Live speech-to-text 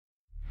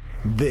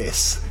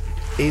This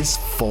is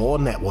 4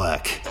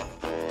 Network.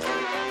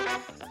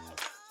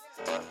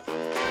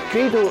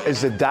 Grado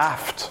is the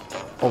daft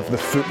of the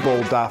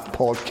Football Daft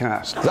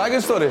podcast. Is that a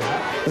good story?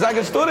 Is that a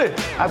good story?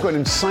 I've got an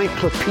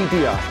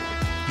encyclopedia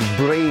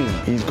brain.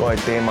 He's got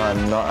a day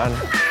man nothing.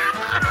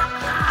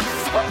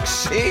 Fuck's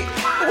sake.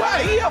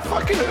 Why are you a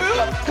fucking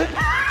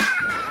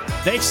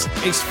hooer? This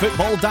is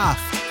Football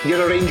Daft.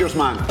 You're a Rangers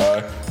man.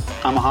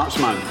 I'm a Hearts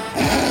man.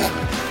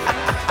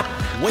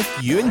 With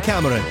Ewan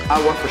Cameron. I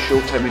work for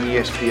Showtime and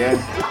ESPN.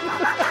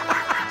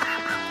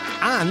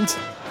 And...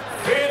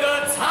 Hey,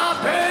 the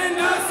top end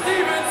of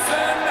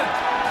Stevenson.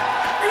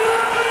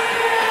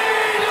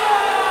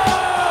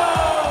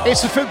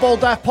 It's the Football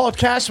Daft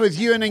podcast with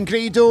Ewan and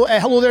Grado.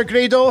 Hello there,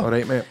 Grado. All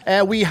right, mate.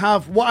 We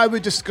have what I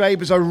would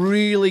describe as a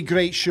really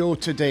great show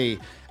today.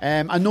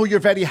 I know you're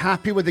very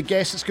happy with the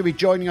guest that's going to be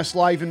joining us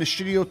live in the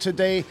studio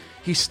today.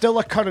 He's still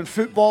a current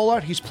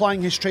footballer. He's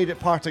plying his trade at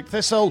Partick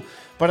Thistle.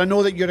 But I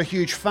know that you're a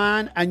huge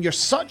fan, and you're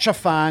such a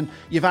fan,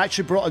 you've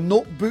actually brought a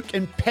notebook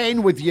and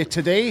pen with you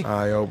today.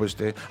 I always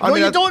do.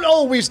 You don't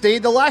always do.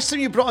 The last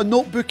time you brought a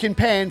notebook and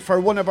pen for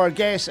one of our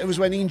guests, it was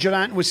when Ian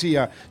Durrant was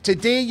here.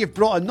 Today, you've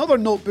brought another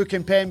notebook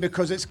and pen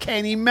because it's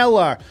Kenny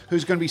Miller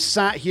who's going to be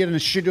sat here in the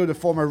studio, the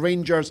former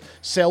Rangers,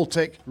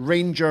 Celtic,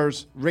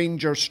 Rangers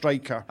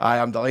striker.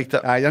 I'm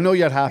delighted. I know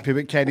you're happy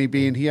with Kenny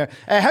being here.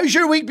 How's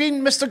your week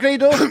been, Mr.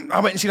 Grado? I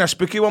went and seen a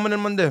spooky woman on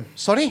Monday.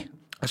 Sorry?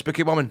 A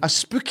spooky woman. A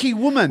spooky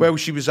woman? Well,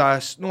 she was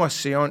a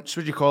seance.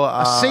 What do you call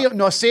it?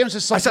 A seance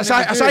is something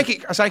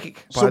a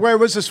psychic. So where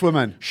was this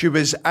woman? She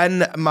was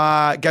in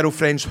my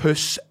girlfriend's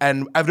house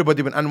and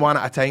everybody went in one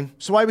at a time.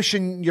 So why was she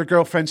in your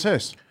girlfriend's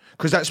house?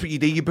 Because that's what you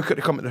do. You book her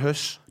to come to the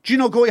house. Do you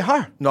not go to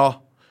her?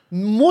 No.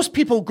 Most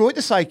people go to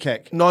the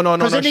psychic. No.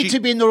 Because they need to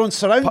be in their own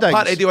surroundings.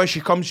 Part of the deal is she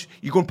comes,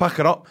 you go and pick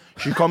her up.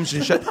 She comes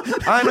and shit.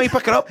 I know you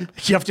pick her up.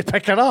 You have to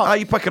pick her up.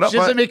 You pick her up. She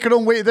doesn't make her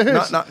own way to the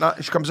house. No.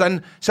 She comes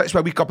in, sits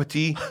with a wee cup of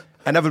tea,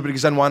 and everybody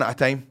goes in one at a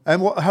time.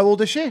 And how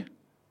old is she?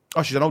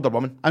 Oh, she's an older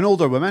woman. An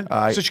older woman.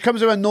 Aye. So she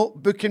comes with a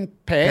notebook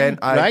and pen,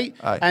 Aye, right?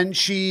 aye. And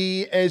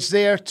she is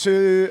there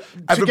to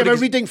give Everybody a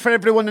gets- reading for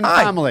everyone in the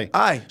Aye, family.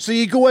 aye. So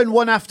you go in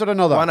one after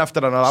another. One after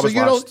another. I was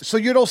last. So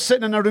you're all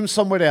sitting in a room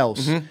somewhere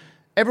else. Mm-hmm.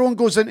 Everyone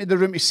goes into the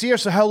room to see her.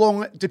 So how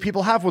long do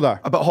people have with her?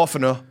 About half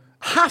an hour.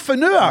 Half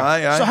an hour.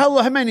 Aye. So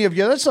how many of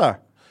you is there?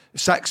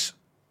 6.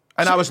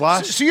 And I was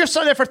last. So you're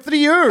sitting there for 3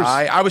 years.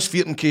 I was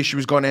fearing in case she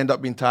was going to end up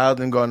being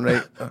tired and going,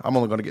 right, I'm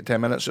only going to get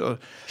 10 minutes. So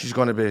she's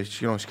going to be,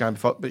 she can't be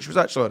fucked. But she was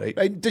actually all right.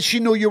 Right, did she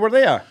know you were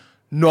there?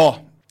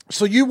 No.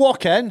 So you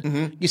walk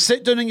in, you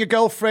sit down in your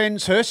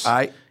girlfriend's house.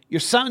 Aye. You're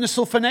sat on the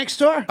sofa next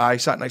to her. I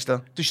sat next to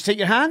her. Does she take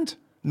your hand?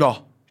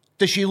 No.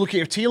 Does she look at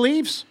your tea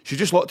leaves? She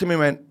just looked at me and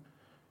went,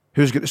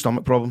 who's got the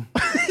stomach problem?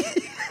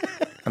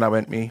 And I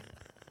went, me.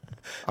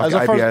 I've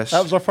got IBS.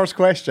 That was our first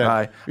question.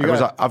 Aye.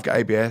 I've got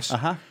IBS.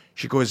 Uh-huh.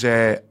 She goes,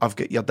 I've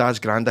got your dad's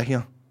granda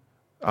here.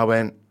 I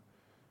went,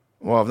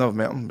 well, I've never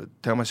met him, but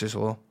tell me, says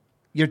hello.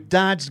 Your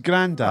dad's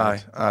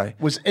granddad Aye.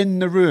 was in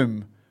the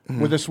room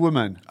with this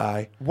woman.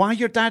 Aye. Why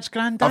your dad's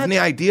granddad? I've no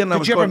idea. And I Did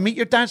was you ever going, meet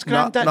your dad's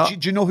granddad? No. Do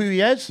you know who he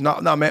is? No,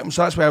 I met him,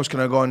 so that's why I was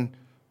kind of going,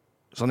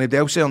 is there any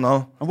else there?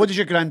 No. And what does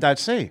your granddad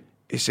say?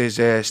 He says,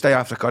 stay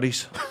after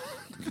curries.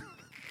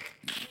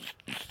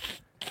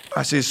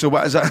 I says, so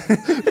what is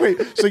that?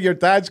 Wait, so your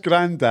dad's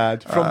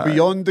granddad from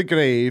beyond the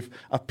grave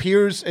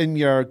appears in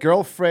your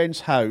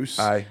girlfriend's house,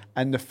 Aye.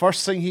 and the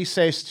first thing he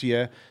says to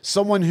you,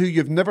 someone who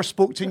you've never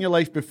spoke to in your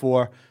life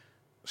before,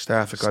 Stay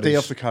after curries. stay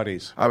off the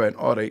curries. I went,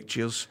 all right,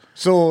 cheers.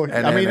 So,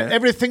 And I mean, then,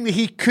 everything that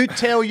he could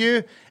tell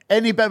you,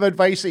 any bit of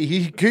advice that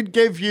he could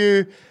give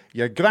you,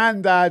 your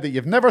granddad that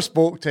you've never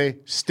spoke to,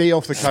 stay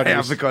off the curries. Stay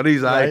after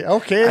curries, aye. Right,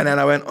 okay. And then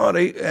I went, all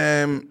right.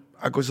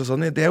 I goes, there's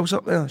any else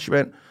up there? She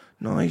went,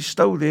 no, he's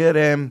still there.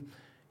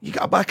 You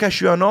got a back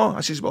issue or no?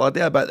 I says, well, I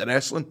do about the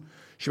wrestling.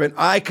 She went,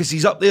 aye, because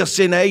he's up there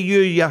saying, hey,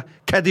 you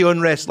kiddie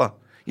on wrestler.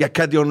 You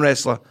kiddie on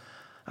wrestler.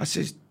 I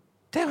says,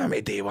 tell him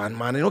to day one,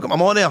 man. You don't get my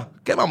mom there.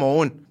 Get my mom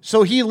on.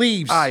 So he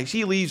leaves. Aye,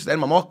 she leaves, then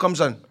my mom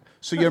comes in.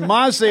 So your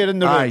ma's there in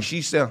the room. Aye,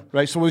 she's there.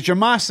 Right, so what does your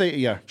ma say to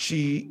you?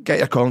 She, get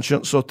your car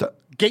insurance sorted.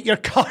 Get your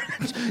car.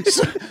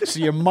 so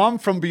your mum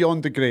from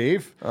beyond the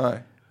grave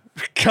Aye.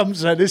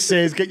 comes in and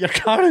says, get your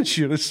car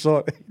insurance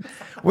sorted.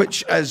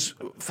 Which is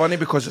funny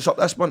because it's up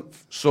this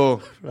month.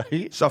 So,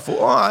 Right. So I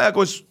thought, I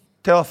goes,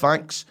 tell her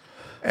thanks.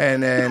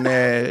 And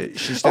then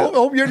she I still,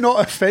 hope you're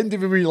not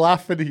offended when we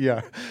laughing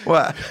here.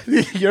 what?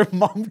 Your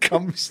mum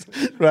comes,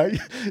 right?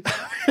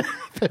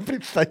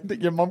 Everything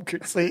that your mum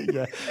could say to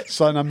you.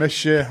 Son, I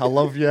miss you. I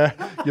love you.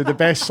 You're the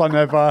best son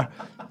ever.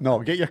 No,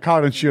 get your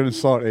car insurance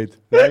sorted.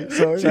 Right?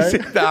 So, She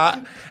said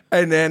that.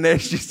 And then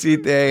she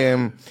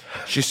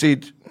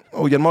said,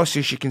 oh, your mum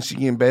says she can see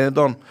you in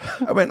Benidorm.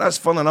 I went, that's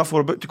fun enough.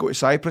 We're about to go to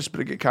Cyprus,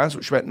 but it get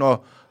cancelled. She went,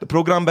 no, the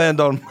programme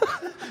Benidorm.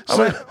 I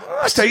went, oh,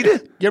 that's tidy.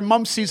 Your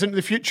mum sees into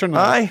the future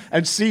now. Aye.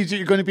 And sees that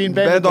you're going to be in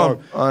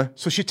Benidorm. Benidorm, aye.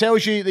 So she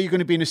tells you that you're going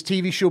to be in this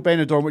TV show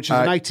Benidorm, which is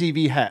an Aye.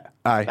 ITV hit.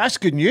 Aye. That's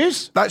good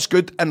news. That's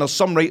good. And there's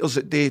some writers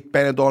that do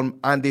Benidorm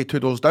and do 2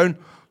 doors down.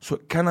 So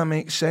it kind of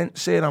makes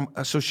sense there.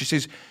 So she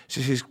says,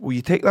 will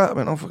you take that? I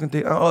went, I can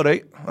take that. All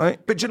right.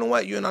 But do you know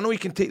what, Ewan? I know you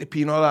can take the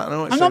pee and all that.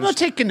 I'm not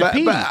taking the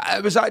pee. But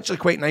it was actually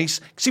quite nice.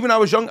 See, when I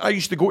was young, I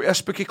used to go to a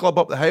spooky club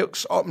up the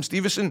Hykes, up in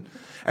Stevenson.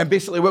 And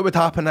basically what would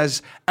happen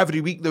is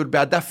every week there would be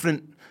a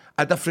different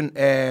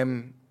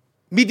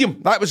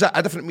medium. That was it.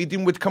 A different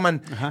medium would come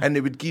in and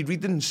they would give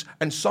readings.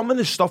 And some of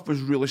the stuff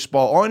was really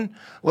spot on.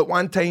 Like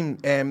one time,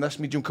 this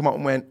medium come up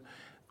and went,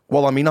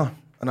 Wilhelmina.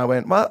 And I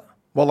went, what?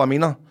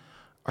 Wilhelmina.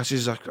 I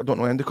says, I don't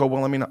know anything called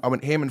Wilhelmina. I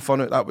went home and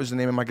found out that was the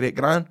name of my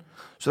great-gran.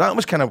 So that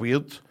was kind of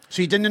weird.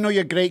 So you didn't know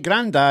your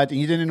great-granddad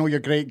and you didn't know your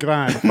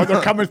great-gran, but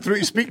they're coming through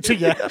to speak to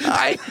you.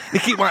 Aye, they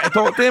keep wanting to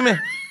talk to me.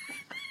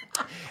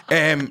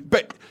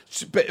 But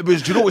it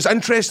was, do you know, it was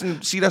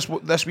interesting. See this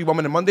wee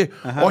woman on Monday.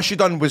 All she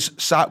done was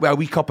sat with a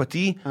wee cup of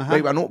tea,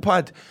 right, with a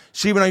notepad.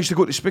 See, when I used to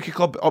go to the Spooky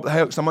Club up the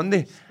Hykes on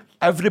Monday,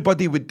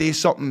 everybody would do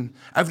something.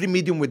 Every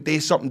medium would do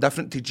something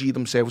different to G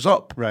themselves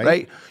up,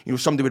 right? You know,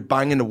 somebody would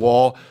bang in the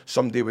wall.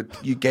 Somebody would,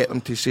 you get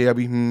them to say a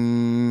wee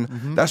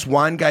This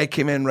one guy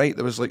came in, right?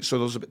 There was like, so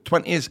there was about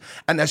 20s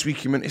in this wee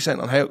community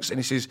centre on Hykes, and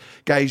he says,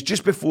 guys,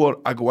 just before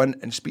I go in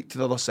and speak to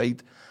the other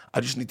side, I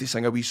just need to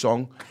sing a wee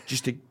song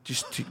just to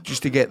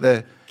get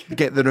the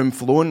room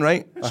flowing,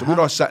 right? So we're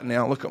all sitting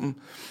there, look at him,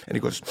 and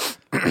he goes,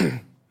 and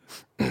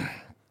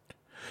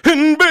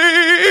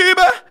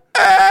baby,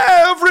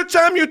 every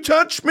time you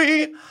touch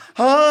me,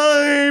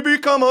 I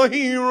become a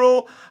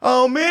hero.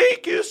 I'll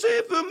make you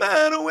safe no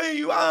matter where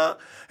you are,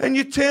 and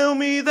you tell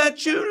me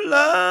that you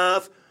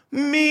love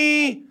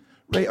me.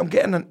 Right, I'm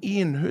getting an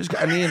Ian. Who's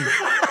got an Ian?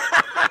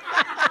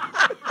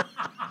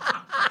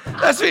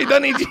 That's what he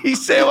done. He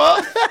said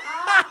what?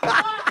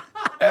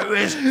 It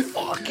was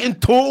fucking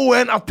total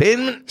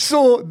entertainment.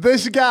 So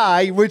this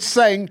guy would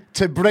sing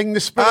to bring the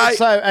spirits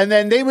out, and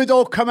then they would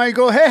all come out and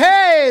go,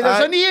 hey,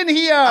 there's an Ian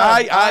here.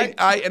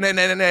 Aye. And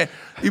then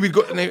he would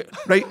go,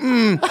 right,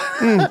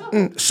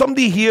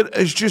 somebody here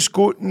has just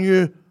got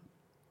new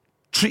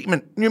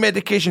treatment, new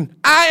medication.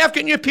 I've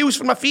got new pills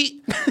for my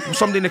feet.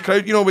 Somebody in the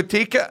crowd, you know, would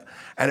take it,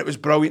 and it was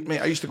brilliant,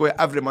 mate. I used to go out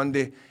every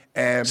Monday.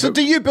 So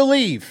do you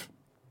believe?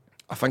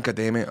 I think I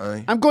do, mate,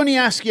 aye. I'm going to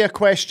ask you a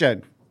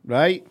question,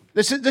 right?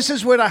 This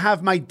is where I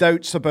have my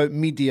doubts about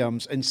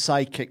mediums and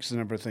psychics and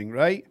everything,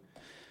 right?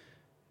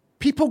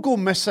 People go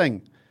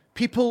missing.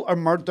 People are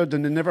murdered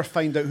and they never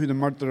find out who the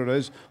murderer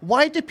is.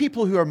 Why do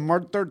people who are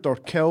murdered or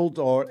killed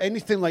or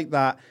anything like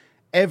that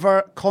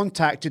ever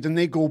contacted and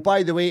they go,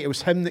 by the way, it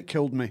was him that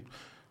killed me?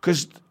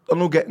 Because they're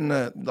not getting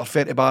their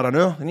 30 bar an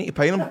hour. They need to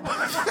pay them.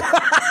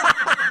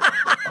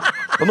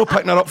 They're not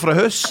picking her up for a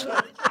house.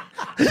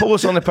 The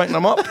police only picking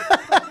them up.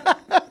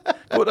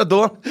 Go to the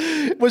door.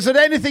 Was there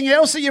anything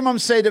else that your mum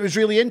said that was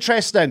really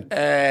interesting?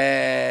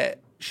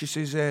 She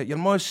says, your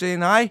mum's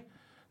saying, aye,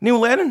 Neil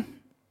Lennon.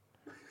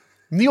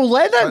 Neil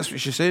Lennon? That's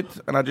what she said.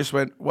 And I just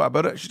went, what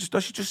about it?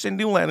 Does she just say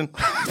Neil Lennon?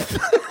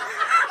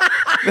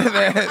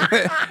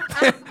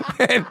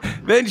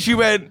 then she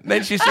went,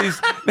 then she said,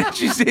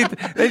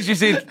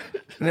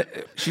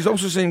 she's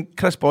also saying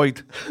Chris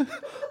Boyd.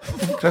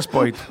 Chris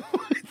Boyd.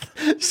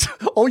 So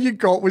all you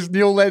got was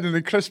Neil Lennon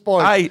and Chris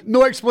Boyd. Aye.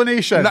 No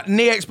explanation.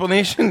 No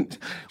explanation.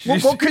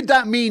 What could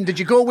that mean? Did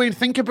you go away and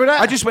think about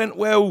it? I just went,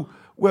 well,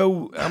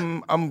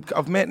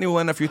 I've met Neil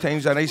Lennon a few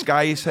times. A nice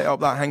guy. He set up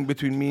that hang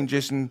between me and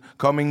Jason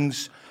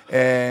Cummings.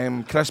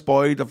 Chris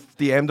Boyd, I've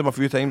DM'd him a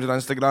few times on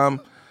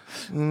Instagram.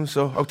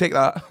 So I'll take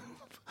that.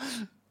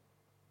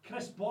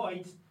 Chris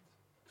Boyd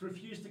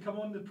refused to come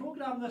on the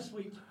programme this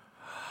week.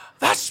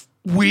 That's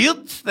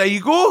weird. There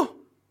you go.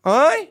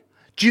 Aye.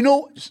 Do you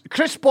know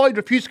Chris Boyd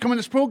refused to come on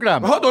this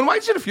programme? Hold on, why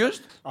is he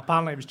refused?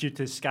 Apparently it was due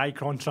to his Sky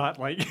contract,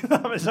 like,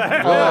 that was it.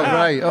 Oh,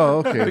 right.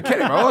 Oh, okay. But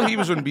Kenny Miller, he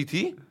was on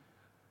BT.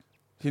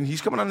 And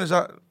he's coming on, is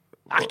that...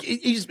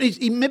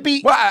 He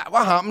maybe... What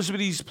happens with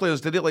these players?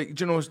 Did it, like,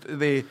 do you know,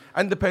 they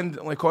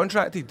independently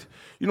contracted?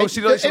 You know,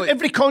 see, that's like...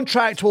 Every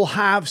contract will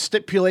have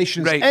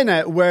stipulations in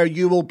it where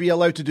you will be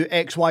allowed to do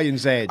X, Y, and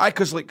Z. Aye,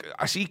 because, like,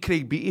 I see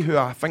Craig Beattie, who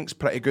I think's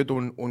pretty good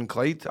on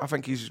Clyde. I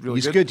think he's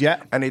really good. He's good,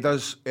 yeah. And he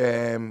does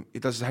the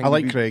thing... I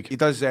like Craig. He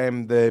does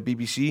the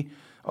BBC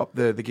up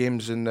the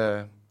games in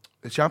the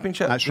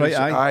Championship. That's right,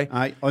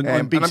 aye. On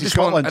BBC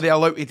Scotland. Are they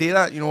allowed to do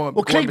that? You know,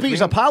 well, Craig Beattie's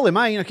a pal of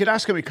mine. I could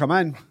ask him to come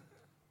in.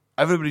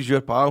 Everybody's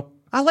your pal.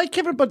 I like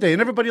everybody,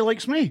 and everybody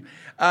likes me.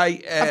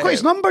 Aye. I've got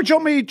his number. Do you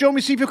want me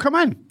to see if he'll come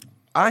in?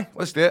 Aye,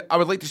 let's do it. I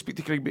would like to speak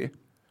to Craig Beattie. Do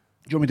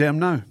you want me to him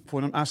now?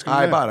 Phone him, ask him.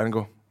 Aye, bar and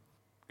go.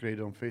 Great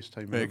on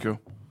FaceTime. Very cool.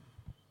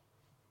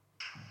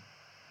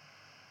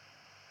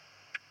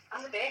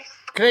 I'm the best.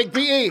 Craig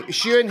Beattie,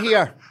 it's Ewan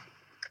here.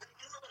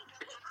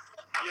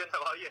 Ewan, how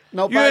are you?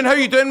 Not Ewan, bad. how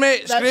you doing,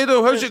 mate? It's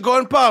Grado. How's it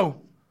going,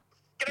 pal?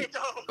 Great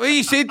dog. What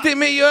you said to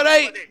me? You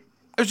alright?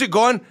 How's it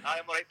going?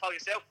 I'm alright, pal,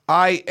 yourself?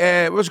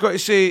 I was going to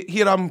say,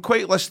 here,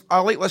 I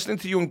like listening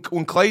to you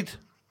on Clyde.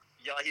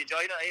 You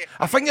enjoying it, eh?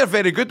 I think you're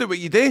very good at what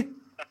you do.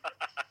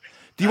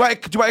 Do you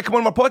want to come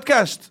on my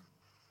podcast?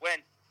 When?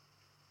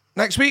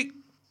 Next week?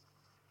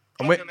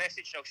 Drop me a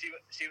message and I'll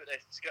see what the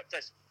script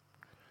is.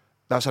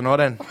 That's an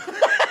odd end. No,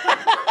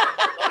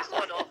 it's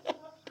not.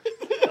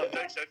 I'm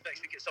down south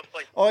next week at some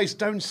point. Oh, he's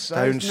down south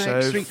Down next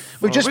south. week.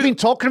 We've just been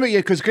talking about you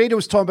because Grado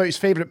was talking about his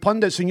favourite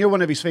pundits, and you're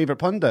one of his favourite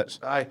pundits.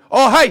 Aye.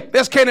 Oh, hi,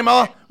 there's Kenny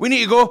Miller. We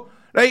need to go.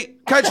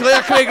 Right, catch you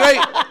later, Craig,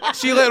 right?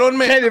 See you later on,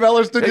 mate. Kenny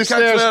Miller's doing the Catch you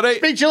stairs. later, right?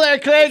 Speak to you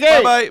later, Craig.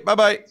 eh?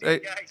 Bye-bye.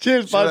 Right.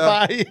 Cheers, See you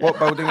bud. later. Bye. What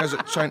building is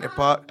it? Shanty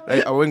Park.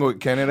 Right, I won't go with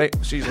Kenny, right?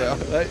 See you later.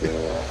 Right.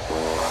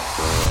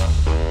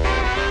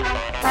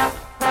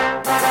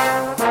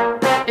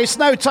 It's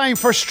now time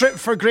for Strip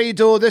for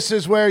Grado. This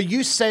is where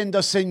you send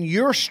us in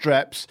your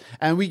strips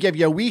and we give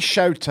you a wee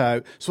shout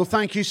out. So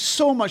thank you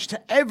so much to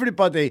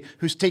everybody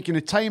who's taken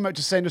the time out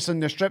to send us in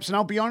their strips. And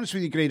I'll be honest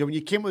with you, Grado, when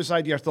you came with this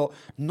idea, I thought,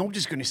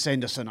 nobody's going to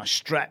send us in a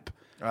strip.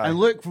 Aye. And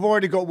look, we've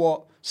already got,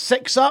 what,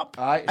 6 up?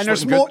 Aye, it's and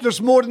there's looking more, good. there's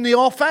more in the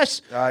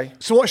office. Aye.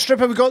 So what strip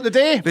have we got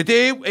today? The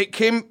day it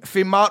came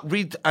from Mark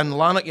Reid and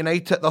Lanark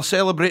United. They're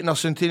celebrating their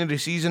centenary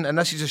season, and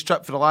this is a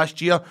strip for the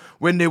last year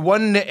when they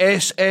won the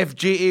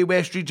SFJA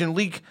West Region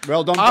League.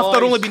 Well done,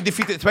 After boys. only being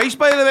defeated twice,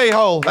 by the way,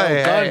 Hull.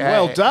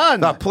 Well done.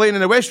 They're playing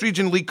in the West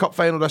Region League Cup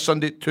final this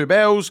Sunday at 2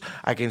 bells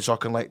against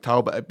Auchinleck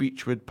Talbot at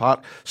Beechwood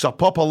Park. So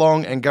pop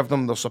along and give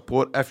them their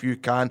support if you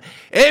can.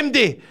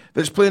 MD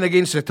that's playing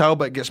against the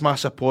Talbot gets my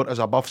support as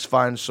a Buffs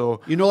fan. So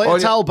You know, like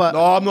the Talbot?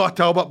 No, I'm not a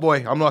Talbot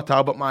boy. I'm not a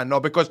Talbot man. No,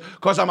 because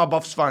I'm a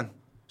Buffs fan.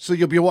 So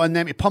you'll be wanting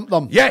them to pump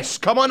them. Yes,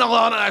 come on,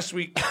 Alana, this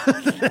week.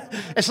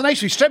 It's a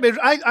nice wee strip.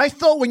 I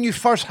thought when you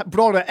first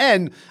brought it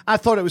in, I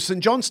thought it was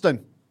St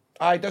Johnston.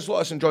 Aye, does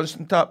lot of St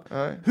Johnston tap.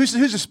 Aye. Who's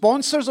the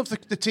sponsors of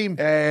the team?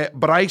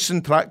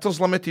 Bryson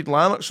Tractors Limited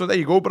Lanark. So there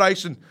you go,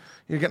 Bryson.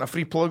 You're getting a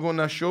free plug on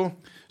this show.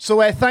 So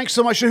thanks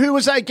so much. So who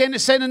was that again that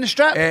sent in the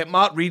strip?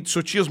 Mark Reid.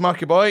 So cheers,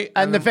 Marky boy.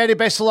 And the very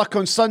best of luck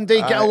on Sunday.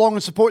 Get along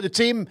and support the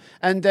team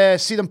and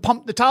see them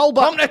pump the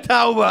Talbot. Pump the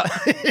Talbot.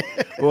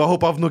 Well, I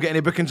hope I've not got any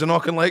bookings in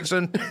Auchinleck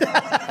soon.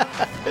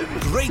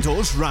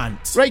 Grado's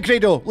rant. Right,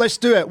 Grado, let's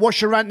do it.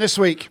 What's your rant this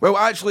week? Well,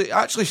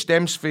 actually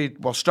stems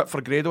for Strip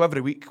for Grado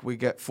every week. We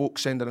get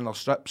folks sending in their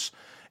strips.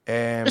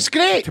 It's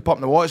great. To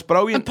pump the water. It's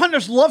brilliant. And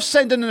punters love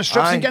sending in the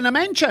strips Aye. and getting a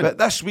mention. But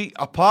this week,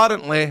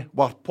 apparently,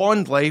 we're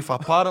pond life,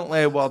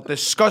 apparently we're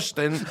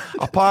disgusting,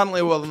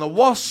 apparently we're the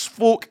worst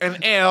folk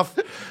on earth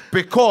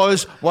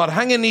because we're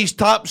hanging these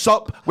taps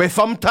up with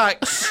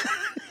thumbtacks.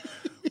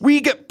 We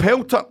get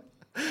pelted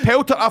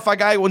off a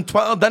guy on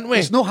Twitter, didn't we?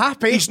 He's not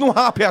happy. He's not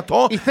happy at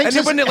all. He thinks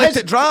and then when they let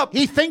it drop,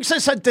 He thinks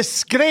it's a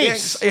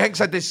disgrace he thinks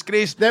a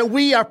disgrace. that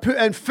we are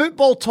putting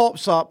football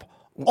tops up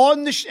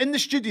in the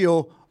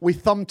studio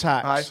with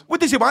thumbtacks. Aye. What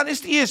does he want us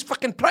to use?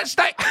 Fucking Pritt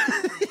stick?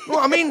 You know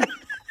what I mean?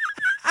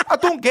 I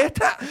don't get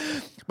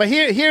it. But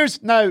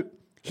here's now.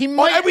 He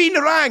might. Are we in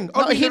the wrong?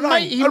 No,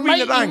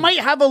 he might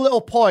have a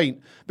little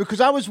point because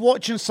I was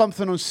watching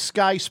something on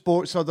Sky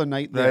Sports the other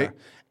night there, Right.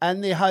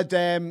 and they had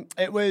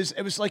it was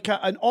like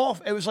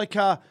it was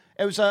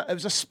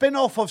a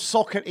spin-off of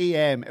Soccer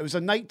AM. It was a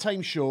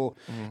nighttime show,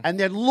 and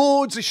they had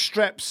loads of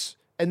strips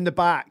in the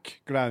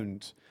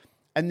background,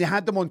 and they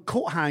had them on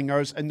coat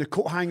hangers, and the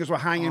coat hangers were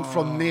hanging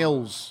from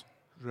nails,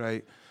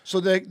 Right. so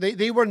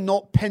they were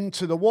not pinned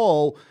to the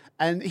wall.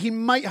 And he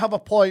might have a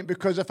point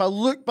because if I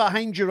look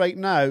behind you right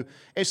now,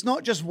 it's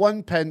not just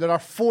one pin. There are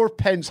 4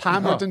 pins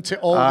hammered into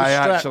all Aye,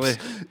 the strips.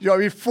 actually. You know what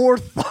I mean? 4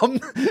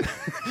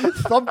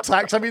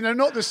 thumbtacks. I mean, they're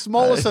not the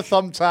smallest of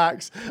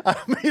thumbtacks. I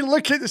mean,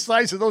 look at the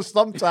size of those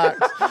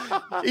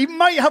thumbtacks. He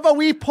might have a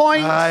wee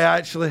point. Aye,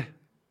 actually.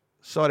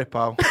 Sorry,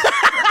 pal.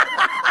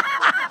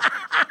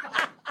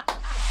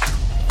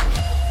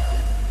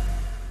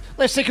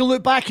 Let's take a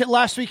look back at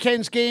last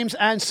weekend's games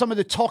and some of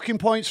the talking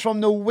points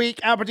from the week.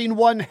 Aberdeen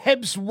won,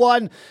 Hibs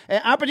won.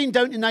 Aberdeen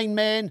down to 9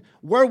 men.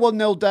 We're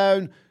 1-0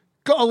 down.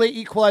 Got a late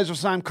equaliser,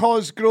 Sam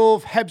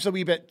Cosgrove. Hibs a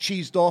wee bit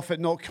cheesed off at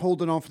not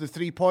holding on for the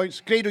 3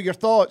 points. Grado, your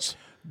thoughts?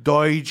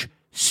 Deutsch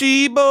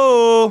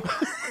Sibo.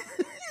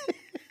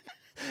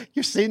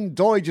 You're saying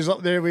Dodge is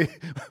up there with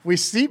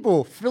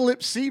Sibo, Philip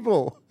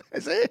Sibo,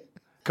 is it?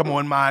 Come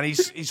on, man.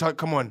 He's had.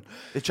 Come on.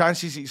 The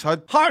chances he's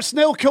had. Hearts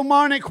 0,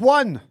 Kilmarnock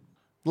 1.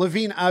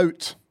 Levine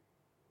out.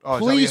 Oh, is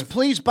that what you-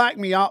 Please back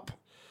me up.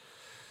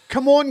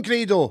 Come on,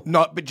 Grado.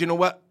 No, but do you know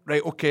what?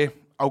 Right, okay.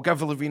 I'll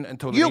give Levine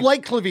until the You Rangers.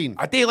 like Levine.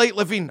 I do like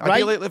Levine. I Right.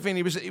 do like Levine.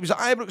 He was at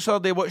Ibrox the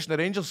other day watching the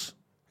Rangers.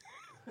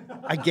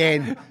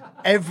 Again,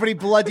 every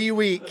bloody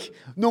week,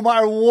 no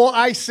matter what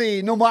I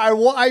say, no matter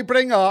what I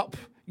bring up,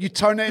 you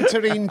turn it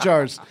into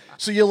Rangers.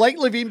 So you like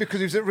Levine because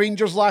he was at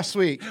Rangers last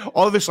week.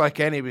 Obviously,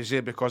 Kenny was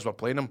there because we're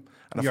playing him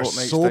in a You're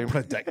fortnight's so time.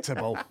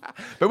 predictable.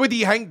 But what do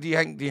you think? Do you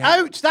think?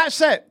 Out.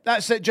 That's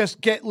it.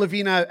 Just get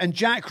Levine out. And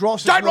Jack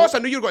Ross. Jack Ross, I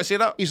knew you were going to say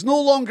that. He's no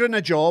longer in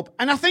a job.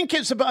 And I think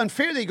it's a bit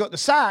unfair that he got the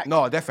sack.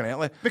 No,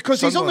 definitely.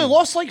 Because he's only Sunderland-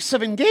 lost like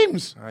 7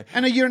 games Aye.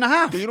 in a year and a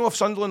half. Do you know if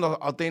Sunderland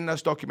are doing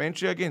this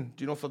documentary again?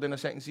 Do you know if they're doing a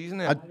second season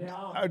there? They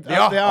They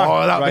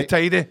are? Oh, that'd be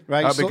tidy.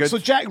 Right. That'd be good. So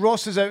Jack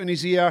Ross is out in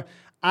his ear.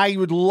 I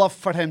would love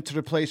for him to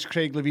replace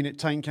Craig Levine at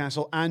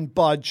Tynecastle and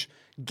Budge.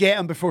 get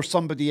him before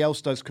somebody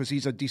else does because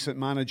he's a decent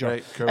manager.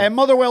 Right, cool.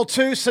 Motherwell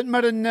 2, St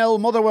Mirren 0.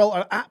 Motherwell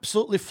are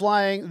absolutely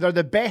flying. They're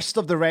the best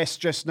of the rest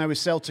just now with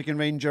Celtic and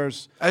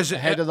Rangers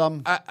ahead of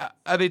them.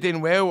 Are they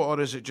doing well, or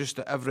is it just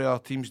that every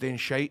other team's doing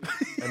shite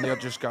and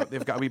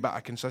they've got a wee bit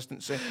of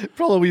consistency?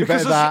 Probably a wee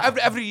bit of that.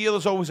 Every year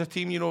there's always a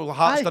team,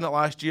 Hearts done it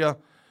last year.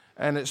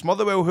 And it's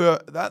Motherwell who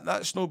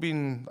that's not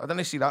been. I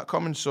didn't see that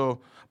coming.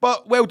 So,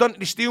 but well done to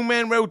the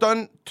Steelmen. Well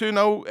done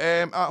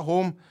 2-0 at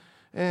home.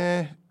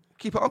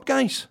 Keep it up,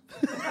 guys.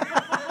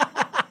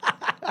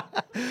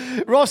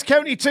 Ross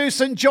County 2,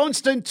 St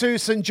Johnstone 2.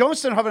 St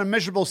Johnstone having a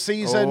miserable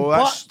season. Oh,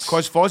 that's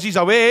because Fozzie's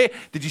away.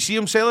 Did you see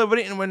him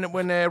celebrating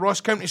when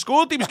Ross County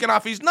scored? He was getting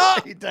off his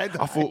nut. He did.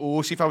 I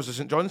thought, see if I was a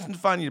St Johnstone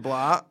fan, you'd be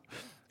like that.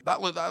 That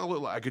looked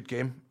like a good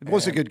game. It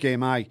was a good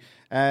game, aye.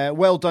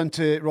 Well done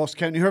to Ross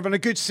County, who are having a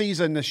good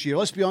season this year.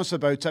 Let's be honest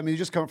about it. I mean, they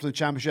just come up from the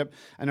Championship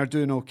and are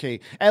doing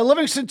okay.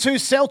 Livingston 2,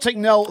 Celtic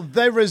 0.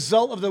 The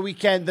result of the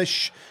weekend.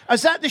 Is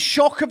that the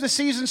shock of the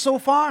season so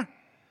far?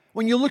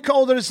 When you look at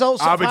all the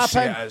results that have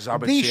happened,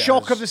 the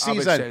shock of the season. I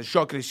would say it's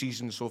shock of the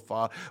season so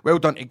far. Well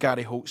done to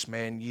Gary Holt's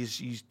men.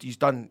 He's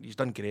done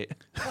great.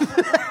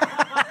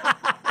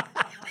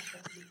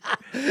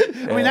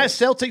 I mean, that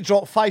Celtic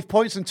dropped 5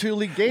 points in 2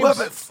 league games. What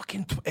about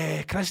fucking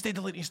Christie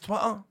deleting his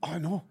Twitter? Oh, I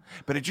know.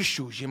 But it just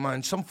shows you,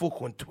 man, some folk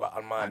on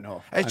Twitter, man. I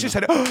know. It's just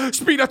had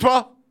speaking of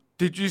Twitter,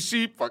 did you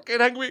see fucking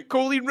hang with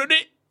Colleen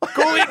Rooney?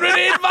 Colleen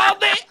Rooney and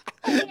Vardy?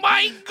 Oh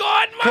my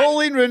God, man!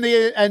 Colleen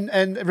Rooney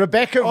and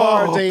Rebecca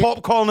Vardy.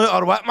 Popcorn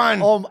out or what, man?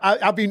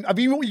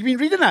 You've been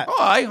reading it? Oh,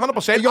 aye,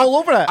 100%. Are you all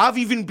over it? I've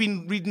even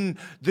been reading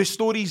the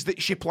stories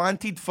that she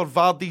planted for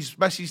Vardy's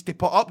missus to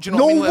put up. Do you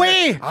know what I mean? No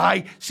way!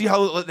 Aye, see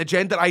how the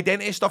gender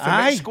identity stuff in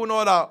Mexico and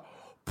all that.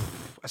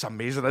 It's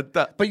amazing, isn't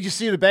it? But you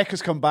see,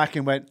 Rebecca's come back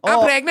and went,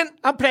 I'm pregnant.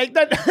 I'm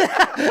pregnant.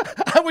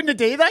 I wouldn't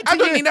have done that to I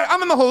don't you. need that.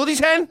 I'm on my holidays,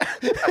 hen.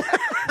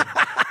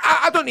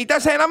 I don't need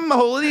this, hen. I'm on my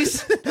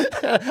holidays.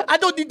 I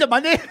don't need the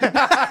money.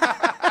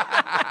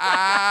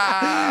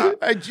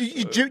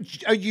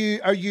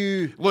 Are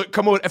you? Look,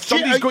 come on. If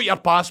somebody's got your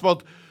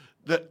password,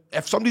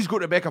 if somebody's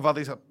got Rebecca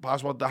Vardy's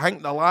password, I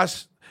think the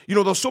last,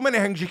 there's so many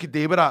things you could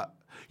do with that.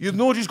 You'd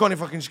know just going to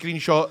fucking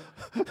screenshot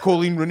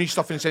Colleen Rooney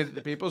stuff and send it to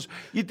the papers.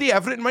 You'd do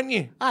everything, wouldn't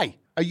you? Aye.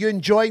 Are you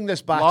enjoying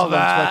this battle Love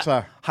on it.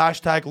 Twitter?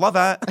 Hashtag love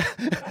it.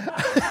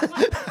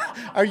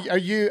 Are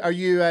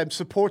you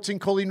supporting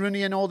Colleen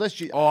Rooney and all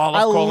this?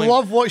 I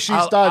love what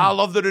she's done. I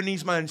love the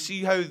Rooneys, man.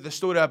 See how the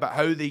story about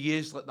how they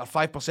use their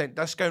 5%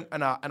 discount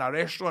in a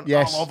restaurant.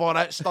 Yes. I love all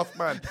that stuff,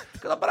 man.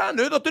 Because they're brand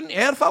new. They're doing the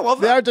earth. I love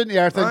it. They are doing the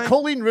earth. And Aye.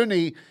 Colleen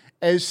Rooney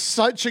is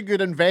such a good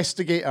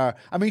investigator.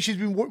 I mean, she's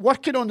been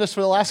working on this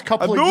for the last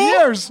couple of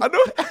years. I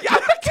know.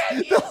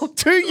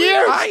 2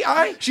 years.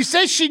 Aye. She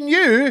says she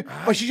knew,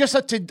 but she just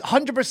had to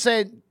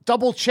 100%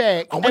 double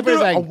check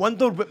everything. I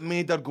wonder what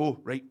made her go,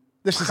 right?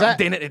 This is I'm it.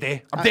 doing it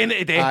today. I'm doing it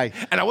today. Aye.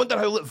 And I wonder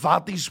how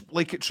Vardy's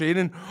like at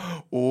training.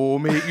 Oh,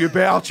 mate, you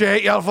better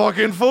check your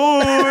fucking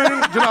phone. Do you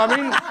know what I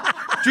mean?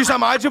 Just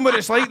imagine what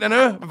it's like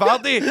now.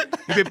 Vardy,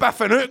 you'd be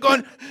biffing out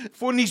going,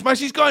 phone these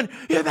missus going,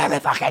 you better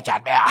fucking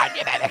turn me on.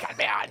 You better turn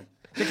me on.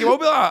 Think you will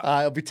be like that?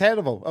 It'll be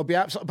terrible. It'll be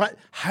absolute. But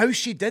how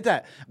she did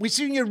it. We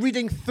see when you're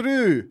reading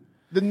through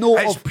the note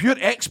It's of pure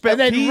expertise.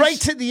 and then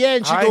right at the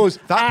end she Aye, goes,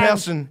 that "And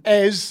person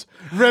is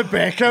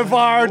Rebecca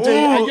Vardy."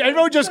 Oh. And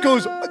everyone just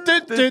goes, I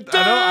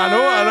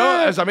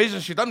know. It's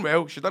amazing. She done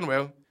well.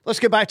 Let's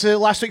get back to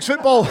last week's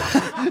football.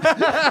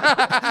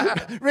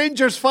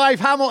 Rangers 5,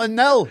 Hamilton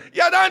 0.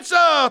 Yeah, dancer.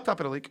 Top of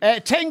the league.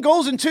 10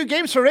 goals in 2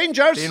 games for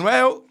Rangers. Doing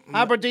well.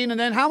 Aberdeen and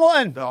then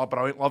Hamilton. Oh,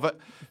 brilliant. Love it.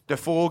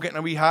 Defoe getting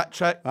a wee hat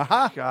trick.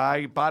 Uh-huh.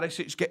 Aye,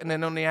 Barisic's getting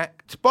in on the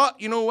act.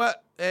 But you know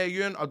what,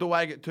 Ewan, I don't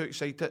want to get too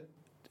excited.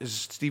 As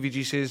Stevie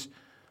G says,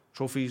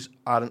 trophies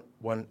aren't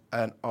won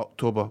in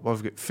October.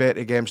 We've got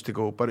 30 games to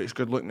go, but it's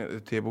good looking at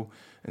the table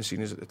and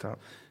seeing us at the top.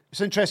 It's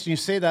interesting you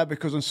say that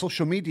because on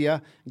social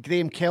media,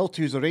 Graham Kelty,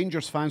 who's a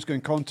Rangers fan, got in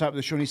contact with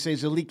the show and he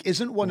says the league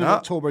isn't won in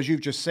October, as you've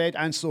just said,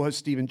 and so has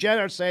Stephen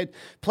Gerrard said.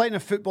 Plenty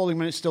of footballing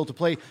minutes still to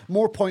play.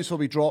 More points will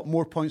be dropped,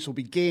 more points will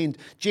be gained.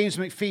 James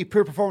McPhee,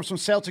 poor performance from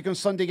Celtic on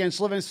Sunday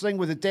against Livingston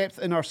with the depth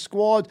in our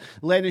squad.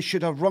 Lennon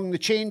should have rung the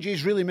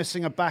changes, really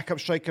missing a backup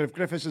striker if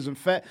Griffiths isn't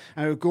fit,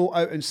 and will go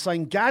out and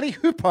sign Gary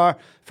Hooper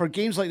for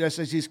games like this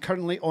as he's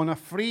currently on a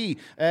free.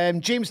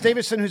 James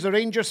Davidson, who's a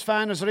Rangers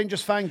fan, great to be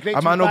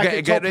back at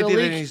the top of the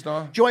league. Do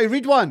you want to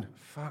read one?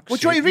 Well, do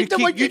you want to read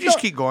them? You just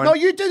keep going. No,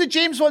 you do the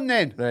James one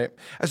then. Right.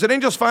 As a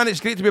Rangers fan, it's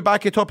great to be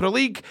back at the top of the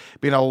league.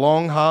 Been a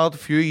long, hard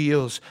few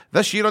years.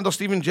 This year under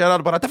Stephen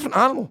Gerrard, we're a different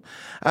animal.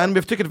 And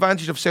we've taken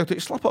advantage of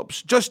Celtic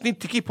slip-ups. Just need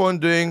to keep on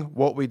doing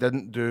what we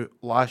didn't do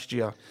last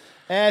year.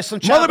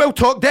 Motherwell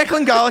talk.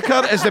 Declan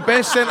Gallagher is the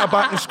best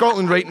centre-back in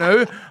Scotland right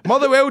now.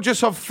 Motherwell just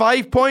have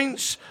 5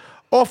 points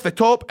off the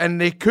top and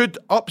they could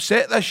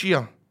upset this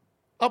year.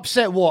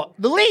 Upset what?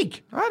 The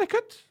league? They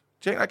could.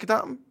 Do you think that could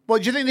happen?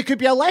 What, do you think they could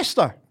be a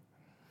Leicester?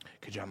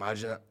 Could you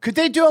imagine it? Could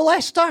they do a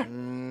Leicester?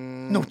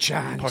 No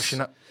chance.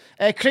 Pushing it.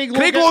 Craig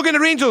Craig Logan, the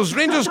Rangers.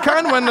 Rangers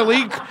can win the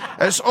league.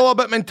 It's all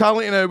about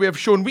mentality now. We have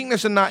shown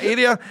weakness in that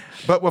area,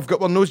 but we've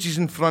got our noses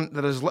in front.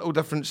 There is little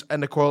difference in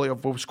the quality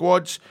of both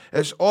squads.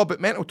 It's all about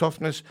mental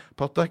toughness,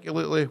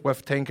 particularly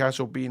with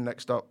Tynecastle being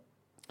next up.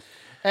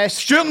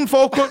 Stuart and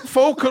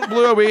Falkirk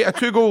blew away a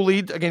 2-goal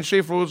lead against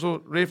Rafe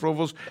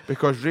Rovers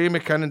because Ray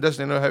McKinnon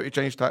doesn't know how to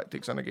change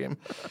tactics in a game.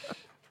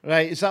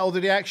 Right, is that all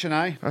the reaction,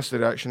 aye? That's the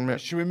reaction,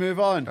 mate. Should we move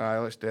on? Aye,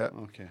 let's do it.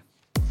 Okay.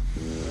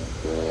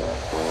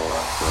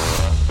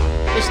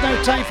 It's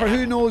now time for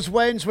Who Knows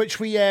Wins, which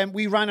we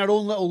ran our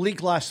own little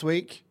league last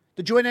week.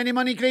 Did you win any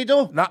money,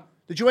 Grado? Nah.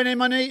 Did you win any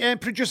money,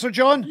 Producer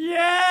John?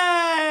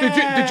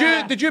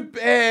 Yeah! Did you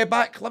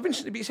back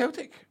Livingston to beat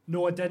Celtic?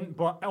 No, I didn't,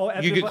 but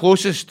You get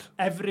closest.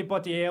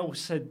 everybody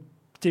else had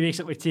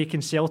basically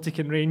taken Celtic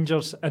and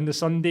Rangers in the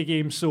Sunday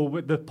game,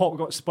 so the pot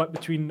got split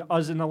between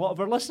us and a lot of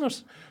our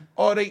listeners.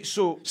 All right,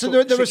 so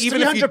there was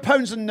even if you-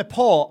 £300 in the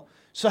pot.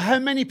 So how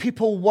many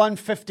people won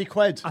 50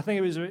 quid? I think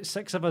it was about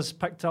 6 of us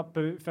picked up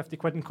about 50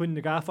 quid, including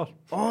the gaffer.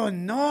 Oh,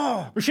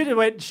 no. We should have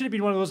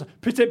been one of those,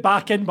 put it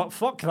back in, but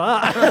fuck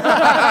that. But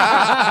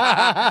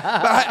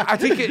I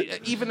think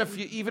even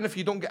if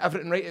you don't get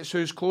everything right, it's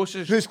who's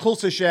closest. Who's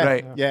closest, yeah.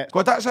 Right. Yeah.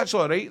 God, that's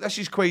actually all right. This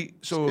is quite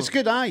so. It's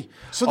good, aye.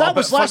 So that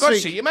was but last for God's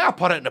week. sake, you might have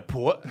put it in the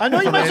pot. I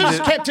know you might have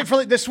just kept it for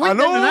like this week, I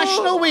know,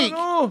 International I Week.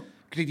 know.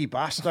 Greedy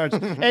bastards.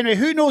 Anyway,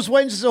 Who Knows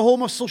Wins is a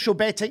home of social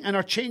betting and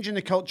are changing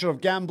the culture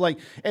of gambling.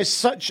 It's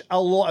such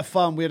a lot of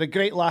fun. We had a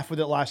great laugh with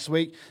it last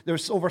week. There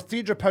was over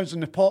 £300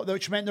 in the pot,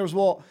 which meant there was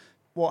what?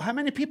 How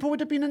many people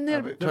would have been in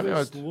there? There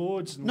was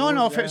loads. No,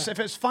 loads, if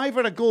it's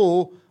 £5 a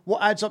go,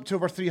 what adds up to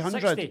over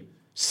 300? 60.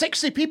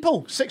 60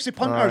 people, 60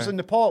 punters in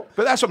the pot.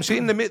 But that's what I'm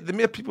saying. The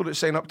more people that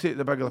sign up to it,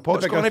 the bigger the pot.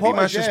 It's going to be potters,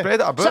 managed to spread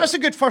it about. So that's a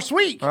good first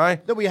week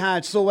that we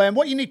had. So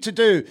what you need to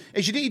do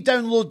is you need to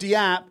download the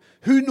app.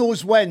 Who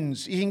Knows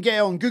Wins. You can get it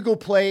on Google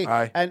Play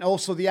and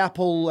also the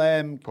Apple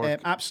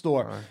App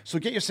Store. Aye. So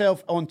get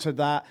yourself onto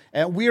that.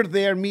 We're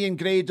there, me and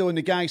Grado and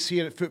the guys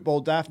here at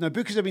Football Daft. Now,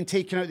 bookers have been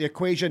taken out of the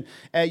equation.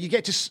 You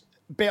get to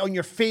bet on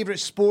your favourite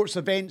sports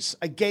events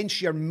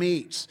against your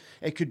mates.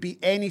 It could be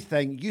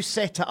anything. You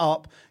set it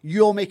up.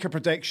 You'll make a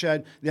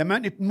prediction. The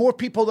amount of more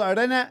people that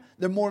are in it,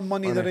 the more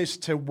money there is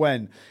to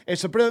win.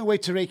 It's a brilliant way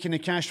to rake in the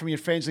cash from your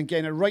friends and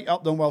getting it right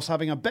up them whilst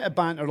having a bit of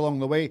banter along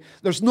the way.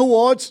 There's no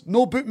odds,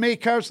 no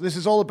bookmakers. This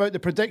is all about the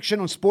prediction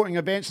on sporting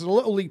events. There's a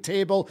little league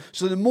table.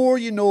 So the more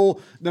you know,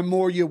 the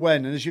more you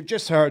win. And as you've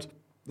just heard,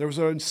 there was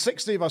around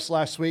 60 of us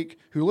last week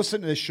who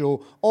listened to this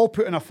show, all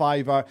put in a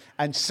fiver,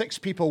 and 6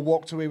 people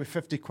walked away with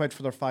 50 quid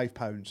for their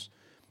 £5,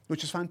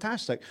 which is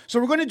fantastic. So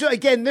we're going to do it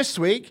again this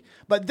week,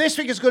 but this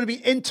week is going to be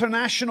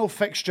international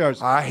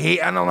fixtures. I hate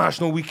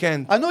international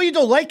weekend. I know you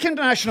don't like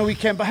international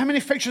weekend, but how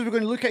many fixtures are we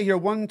going to look at here?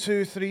 1,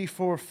 2, 3,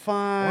 4,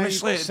 5,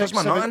 Honestly, it 6, does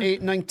my 7, nothing.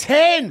 8, 9,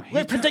 10.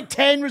 Let's predict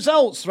 10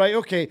 results. Right,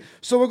 okay.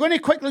 So we're going to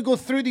quickly go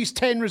through these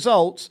 10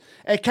 results.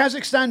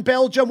 Kazakhstan,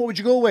 Belgium, what would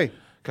you go with?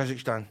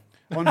 Kazakhstan.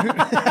 On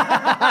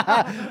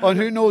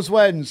Who Knows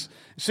Wins.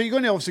 So you're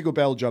going to obviously go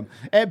Belgium.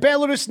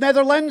 Belarus,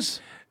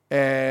 Netherlands.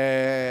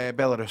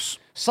 Belarus.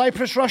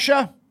 Cyprus,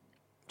 Russia.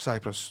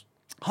 Cyprus.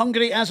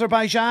 Hungary,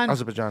 Azerbaijan.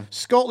 Azerbaijan.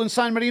 Scotland,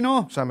 San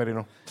Marino. San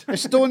Marino.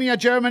 Estonia,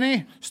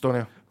 Germany.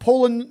 Estonia.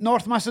 Poland,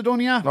 North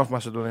Macedonia. North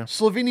Macedonia.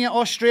 Slovenia,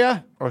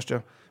 Austria.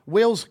 Austria.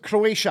 Wales,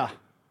 Croatia.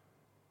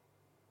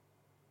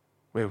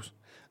 Wales.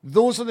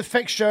 Those are the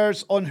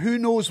fixtures on Who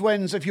Knows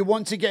Wins. If you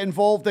want to get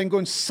involved, then go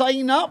and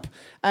sign up.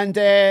 And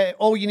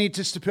all you need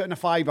is to put in a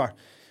fiver.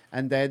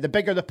 And the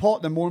bigger the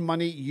pot, the more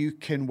money you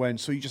can win.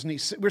 So you just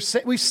need...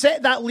 We've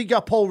set that league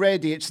up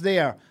already. It's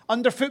there.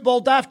 Under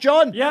Football Daft,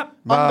 John? Yep.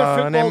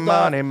 Under Football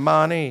Daft.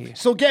 Money.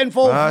 So get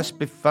involved. Must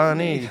be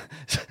funny.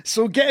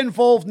 So get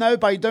involved now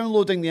by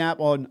downloading the app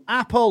on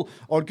Apple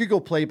or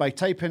Google Play by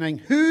typing in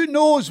Who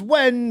Knows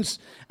Wins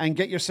and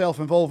get yourself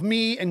involved.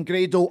 Me and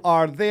Grado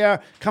are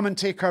there. Come and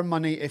take our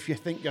money if you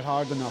think you're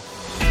hard enough.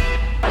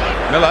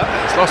 Miller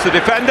has lost the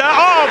defender.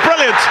 Oh,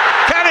 brilliant!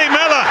 Kenny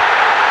Miller!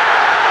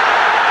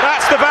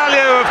 That's the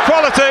value of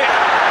quality.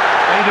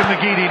 Aidan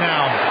McGeady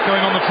now going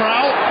on the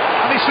prowl,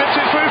 and he slips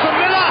it through for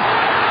Miller.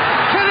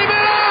 Kenny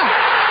Miller!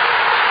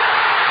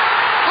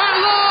 At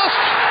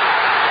last,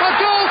 a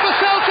goal for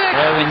Celtic.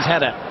 Irwin's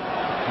header,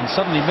 and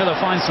suddenly Miller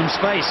finds some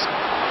space,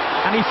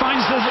 and he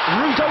finds the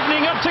route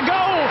opening up to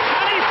goal,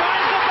 and he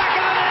finds the back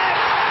of the net.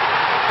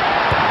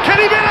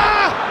 Kenny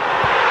Miller!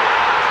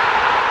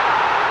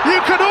 You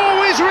can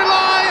always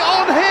rely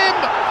on him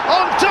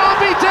on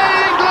Derby Day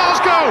in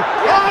Glasgow.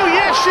 Oh,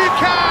 yes, you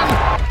can.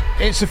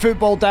 It's the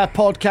Football Daft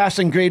podcast,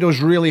 and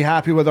Grado's really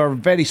happy with our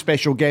very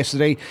special guest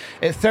today.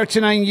 At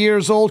 39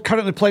 years old,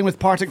 currently playing with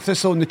Partick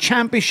Thistle in the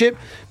Championship,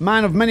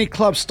 man of many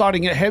clubs,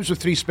 starting at Hibs with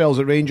 3 spells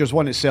at Rangers,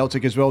 1 at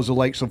Celtic, as well as the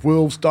likes of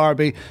Wolves,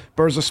 Derby,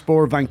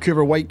 Bursaspor,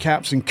 Vancouver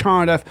Whitecaps and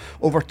Cardiff.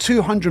 Over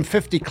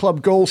 250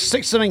 club goals,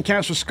 69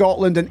 caps for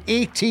Scotland and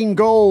 18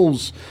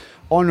 goals.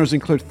 Honours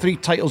include 3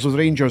 titles with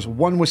Rangers,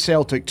 1 with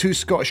Celtic, 2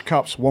 Scottish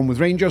Cups, 1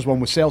 with Rangers, 1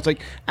 with Celtic,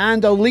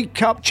 and a League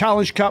Cup,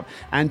 Challenge Cup,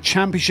 and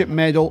Championship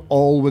medal,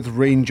 all with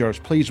Rangers.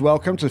 Please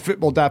welcome to the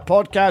Football Dad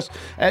podcast,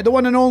 the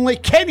one and only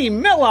Kenny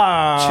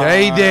Miller.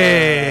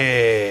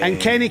 Chidey. And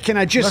Kenny, can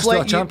I just let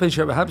you...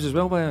 Championship with Hibs as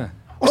well, by the way.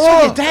 Oh,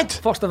 so you did?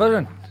 First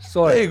division.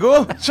 Sorry. There you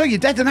go. So you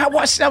did, and that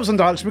was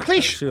under Alex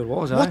McLeish. Sure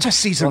was. What a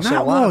season Russell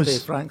that was.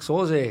 Latipi, Frank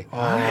Sozzi.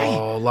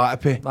 Oh,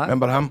 Latipi.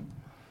 Remember him?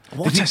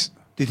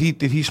 Did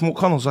he smoke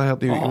Hunners? I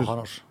heard he was...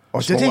 Hunners.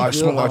 Oh, did he?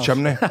 Smoke like a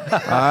chimney.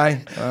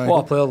 Aye. What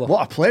a player, though.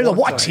 What a player, though.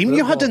 What a team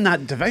you had in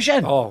that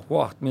division. Oh,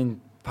 what? I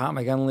mean, Pat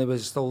McGinley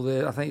was still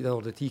there. I think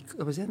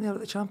was in there at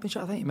the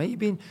Championship. I think he might have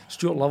been.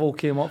 Stuart Lovell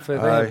came up for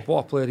them.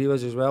 What a player he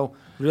was as well.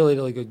 Really,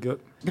 really good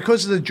group.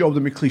 Because of the job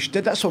that McLeish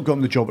did, that's what got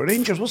him the job at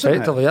Rangers, wasn't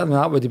Effectively, I mean,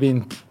 that would have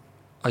been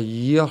a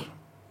year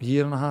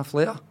and a half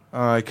later.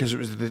 Aye, because it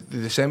was the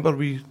December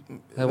we...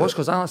 It was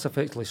because Alex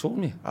effectively sold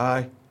me.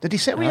 Aye. Did he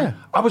sit with you?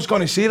 I was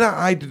going to say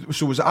that.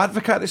 So was it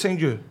Advocate that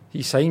signed you?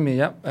 He signed me,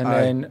 yep. And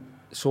then,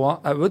 so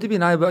it would have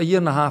been about a year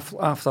and a half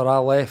after I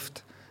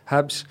left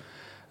Hibs.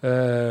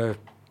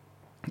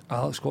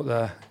 Alex got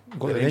the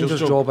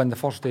Rangers job, and the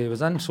first day he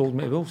was in, sold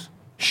me to Wolves.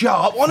 Shut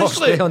up,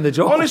 honestly. First day on the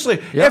job.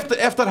 Honestly, Yep.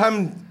 after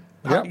him,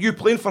 you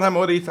playing for him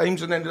all 8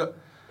 times and then...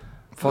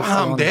 What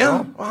happened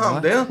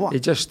there?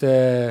 He just...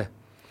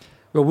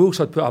 Wolves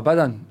had put a bid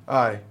in.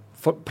 Aye.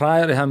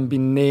 Prior to him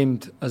being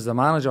named as the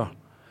manager,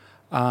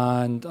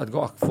 and I'd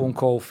got a phone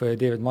call for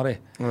David Murray,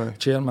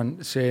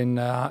 chairman, saying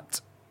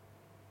that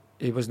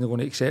he wasn't going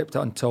to accept it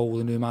until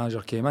the new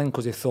manager came in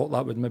because he thought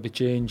that would maybe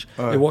change.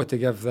 He wanted to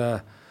give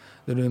the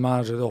new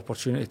manager the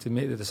opportunity to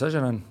make the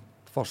decision, and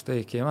first day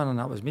he came in, and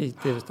that was me.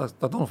 David, I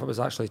don't know if it was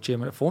actually the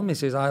chairman that phoned me. He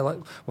says,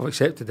 we've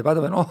accepted the bid. I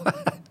went, oh.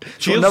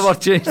 So never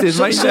changed his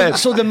mindset.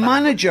 So the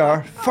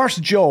manager,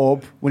 first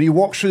job, when he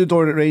walks through the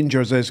door at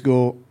Rangers, is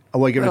go, I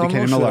want to get rid of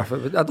Kenny Miller.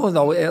 I don't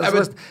know.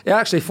 He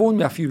actually phoned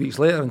me a few weeks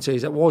later and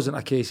says it wasn't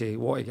a case he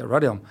wanted to get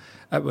rid of him.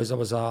 There was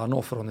an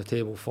offer on the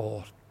table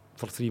for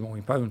 £3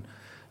 million.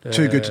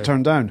 Too good to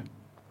turn down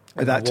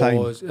at that time.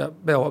 It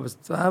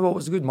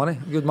was good money.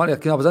 Good money.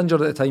 I was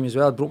injured at the time as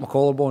well. I broke my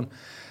collarbone.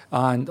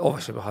 And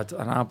obviously we had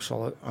an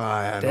absolute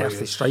dearth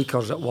of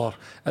strikers that were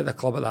at the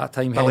club at that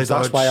time.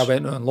 That's why I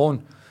went out on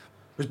loan.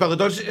 Was Billy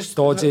Dodds?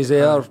 Dodds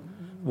there.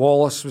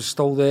 Wallace was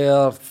still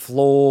there.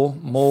 Flo,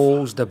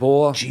 Moles, De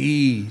Boer.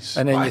 Jeez.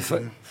 And then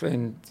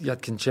you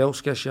had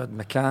Kanchelskis, you had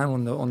McCann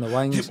on the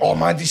wings. Oh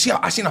man, did you see?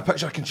 I seen a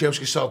picture of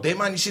Kanchelskis the other day,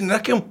 man. You seen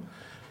Nickham?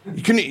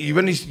 You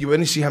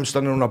wouldn't see him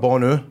standing on a ball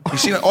now. You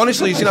seen it?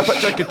 Honestly, you seen a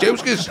picture of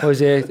Kanchelskis? Was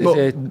he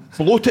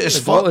bloated as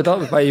fuck?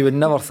 But you would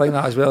never think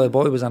that as well. The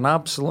boy was an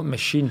absolute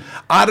machine.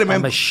 I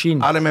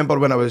remember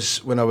when I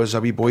was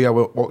a wee boy, I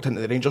walked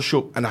into the Rangers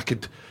shop and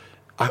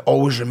I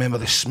always remember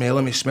the smell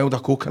of me. Smelled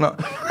of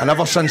coconut, and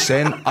ever since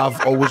then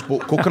I've always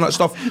bought coconut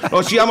stuff.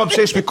 No, see, I'm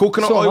obsessed with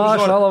coconut oil. I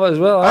love it as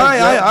well.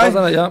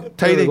 Aye.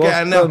 Tidy,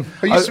 get in there.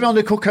 Are you smelling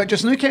the coconut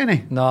just now,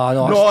 Kenny? No. I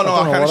don't know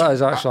what it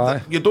is actually.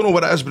 You don't know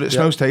what it is, but it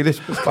smells tidy.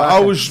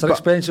 But it's an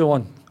expensive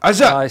one.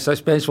 Is it? Aye, it's an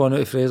expensive one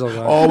out of Fraser's.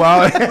 Oh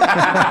well.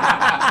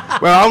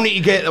 Well, I'll need to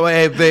get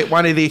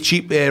one of the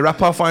cheap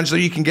rip-off ones so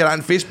you can get that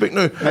on Facebook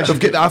now. They've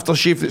got the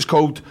aftershave that's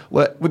called,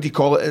 what do you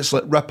call it? It's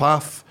like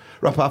rip-off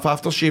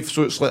aftershave,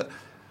 so it's like...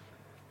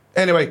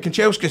 Anyway,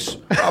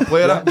 Kanchelskis, what a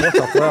player.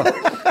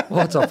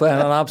 What a player,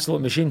 an absolute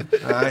machine.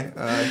 Aye.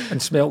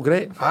 And smelled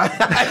great.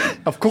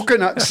 Of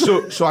coconuts.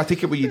 So I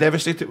take it, were you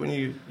devastated when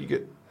you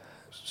get...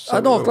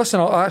 Listen,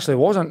 I actually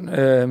wasn't.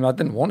 I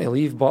didn't want to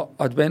leave, but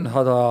I'd went and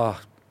had a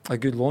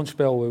good loan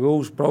spell with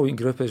Wolves. Brilliant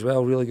group as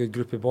well, really good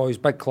group of boys.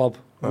 Big club,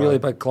 really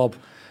big club.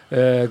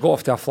 Got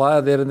off to a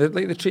flyer there, and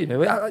they treated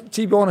me.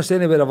 To be honest,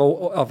 anywhere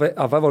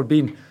I've ever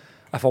been,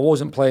 if I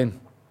wasn't playing,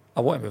 I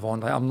want to move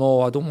on. I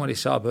don't want to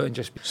sit about and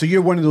just... So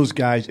you're one of those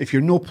guys, if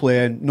you're not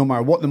playing, no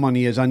matter what the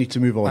money is, I need to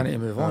move on. I need to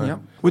move on, yeah.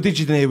 What did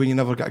you do when you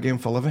never got a game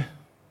for Livy?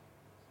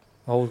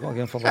 Always got a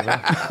game for Livy.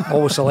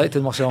 Always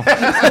selected myself.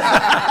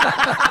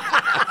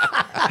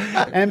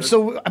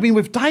 So, I mean,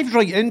 we've dived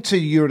right into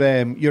your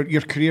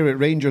career at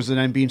Rangers and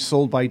then being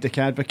sold by Dick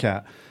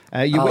Advocate.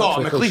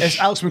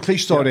 Alex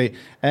McLeish, sorry.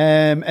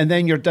 Yeah. And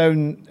then you're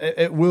down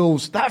at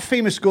Wolves. That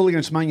famous goal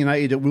against Man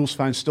United that Wolves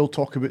fans still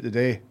talk about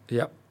today.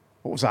 Yep.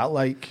 What was that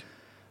like?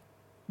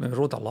 I mean,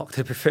 road of luck,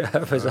 to be fair.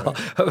 It was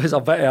a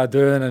bit of a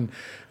doing, and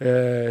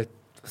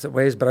was it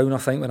Wes Brown, I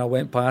think, when I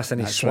went past,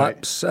 and he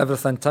slips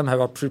everything. Tim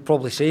Howard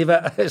probably save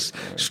it. It's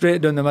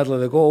straight down the middle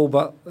of the goal,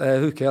 but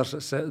who cares?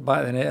 It's back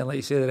of the net, and like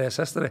you say, the rest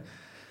history.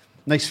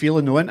 Nice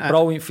feeling, though, isn't it?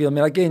 Brilliant feeling. I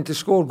mean, again, to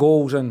score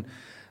goals, and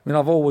I mean,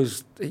 I've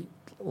always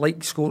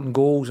liked scoring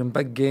goals in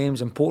big games,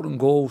 important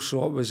goals,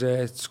 so it was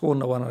scoring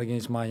the winner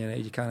against Man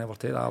United. You can't ever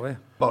take that away.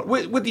 But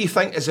what do you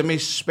think is the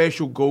most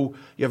special goal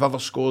you've ever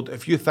scored?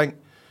 If you think,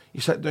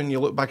 you sit down and you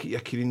look back at your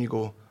career and you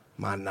go,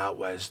 man, that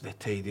was the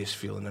tidiest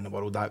feeling in the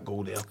world, that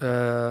goal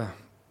there.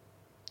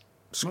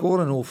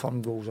 Scoring Old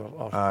Firm goals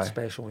are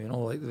special, you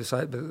know, like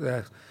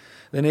the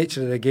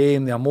nature of the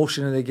game, the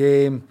emotion of the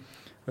game.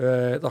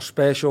 They're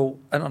special.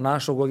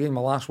 International goal game,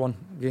 my last one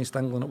against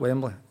England at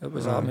Wembley. It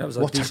was, it was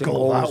a what decent a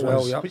goal that as well.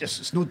 was. Yep.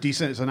 It's not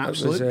decent, it's an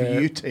absolute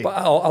beauty. But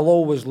I'll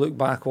always look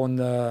back on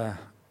the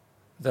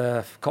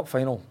cup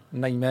final,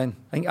 9 men.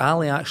 I think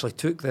Ali actually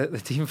took the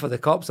team for the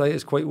cups. I think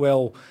it's quite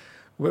well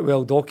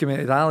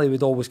documented. Ali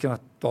would always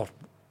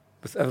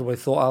everybody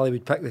thought Ali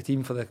would pick the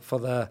team for the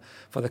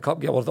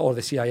cup or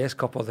the CIS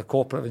Cup or the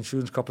Cooperative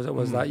Insurance Cup as it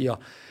was that year.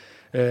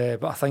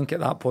 But I think at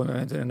that point we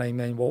went down to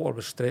 9-9. Walter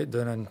was straight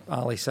down and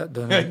Ali sat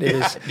down. I've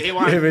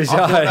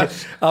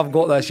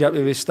got this. Yep,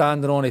 he was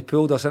standing on. He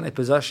pulled us into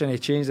position. He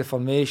changed the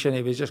formation.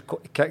 He was just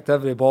kicked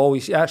every ball.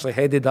 He actually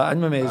headed that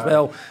in with me as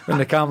well when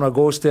the camera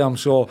goes to him.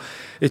 So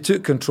he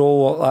took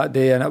control that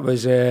day, and it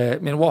was.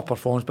 What a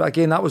performance! But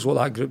again, that was what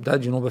that group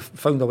did. We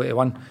found a way to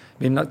win.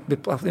 I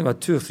think we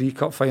had 2 or 3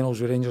 cup finals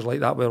with Rangers like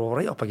that where we were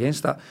right up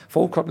against it.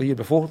 Falkirk the year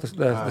before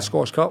the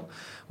Scottish Cup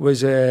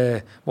was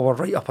we were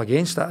right up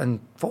against it, and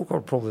Falkirk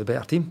were probably the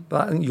better team.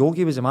 But I think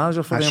Yogi was the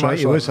manager for them. That's right,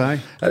 he was.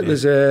 It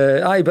was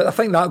but I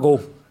think that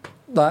goal,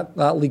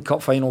 that League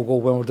Cup final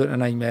goal when we're down to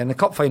 9 men, the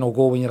cup final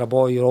goal when you're a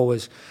boy,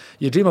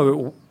 you dream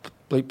about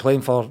like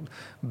playing for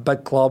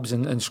big clubs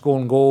and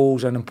scoring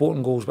goals and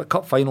important goals, but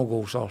cup final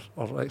goals are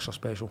extra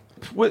special.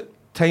 What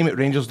time at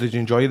Rangers did you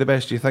enjoy the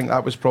best? Do you think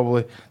that was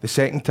probably the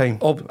second time?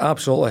 Oh,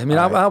 absolutely. I mean,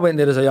 I went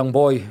there as a young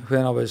boy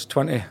when I was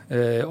 20,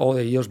 all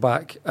the years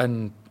back,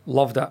 and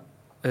loved it.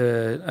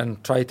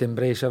 And tried to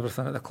embrace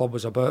everything that the club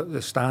was about,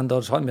 the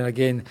standards. I mean,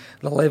 again,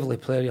 the level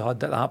of player you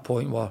had at that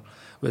point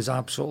was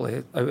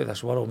absolutely out of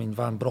this world. I mean,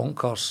 Van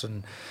Bronckhorst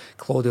and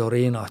Claudio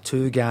Reyna,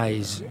 2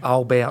 guys,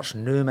 Alberts,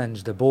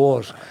 Newmans, De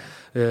Boers,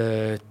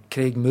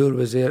 Craig Moore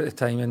was there at the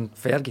time, and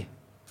Fergie,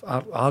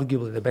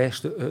 arguably the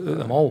best out of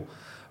them all.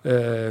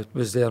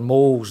 Was there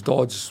Moles,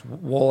 Dodds,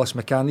 Wallace,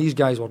 McCann. These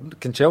guys were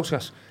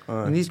Concelsius.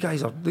 And these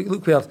guys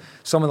look where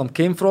some of them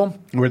came from.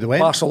 Where they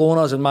went.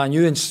 Barcelona's and Man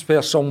U, and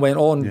where some went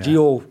on.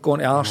 Gio going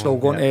to Arsenal,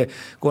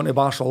 going to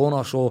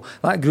Barcelona. So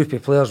that group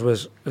of players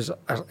was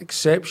an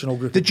exceptional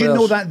group of players. Did you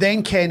know that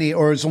then, Kenny,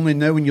 or it's only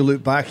now when you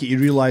look back at you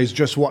realise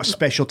just what a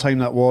special time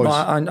that was? No,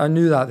 I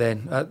knew that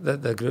then,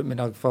 the group. I mean,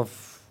 I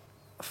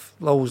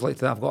always like to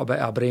think I've got a bit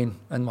of a brain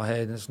in my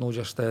head. It's not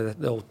just the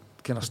old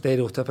kind of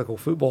stereotypical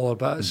footballer,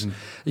 but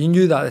you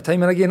knew that at the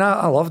time. And again,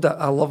 I loved it.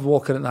 I loved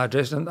walking in that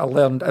dressing room. I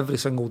learned every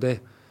single day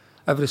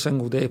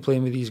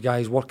playing with these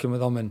guys, working with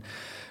them, and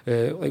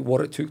like what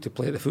it took to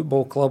play at the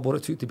football club, what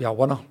it took to be a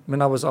winner. I mean,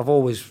 I've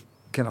always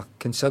kind of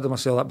considered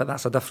myself that, but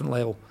that's a different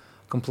level,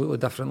 completely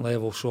different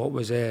level. So it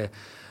was a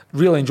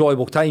really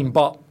enjoyable time.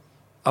 But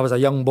I was a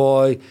young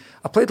boy.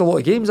 I played a lot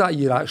of games that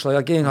year, actually.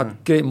 Again,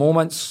 had great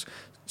moments,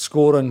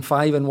 scoring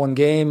 5 in one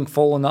game,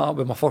 following that up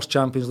with my first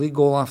Champions League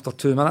goal after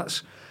 2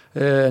 minutes.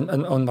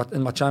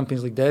 In my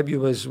Champions League debut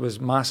was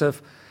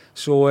massive.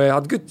 So I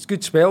had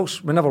good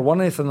spells. We never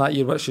won anything that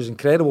year, which is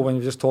incredible when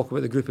you just talk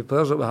about the group of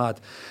players that we had.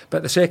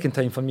 But the second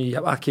time for me,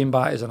 I came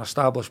back as an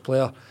established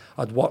player.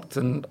 I'd worked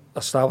and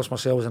established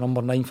myself as a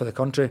number 9 for the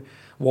country.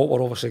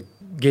 Walter obviously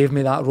gave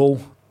me that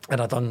role,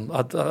 and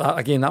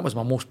again, that was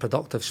my most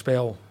productive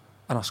spell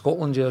in a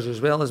Scotland jersey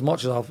as well. As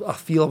much as I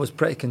feel I was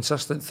pretty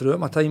consistent throughout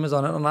my time as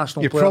an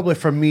international player. You're probably,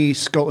 for me,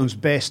 Scotland's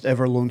best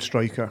ever lone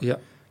striker. Yeah.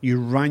 You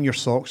ran your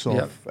socks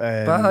off.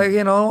 But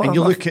you know, and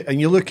you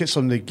look at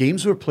some of the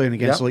games we were playing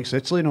against, like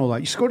Italy and all that.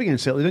 You scored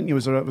against Italy, didn't you?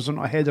 Was there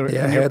not a header?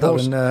 Yeah, a header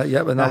in that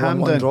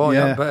 1-1 draw.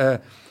 Yeah.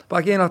 But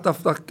again,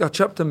 I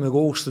chipped in my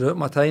goals throughout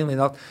my time.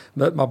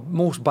 But my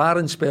most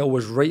barren spell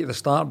was right at the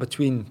start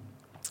between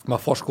my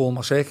first goal and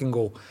my second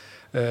goal.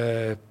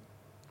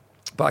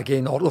 But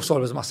again, it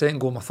was my second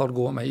goal, my third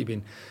goal it might have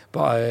been.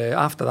 But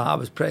after that, I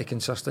was pretty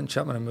consistent,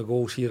 chipping in my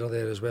goals here or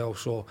there as well.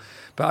 So,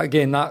 but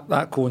again,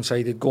 that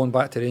coincided. Going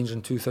back to Rangers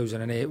in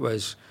 2008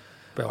 was.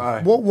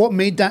 Well, what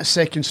made that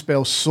second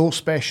spell so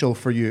special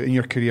for you in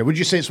your career? Would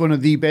you say it's one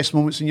of the best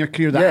moments in your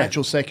career? That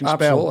actual second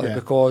spell, absolutely,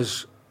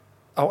 because.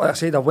 I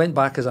said I went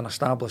back as an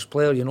established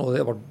player. You know,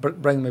 they were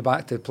bringing me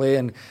back to play,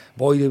 and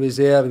Boydie was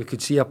there. We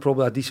could see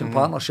probably a decent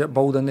partnership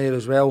building there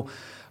as well.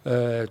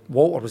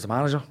 Walter was the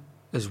manager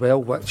as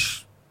well,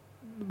 which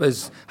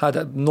had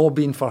it not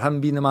been for him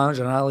being the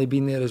manager and Ali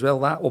being there as well,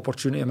 that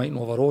opportunity might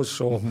not have arose.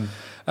 So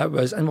it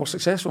was, and we're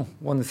successful.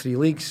 Won the 3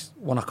 leagues,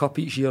 won a cup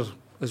each year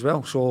as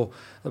well. So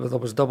there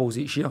was doubles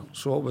each year.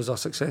 So it was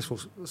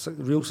a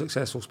real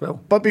successful spell.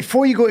 But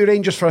before you go to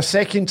Rangers for a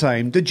second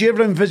time, did you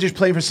ever envisage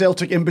playing for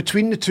Celtic in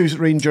between the 2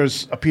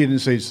 Rangers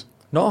appearances?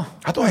 No,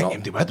 I don't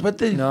think they would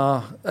they?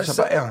 No,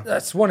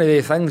 it's one of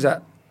the things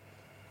that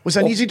was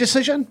an easy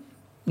decision.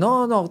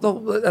 No.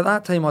 At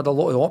that time, I had a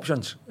lot of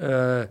options.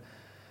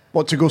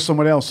 What, to go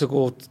somewhere else?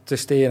 To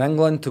stay in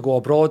England, to go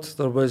abroad.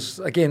 There was,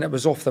 again, it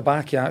was off the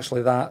back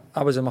actually that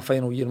I was in my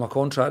final year of my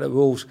contract at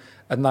Wolves,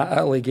 and that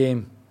Italy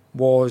game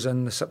was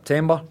in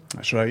September.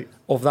 That's right.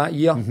 Of that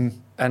year.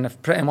 And if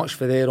pretty much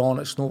for there on,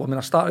 it's no. I mean,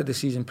 I started the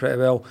season pretty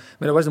well.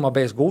 I mean, it wasn't my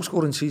best goal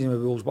scoring season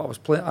with Wolves,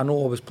 but I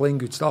know I was playing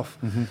good stuff,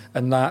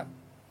 and that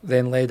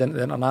then led into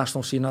the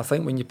international scene. I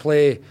think when you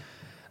play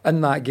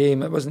in that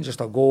game, it wasn't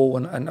just a goal,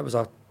 and it was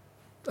a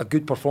a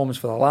good performance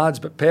for the lads,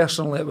 but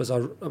personally it was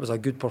a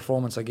good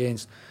performance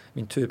against,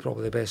 two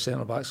probably the best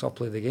centre backs I've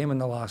played the game in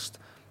the last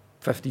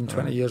 15,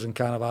 20 years in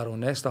Cannavaro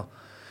and Nesta.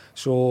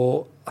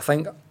 So I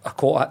think I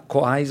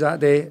caught eyes that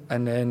day,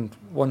 and then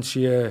once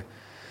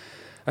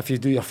if you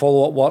do your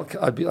follow-up work,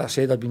 I'd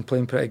been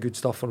playing pretty good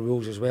stuff for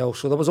Wolves as well.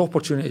 So there was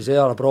opportunities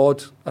there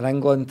abroad in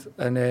England,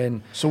 and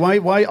then. So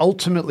why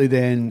ultimately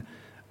then,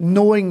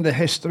 knowing the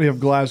history of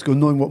Glasgow,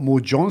 knowing what Mo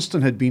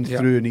Johnston had been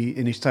through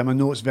in his time, I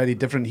know it's very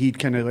different. He'd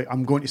kind of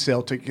I'm going to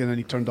Celtic, and then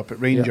he turned up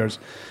at Rangers.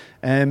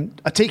 I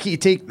take it you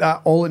take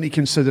that all into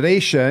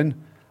consideration.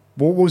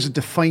 What was the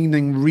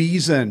defining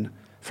reason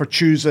for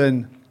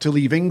choosing to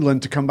leave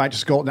England to come back to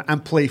Scotland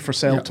and play for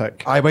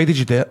Celtic? Aye, why did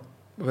you do it?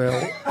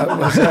 Well, it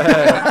was.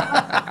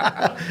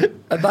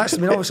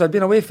 Obviously, I'd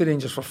been away for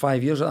Rangers for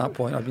 5 years at that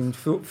point. I'd been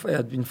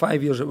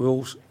 5 years at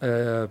Wolves,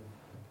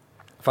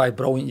 5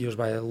 brilliant years,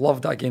 but I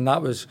loved it. Again,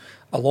 that was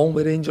along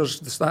with Rangers.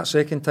 That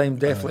second time,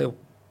 definitely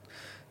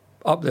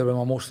up there with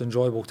my most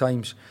enjoyable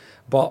times.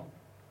 But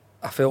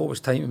I felt it was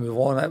time to move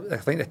on. I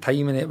think the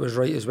timing it was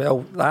right as well.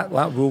 That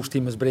Wolves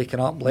team was breaking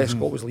up.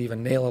 Lescott was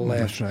leaving. Naylor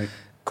left. That's right.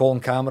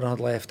 Colin Cameron had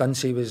left.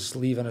 Dinsey was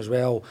leaving as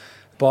well.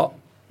 But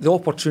the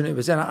opportunity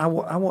was in. I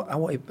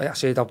wanted, like I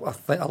said,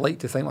 I like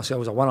to think myself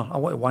as a winner. I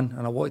wanted to win,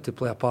 and I wanted to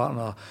play a part in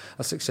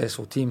a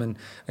successful team.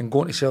 And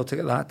going to Celtic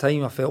at that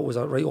time, I felt was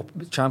a right up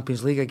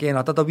Champions League again.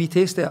 I did a wee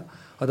taste of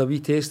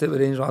it.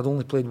 with Rangers. I'd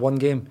only played one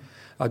game.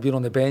 I'd been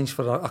on the bench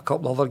for a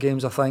couple of other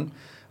games, I think.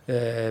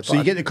 So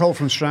you get the call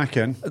from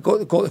Strachan. I got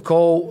the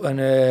call, and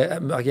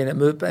again it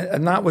moved,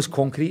 and that was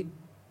concrete.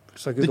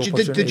 It's a good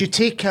opportunity. Did you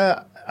take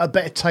a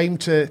bit of time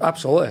to...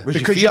 Absolutely.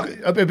 Because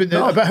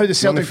about how the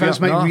Celtic fans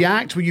might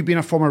react when you being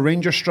a former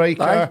Rangers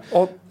striker.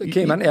 It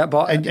came into it,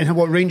 but... And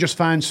what Rangers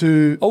fans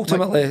who...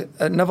 Ultimately,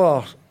 it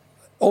never...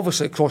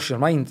 Obviously it crosses your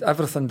mind,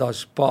 everything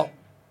does, but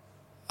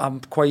I'm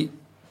quite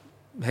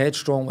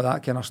headstrong with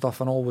that kind of stuff,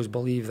 and always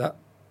believe that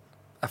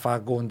if I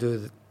go and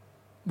do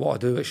what I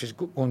do, it's just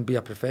go and be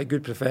a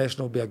good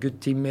professional, be a good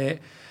teammate.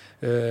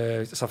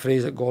 It's a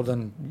phrase that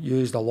Gordon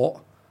used a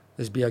lot,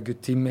 is be a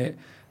good teammate.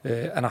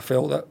 And I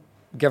felt that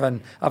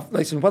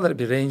whether it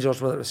be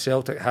Rangers, whether it was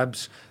Celtic,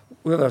 Hibs,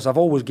 whoever, I've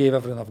always gave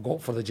everything I've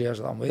got for the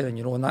jersey that I'm wearing,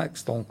 and that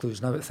still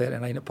includes now at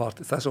 39 at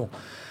Partick Thistle.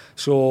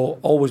 So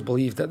always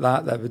believed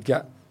that would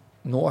get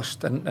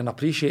noticed and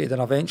appreciated,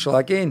 and eventually,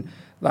 again,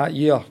 that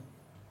year,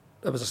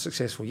 it was a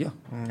successful year.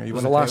 It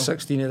was the last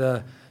 16 of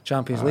the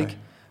Champions League,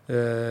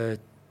 a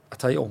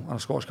title and a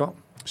Scottish Cup.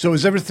 So it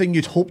was everything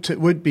you'd hoped it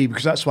would be,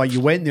 because that's why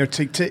you went there,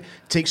 to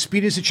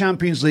experience the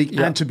Champions League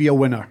and to be a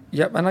winner.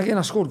 Yep, and again,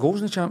 I scored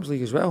goals in the Champions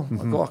League as well.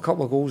 I got a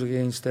couple of goals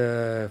against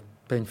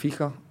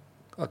Benfica,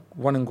 a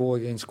winning goal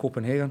against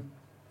Copenhagen.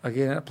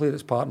 Again, I played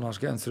as partners,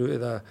 getting through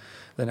to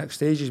the next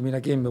stages. I mean,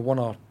 again, we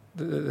won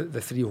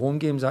the 3 home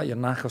games that year.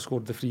 Naka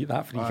scored that free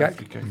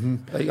kick.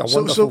 Like a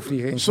wonderful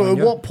free kick. So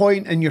at what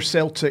point in your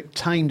Celtic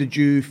time did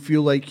you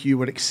feel like you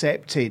were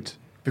accepted?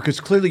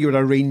 Because clearly you were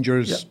a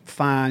Rangers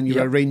fan, you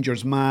were a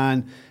Rangers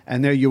man,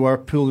 and there you were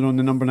pulling on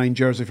the number 9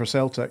 jersey for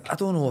Celtic. I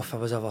don't know if I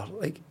was ever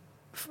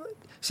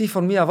see,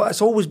 for me,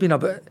 it's always been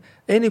about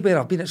anywhere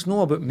I've been. It's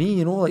not about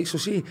me, So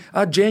see,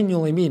 I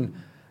genuinely mean,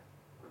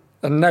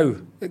 and now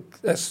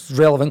it's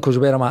relevant because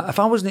of where I'm at. If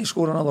I wasn't to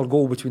score another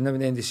goal between now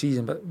and the end of the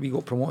season, but we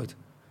got promoted,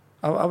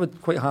 I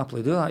would quite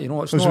happily do that.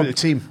 It's not about the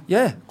team.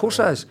 Yeah, of course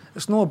it is.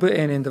 It's not about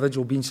any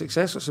individual being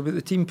successful. It's about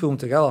the team pulling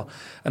together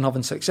and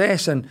having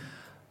success. And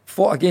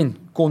again,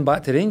 going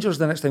back to Rangers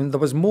the next time, there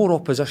was more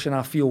opposition,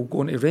 I feel,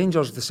 going to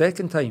Rangers the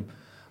second time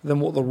than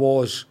what there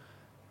was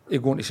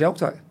going to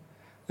Celtic.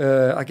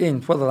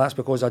 Again, whether that's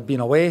because I'd been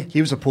away.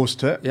 He was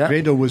opposed to it. Yeah.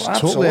 Grado was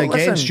totally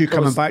against you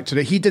coming back to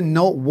it. He did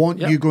not want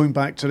you going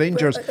back to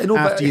Rangers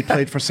after you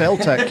played for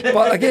Celtic.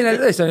 But again,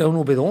 I'll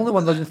not be the only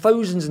one. There's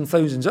thousands and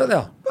thousands out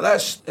there.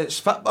 But it's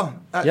football.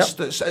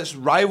 It's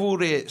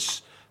rivalry.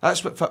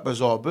 That's what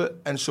football's all about.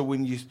 And so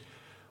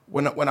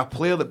when a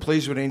player that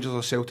plays with Rangers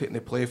or Celtic and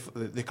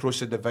they cross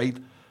the divide,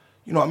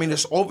 you know what I mean?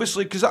 It's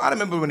obviously, because I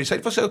remember when he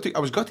signed for Celtic, I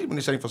was gutted when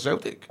he signed for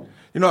Celtic.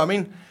 You know what I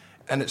mean?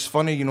 And it's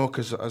funny,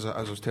 because as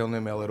I was telling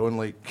him earlier on,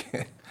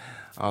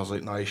 I was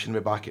like, no, he shouldn't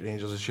be back at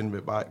Rangers, he shouldn't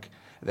be back.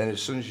 And then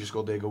as soon as you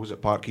scored the goals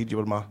at Parkhead, you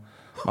were my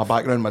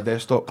background, my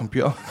desktop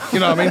computer. You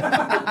know what I mean?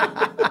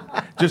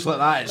 Just like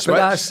that.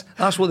 But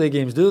that's what the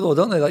games do, though,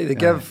 don't they? Like they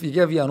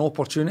give you an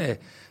opportunity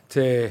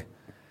to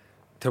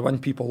win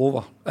people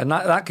over, and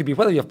that could be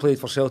whether you've played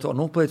for Celtic or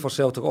not played for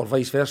Celtic, or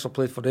vice versa,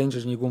 played for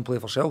Rangers and you go and play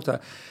for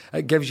Celtic.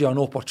 It gives you an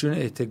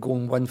opportunity to go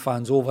and win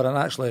fans over and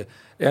actually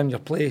earn your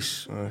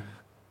place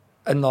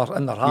in their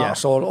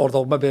hearts, or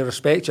they'll maybe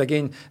respect you.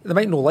 Again, they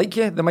might not like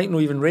you, they might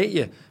not even rate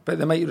you, but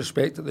they might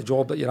respect the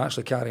job that you're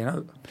actually carrying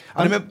out.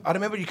 I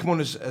remember you come on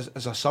as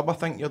a sub, I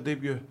think, your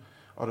debut,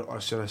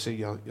 or should I say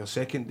your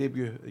second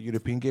debut, the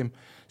European game.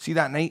 See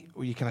that night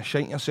where you kind of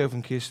shite yourself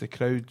in case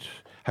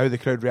how the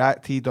crowd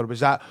reacted, or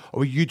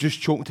were you just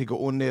choking to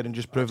go on there and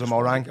just prove them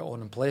all wrong? Get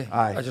on and play.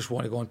 I just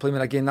want to go and play. I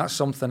mean, again, that's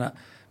something that,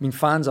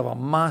 fans have a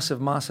massive,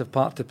 massive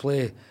part to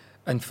play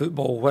in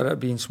football, whether it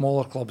be in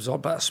smaller clubs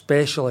but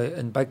especially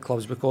in big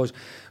clubs, because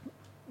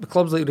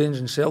clubs like Rangers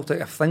and Celtic,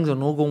 if things are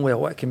not going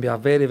well, it can be a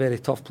very, very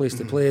tough place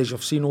to play. As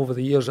you've seen over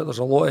the years, that there's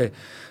a lot of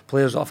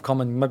players that have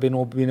come and maybe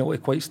not been able to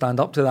quite stand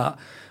up to that.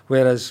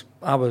 Whereas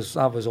I was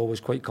always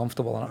quite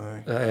comfortable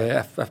in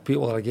it. If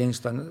people are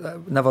against,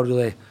 and never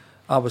really,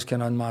 I was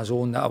kind of on my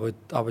own that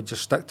I would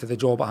just stick to the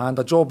job at hand,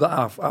 a job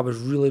that I was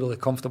really, really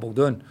comfortable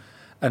doing,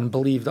 and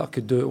believed that I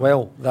could do it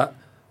well. That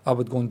I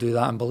would go and do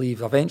that, and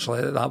believe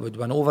eventually that would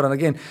win over. And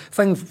again,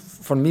 thing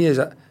for me is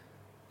that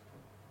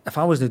if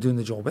I wasn't doing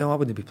the job well, I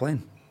wouldn't be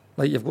playing.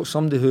 Like, you've got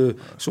somebody who...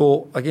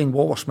 So, again,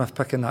 Walter Smith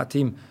picking that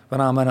team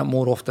when I'm in it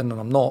more often than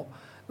I'm not,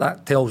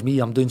 that tells me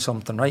I'm doing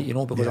something right, you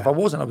know, because if I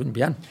wasn't, I wouldn't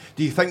be in.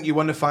 Do you think you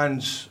won the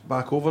fans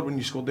back over when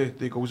you scored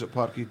the goals at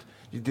Parkhead?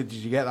 Did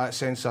you get that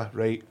sense of,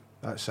 right,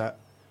 that's it?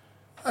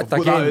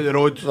 Again, that out of the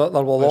road. There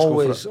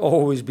will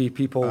always be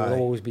people, there'll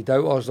always be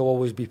doubters, there'll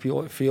always be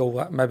people that feel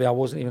that maybe I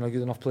wasn't even a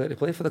good enough player to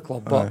play for the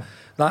club. But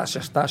that's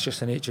just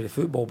the nature of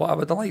football. But I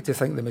would like to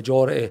think the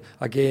majority,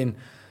 again,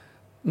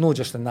 not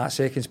just in that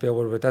second spell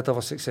where we did have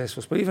a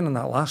successful spell, even in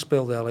that last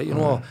spell there, like, you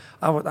know,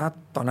 I'd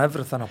done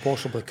everything I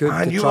possibly could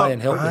to try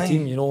and help the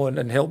team, you know,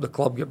 and help the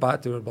club get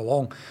back to where it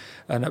belonged.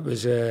 And it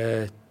was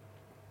even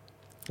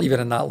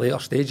in that later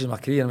stage in my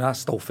career, I mean, I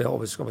still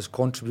felt I was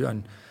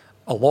contributing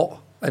a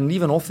lot, and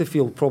even off the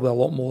field probably a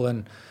lot more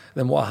than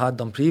what I had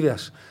done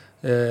previous.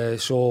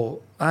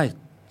 So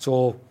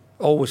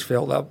always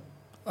felt that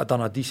I'd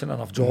done a decent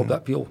enough job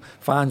that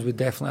fans would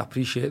definitely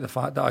appreciate the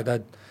fact that I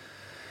did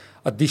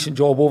a decent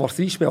job over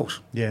 3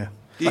 spells. Yeah.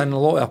 And a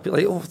lot of,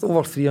 like,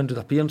 over 300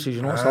 appearances,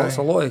 you know. It's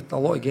a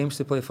lot of games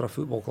to play for a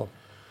football club.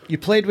 You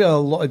played with a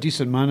lot of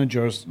decent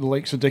managers, the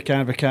likes of Dick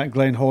Advocaat,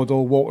 Glenn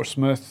Hoddle, Walter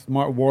Smith,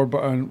 Mark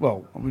Warburton.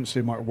 Well, I wouldn't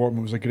say Mark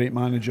Warburton was a great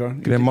manager.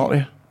 Graham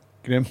Murray.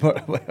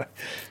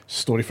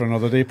 Story for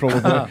another day,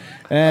 probably.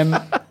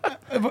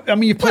 I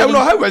mean, you played... Well, no,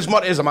 how was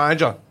Murray as a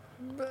manager?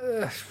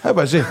 How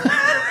was he?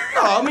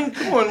 I mean,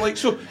 come on, like,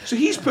 so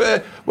he's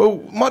put.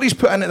 Murray's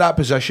put into that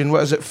position.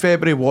 What is it?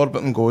 February,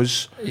 Warburton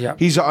goes. Yeah.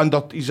 He's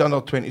under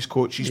 20s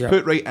coach. He's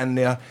put right in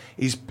there.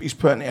 He's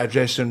put into a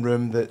dressing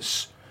room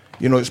that's,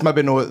 you know, it's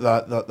maybe not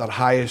that they're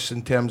highest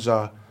in terms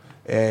of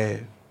what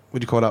do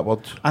you call that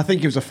word? I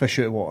think he was a fish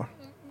out of water.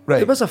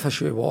 Right. It was a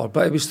fish out of water,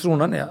 but it was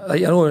thrown into it.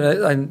 Like, you know,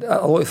 and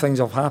a lot of things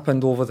have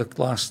happened over the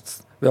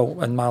last.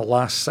 Well, in my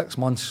last 6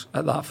 months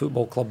at that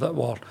football club that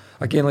were,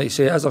 again, like you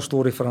say, it is a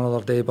story for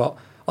another day, but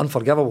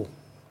unforgivable.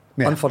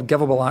 Yeah.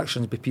 Unforgivable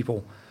actions by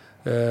people.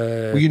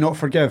 Will you not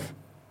forgive?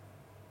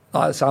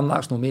 That's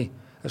not me.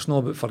 It's not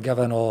about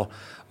forgiving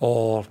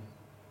or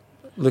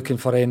looking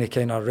for any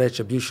kind of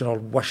retribution or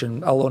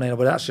wishing ill on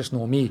anybody. That's just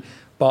not me.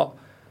 But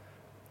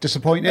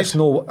disappointed? It's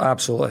no,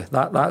 absolutely.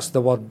 That's the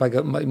word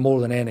bigger,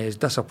 more than any, is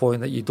disappointing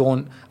that you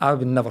don't. I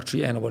would never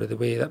treat anybody the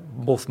way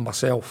that both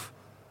myself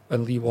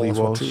and Lee Wallace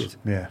were treated.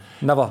 Yeah.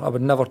 Never. I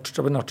would never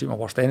treat my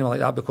worst enemy like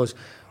that, because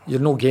you're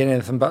not getting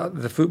anything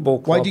but the football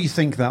club. Why do you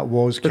think that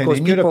was, Kenny? Because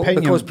in your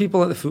opinion? Because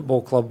people at the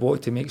football club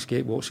wanted to make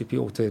scapegoats of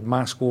people to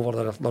mask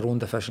over their own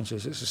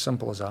deficiencies. It's as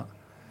simple as that.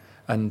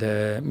 And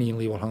me and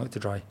Lee were hung out to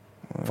dry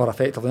for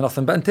effectively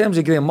nothing. But in terms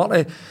of Graham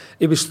Murray,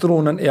 he was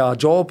thrown into a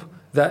job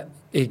that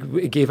he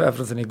gave it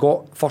everything he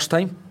got first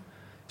time.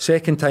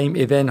 Second time,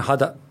 he then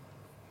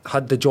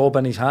had the job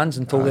in his hands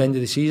until the end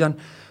of the season,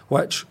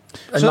 which,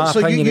 in my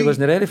opinion, he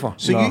wasn't ready for.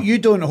 So you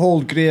don't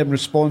hold Graham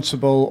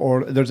responsible,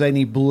 or there's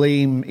any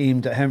blame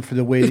aimed at him for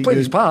the way he played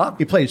his part.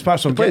 He played his part.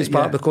 So he played his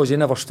part because he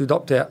never stood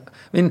up to it.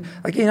 I mean,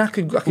 again, I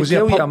could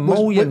tell you a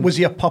million. Was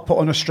he a puppet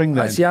on a string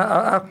then? See,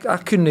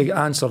 I couldn't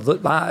answer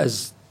that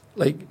as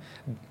like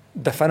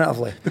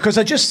definitively, because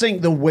I just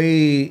think the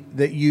way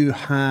that you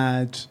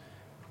had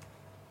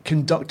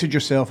conducted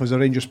yourself as a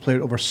Rangers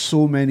player over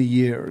so many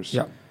years.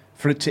 Yeah.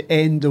 For it to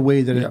end the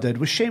way that it did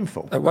was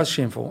shameful. It was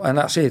shameful, and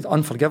that's it,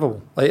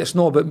 unforgivable. Like, it's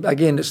not, but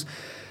again, it's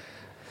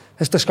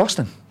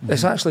disgusting. Mm-hmm.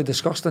 It's actually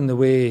disgusting the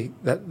way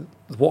that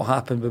what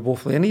happened with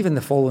both Lee, and even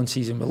the following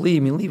season with Lee. I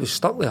mean, Lee was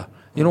stuck there.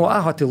 You know,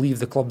 I had to leave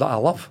the club that I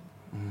love,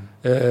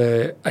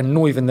 and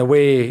not even the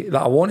way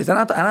that I wanted.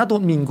 And I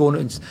don't mean going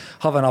and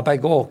having a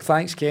big,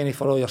 thanks Kenny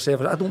for all your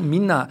service. I don't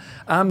mean that.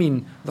 I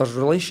mean, there's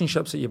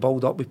relationships that you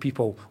build up with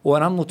people. Oh,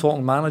 and I'm not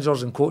talking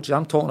managers and coaches.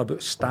 I'm talking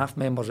about staff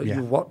members that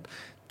you've worked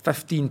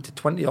 15 to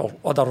 20 or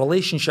other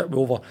relationship with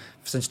over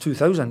since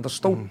 2000. There's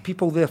still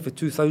people there for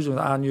 2000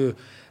 that I knew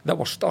that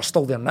are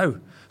still there now.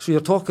 So you're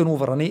talking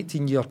over an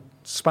 18-year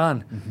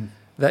span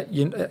that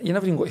you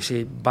never even got to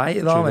say bye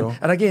to them.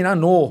 And again, I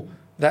know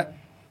that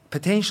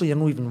potentially you're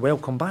not even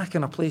welcome back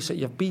in a place that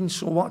you've been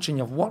so much and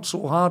you've worked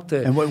so hard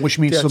to, and which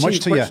means so much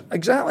to you.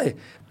 Exactly.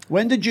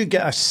 When did you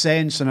get a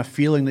sense and a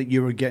feeling that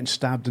you were getting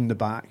stabbed in the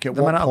back? At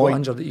the what minute point? I got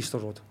injured at Easter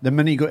Road. The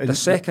minute you got the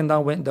second I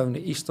went down to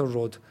Easter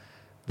Road.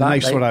 The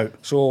knives were out.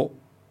 So,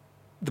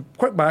 the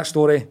quick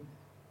backstory,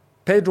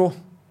 Pedro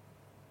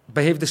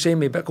behaved the same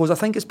way, because I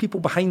think it's people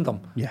behind them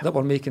that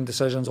were making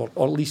decisions, or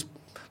at least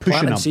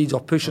planting seeds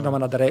or pushing them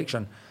in a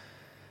direction.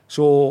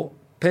 So,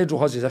 Pedro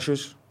has his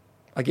issues.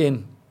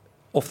 Again,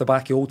 off the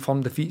back of Old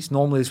Firm defeats,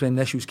 normally is when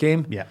the issues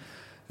came. Yeah.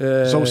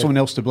 There's always someone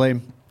else to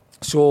blame.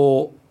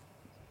 So,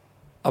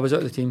 I was out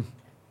of the team.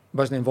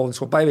 wasn't involved in the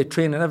squad. By the way,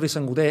 training every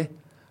single day,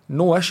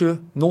 no issue,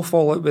 no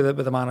fallout with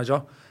the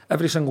manager.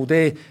 Every single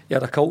day, he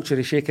had a culture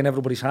of shaking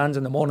everybody's hands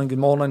in the morning. Good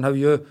morning, how are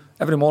you?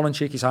 Every morning,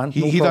 shake his hand.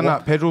 He done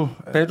that, Pedro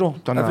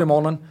done every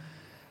morning.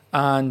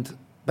 And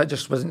but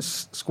just wasn't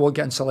squad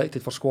getting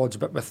selected for squads,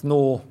 but with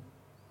no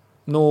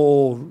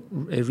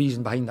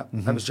reason behind it.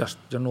 It was just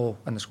you're no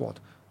in the squad.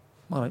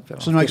 All right, fair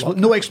So enough.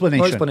 no explanation.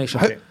 No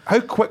explanation. How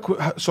quick?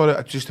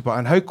 Sorry, just to put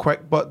in. How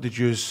quick? But did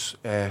you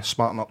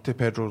smarten up to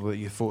Pedro that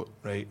you thought,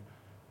 right?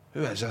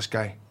 Who is this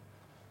guy?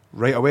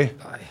 Right away.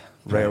 Aye.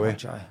 Right away.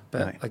 Much, aye.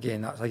 But Right.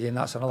 again,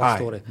 that's another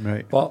story.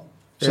 Right. But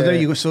So there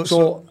you go.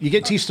 So you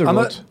get to Easter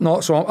Road. I'm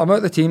out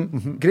of the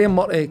team. Graham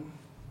Murty,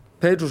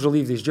 Pedro's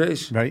relieved his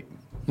duties. Right.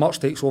 Murch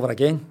takes over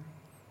again.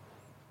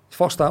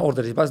 First that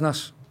order his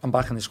business. I'm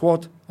back in the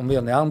squad. I'm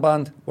wearing the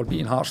armband. We're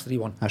beating Hearts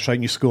 3-1. That's right,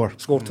 and you score.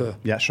 Score 2.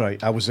 Yeah, that's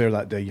right. I was there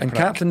that day. And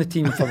captain the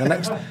team for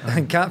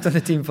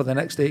the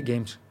next 8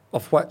 games,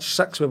 of which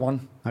 6 we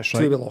won, That's 2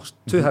 right. we lost.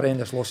 2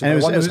 horrendous losses. And,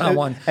 One was that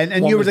one. and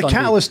one you were was the Dundee.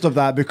 catalyst of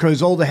that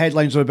because all the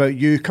headlines are about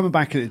you coming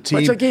back at the team.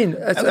 Which again,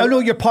 I know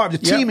you're part of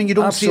the team and you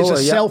don't see it as a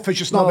absolutely,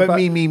 selfish. It's not about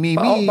me.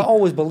 But I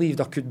always believed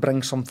I could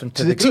bring something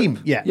to the team.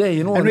 group. Yeah,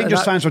 you know. And Rangers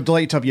that- fans were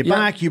delighted to have you Yeah.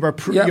 back. You were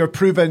Yeah. you're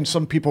proving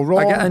some people wrong.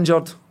 I get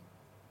injured,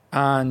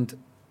 and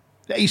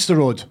At Easter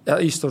Road.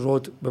 at Easter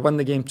Road, we win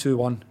the game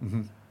 2-1,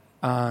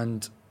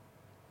 and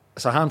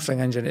it's a hamstring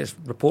injury. It's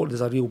reported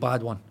as a real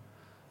bad one.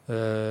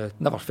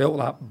 Never felt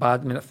that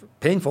bad. I mean,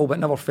 painful, but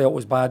never felt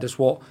as bad as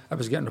what it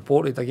was getting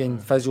reported. Again,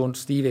 physio and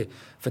Stevie,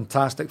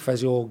 fantastic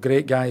physio,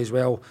 great guy as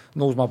well,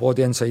 knows my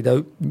body inside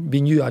out.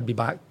 We knew I'd be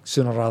back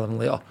sooner rather than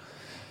later.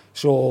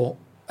 So,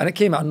 and it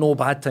came at no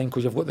bad time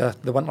because you've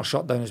got the winter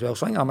shutdown as well.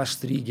 So I think I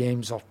missed 3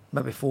 games or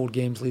maybe 4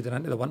 games leading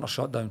into the winter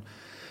shutdown.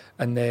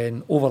 And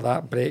then over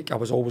that break, I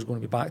was always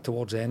going to be back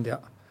towards the end of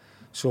it.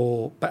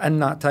 So, but in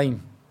that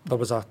time, there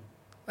was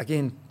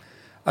again,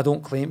 I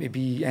don't claim to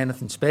be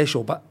anything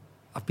special, but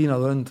I've been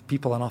around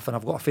people enough and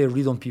I've got a fair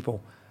read on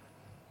people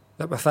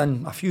that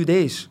within a few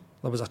days,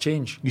 there was a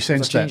change. You There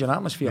was sensed a change it. in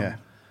atmosphere. Yeah.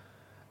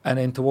 And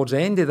then towards the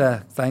end of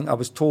the thing, I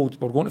was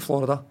told, we're going to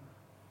Florida,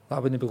 that I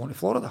wouldn't be going to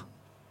Florida.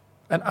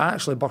 And I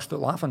actually burst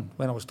out laughing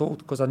when I was told,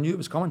 because I knew it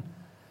was coming.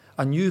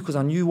 I knew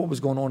what was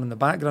going on in the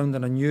background,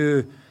 and I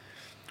knew...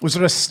 Was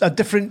there a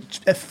different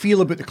feel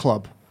about the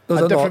club?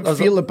 There's A different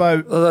feel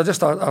about... There's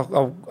just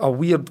a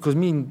weird... Because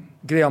me and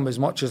Graham, as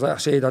much as, like I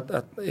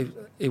said,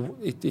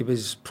 he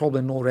was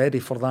probably not ready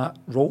for that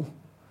role.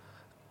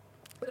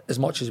 As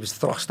much as he was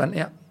thrust into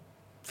it.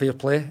 Fair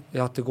play. He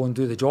had to go and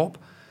do the job.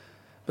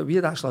 But we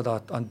had actually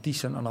had a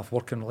decent enough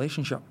working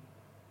relationship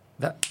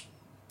that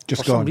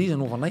Just for gone. some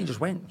reason overnight just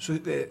went. So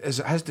is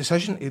it his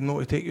decision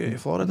to take you to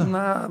Florida?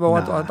 Nah, well,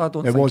 I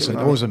don't think it wasn't.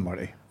 would It wasn't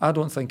Murray. I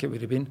don't think it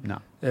would have been.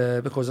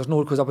 No. Because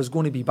I was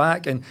going to be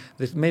back, and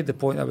they made the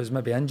point that was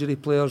maybe injury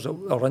players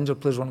or injured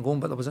players weren't going,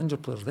 but there was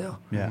injured players there.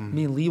 Yeah.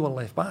 Me and Lee were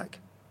left back.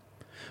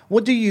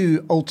 What do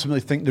you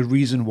ultimately think the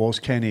reason was,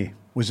 Kenny?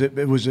 Was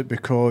it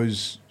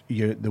because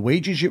the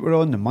wages you were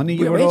on, the money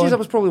you were wages, on? I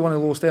was probably one of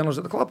the lowest earners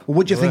at the club.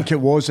 What do you think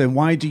it was, and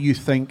why do you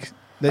think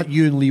that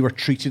you and Lee were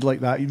treated like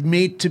that? You're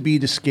made to be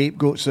the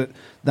scapegoats at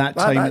that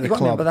time at the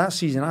club. But that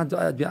season,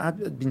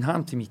 I'd been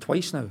hammed to me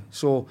twice now.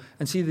 So,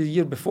 and see, the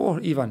year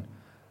before, even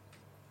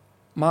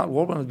Mark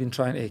Warburton had been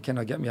trying to kind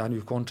of get me a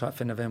new contract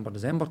for November,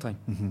 December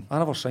time. I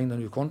never signed a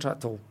new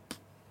contract till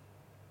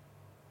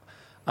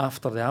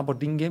after the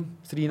Aberdeen game,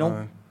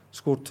 3-0.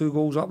 Scored 2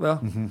 goals up there.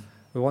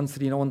 We won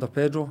 3-0 under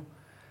Pedro,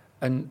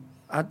 and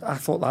I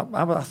thought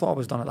I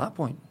was done at that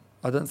point.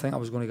 I didn't think I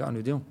was going to get a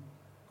new deal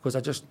because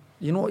I just,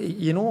 you know.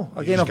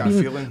 Again,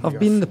 I've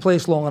been in the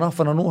place long enough,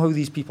 and I know how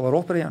these people are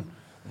operating.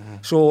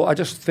 So I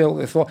just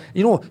thought,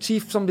 see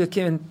if somebody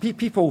came in,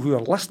 people who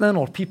are listening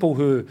or people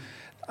who,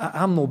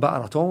 I'm no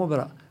better at all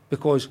about it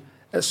because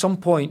at some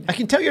point... I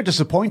can tell you're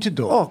disappointed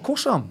though. Oh, of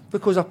course I am,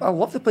 because I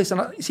love the place,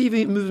 and see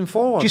moving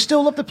forward. Do you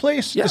still love the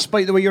place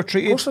despite the way you're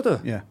treated? Of course I do.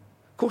 Yeah.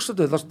 Of course I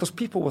do. There's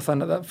people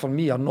within it that for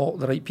me are not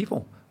the right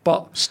people.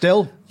 But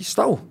Still.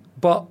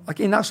 But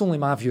again, that's only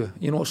my view.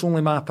 It's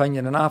only my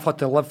opinion, and I've had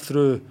to live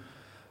through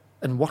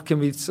and working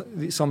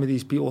with some of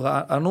these people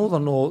that I know they're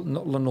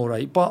not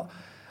right, but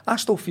I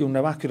still feel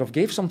now I could have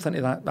gave something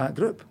to that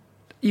group,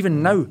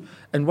 even now,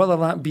 and whether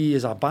that be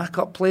as a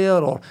backup player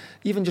or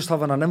even just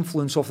having an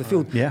influence off the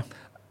field. Yeah.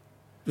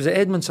 Was it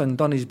Edmondson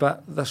done his bit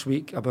this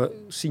week about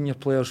senior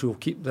players who will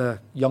keep the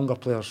younger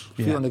players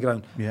feet on the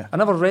ground? Yeah. I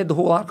never read the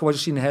whole article, I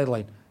just seen the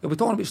headline. He'll be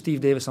talking about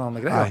Steve Davis and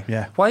Alan McGregor.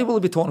 Yeah. Why will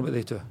he be talking about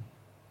they two?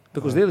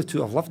 Because they're the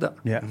two have lived it.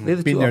 Yeah. They're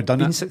the Been two there, have done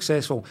been it.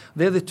 successful.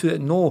 They're the two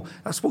that know.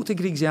 I spoke to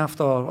Griggsy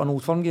after an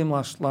Old Firm game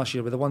last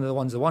year with one of the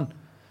ones that won. He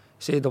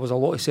said there was a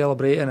lot of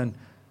celebrating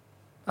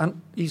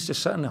and he's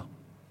just sitting there.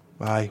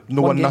 Aye.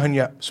 No one nothing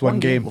yet. It's one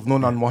game. We've no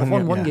none won We've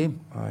won yet. one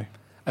game. Aye.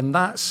 And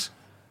that's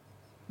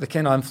the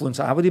kind of influence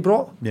that I would have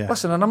brought. Yeah.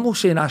 Listen, and I'm not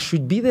saying I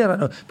should be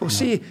there, but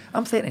say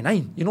I'm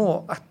 39.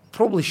 I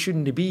probably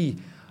shouldn't be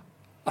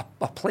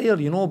a player,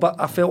 but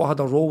I felt I had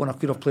a role and I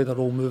could have played a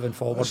role moving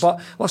forward. But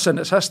listen,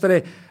 it's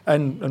history,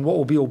 and what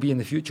will be in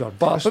the future.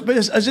 But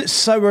has it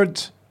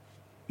soured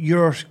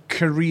your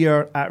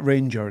career at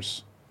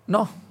Rangers?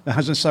 No. It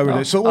hasn't soured No.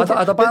 it. So I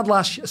had a bad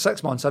last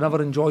 6 months. I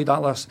never enjoyed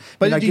that last.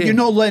 But you're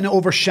not letting it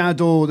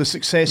overshadow the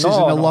successes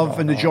and the love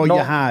and the joy you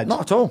had?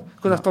 Not at all.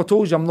 Because I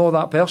told you I'm not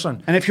that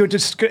person. And if you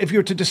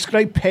were to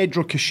describe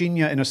Pedro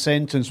Caixinha in a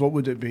sentence, what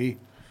would it be?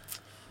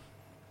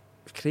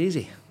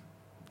 Crazy.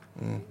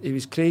 He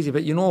was crazy.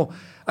 But,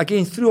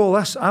 again, through all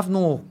this, I've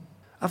no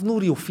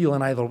real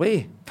feeling either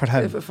way. For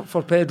him?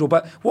 For Pedro.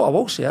 But what I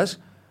will say is,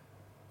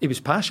 he was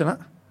passionate.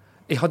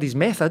 He had his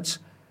methods.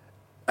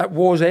 It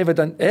was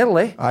evident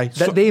early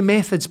that their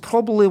methods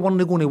probably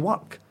weren't going to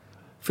work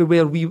for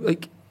where we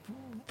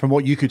from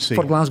what you could see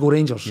for Glasgow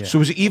Rangers. Yeah. So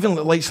was it even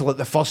like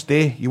the first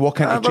day you walk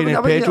into training?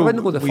 Pedro, I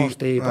wouldn't go the first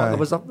day, but it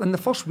was in the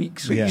first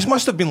weeks. So you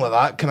must have been like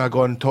that, kind of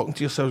going talking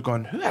to yourselves,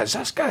 going, "Who is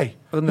this guy?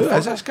 Who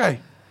is this guy?"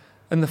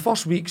 In the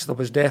first weeks, there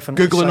was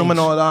definitely googling him and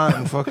all that,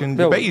 and fucking.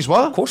 Well, bet he's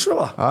what? Of course we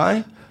were.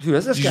 Aye. Who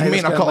is this guy? He's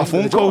making a couple of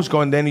phone calls,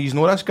 going, "Then he's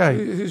not this guy."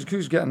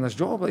 Who's getting this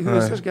job? Like, who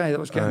is this guy that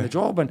was getting the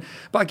job?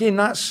 But again,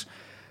 that's.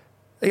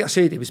 Like I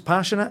said, he was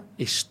passionate.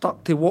 He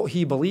stuck to what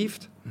he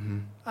believed. Mm-hmm.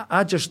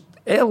 I just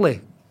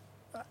early.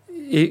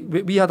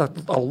 We had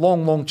a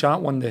long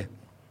chat one day.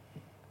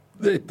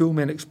 The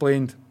Pullman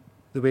explained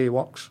the way he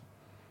works,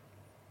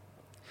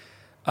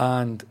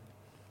 and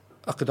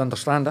I could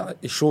understand it.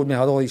 He showed me, I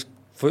had all these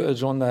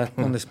footage on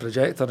this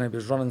projector, and he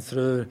was running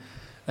through,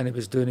 and he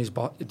was doing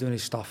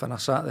his stuff. And I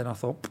sat there and I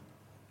thought,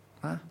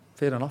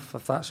 fair enough.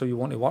 If that's how you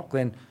want to work,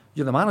 then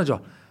you're the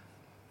manager.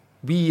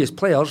 We as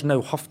players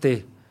now have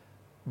to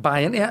buy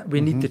into it.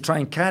 We need to try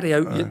and carry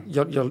out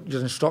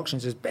your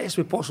instructions as best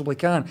we possibly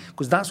can,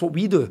 because that's what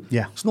we do.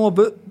 Yeah. It's not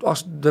about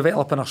us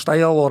developing a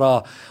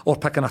style or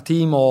picking a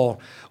team or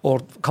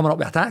coming up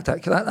with a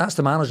tactic. That's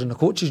the manager and the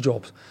coach's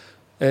job.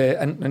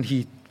 And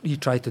he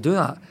tried to do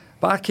that.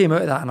 But I came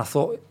out of that and I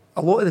thought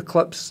a lot of the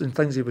clips and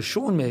things he was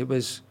showing me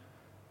was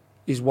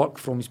his work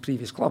from his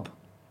previous club,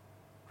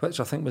 which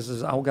I think was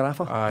his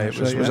Algarrafa. It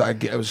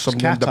was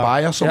something in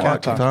Dubai or something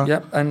like that.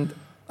 Yep. And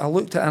I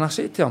looked at it and I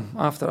said to him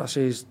after, I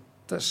says,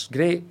 "That's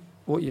great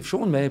what you've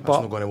shown me, but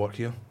it's not going to work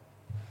here.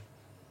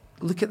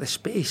 Look at the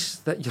space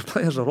that your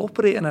players are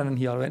operating in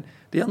here." I went,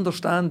 they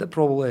understand that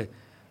probably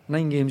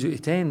 9 games out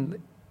of 10,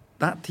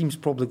 that team's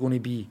probably going to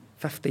be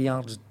 50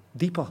 yards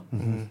deeper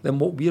than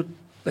what we're,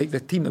 like the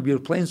team that we're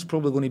playing is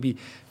probably going to be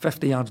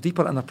 50 yards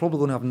deeper, and they're probably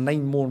going to have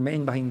 9 more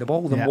men behind the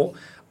ball than what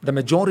the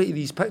majority of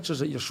these pictures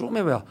that you're showing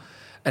me were.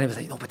 And he was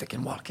like, "No, but it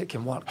can work.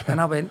 And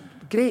I went,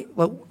 "Great,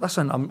 well,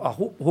 listen, I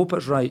hope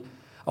it's right.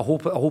 I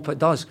hope it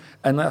does."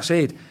 And like I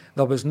said,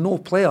 there was no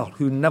player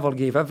who never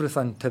gave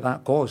everything to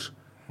that cause.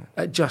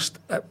 It just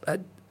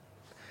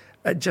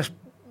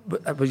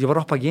you were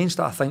up against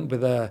it, I think,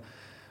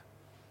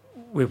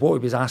 with what he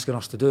was asking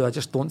us to do. I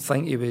just don't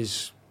think he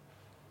was.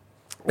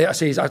 Like I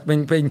say,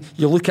 when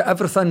you look at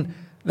everything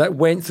that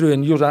went through,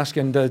 and you're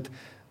asking,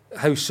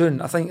 how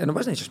soon? I think, and it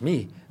wasn't just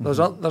me. There's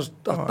a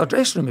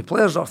dressing room of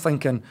players that are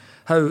thinking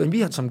how, and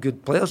we had some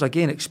good players,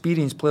 again,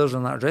 experienced players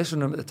in that dressing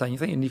room at the time. You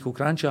think of Nico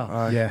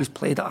Kranjčar, he's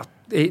played at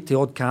 80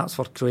 odd caps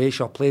for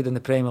Croatia, played in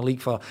the Premier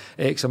League for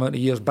X amount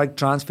of years, big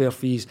transfer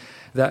fees.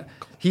 That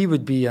he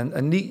would be,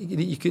 and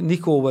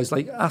Nico was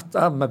like,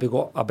 I've maybe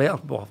got a better,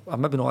 well, I've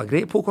maybe not a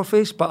great poker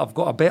face, but I've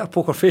got a better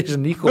poker face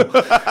than Nico.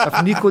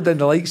 If Nico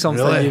didn't like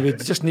something, he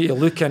would just need to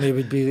look, and he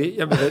would be,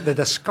 the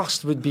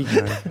disgust would be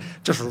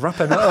just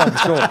ripping at him.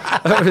 So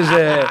it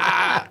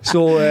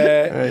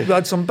was, we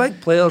had some big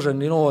players,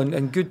 and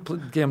and good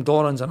Graham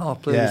Dorrans and other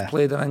players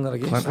played in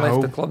England against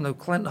left the club. Now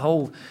Clint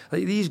Hull,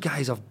 like these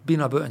guys have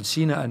been about and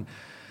seen it. And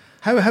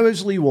how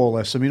is Lee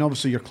Wallace? I mean,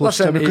 obviously you're close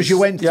to him because you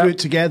went through it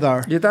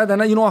together. You did,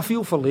 and I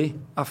feel for Lee.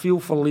 I feel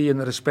for Lee in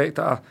the respect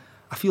that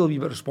I feel a wee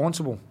bit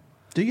responsible.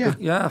 Do you?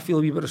 Yeah, I feel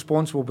a wee bit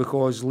responsible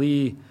because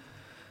Lee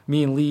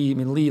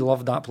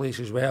loved that place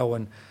as well,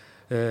 and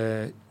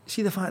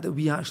see the fact that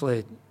we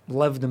actually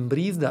lived and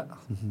breathed it.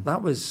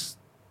 That was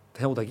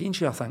held against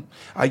you, I think.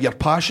 Your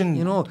passion,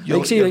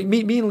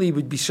 me and Lee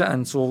would be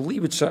sitting. So Lee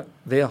would sit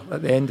there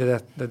at the end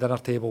of the dinner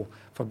table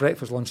for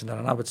breakfast, lunch, and dinner,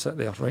 and I would sit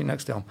there right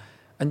next to him.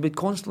 And we'd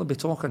constantly be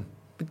talking.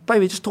 By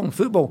the way, just talking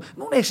football,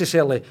 not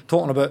necessarily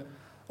talking about,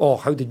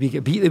 how did we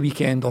get beat the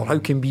weekend, or how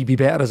can we be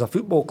better as a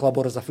football club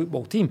or as a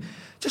football team.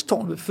 Just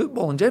talking about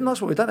football in general.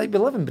 That's what we did. Like, we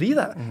live and breathe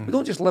it. We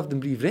don't just live and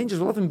breathe Rangers,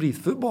 we live and breathe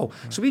football.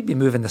 So we'd be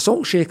moving the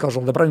salt shakers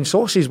or the brown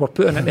sauces we're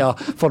putting into a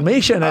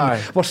formation,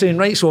 and we're saying,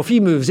 right, so if he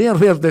moves there,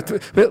 where's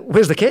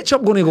the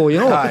ketchup going to go,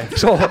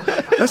 So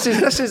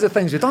this is the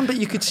things we've done. But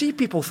you could see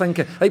people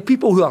thinking, like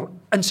people who are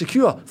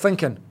insecure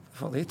thinking,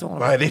 what are they talking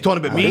about? Are they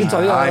talking about me?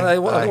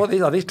 What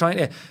are they trying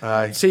to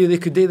say they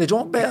could do the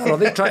job better? Or are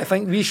they trying to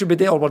think we should be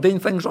there, or we're doing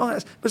things wrong?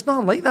 It's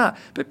not like that.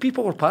 But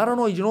people are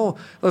paranoid,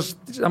 There's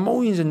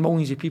millions and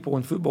millions of people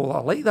in football that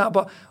are like that.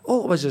 But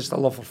all it was is the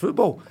love for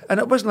football. And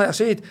it wasn't, like I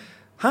said,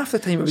 half the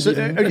time it was be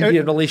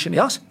in relation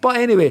to us. But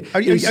anyway. Are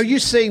you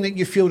saying that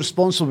you feel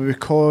responsible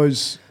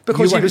because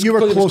you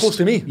were close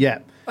to me?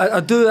 Yeah.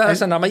 I do,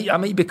 and I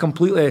might be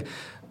completely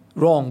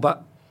wrong,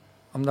 but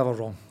I'm never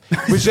wrong.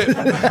 Was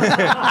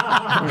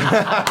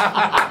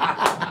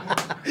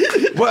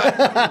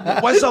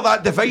Was there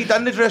that divide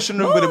in the dressing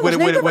room with the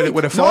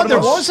No, foreigners? there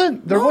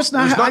wasn't. There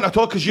wasn't. There's nothing at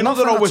all, because you know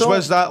there always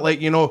was that,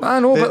 like, you know, I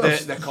know, but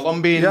the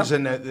Colombians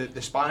and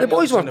the Spaniards.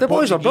 The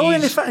boys were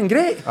brilliant. They fitting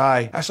great.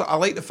 Aye, I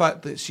like the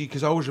fact that, see,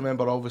 because I always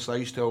remember, obviously, I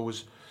used to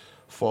always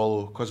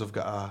follow, because I've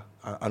got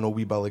I know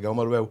wee Billy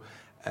Gilmer well,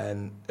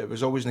 and it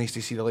was always nice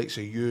to see the likes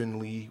of you and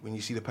Lee when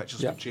you see the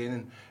pictures of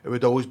training. It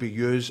would always be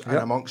yous and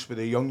amongst with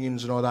the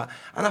youngins and all that,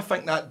 and I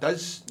think that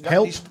does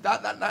help.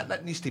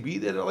 That needs to be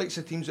there. The likes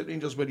of teams at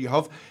Rangers where you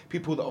have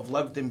people that have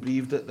lived and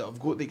breathed it, that have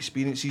got the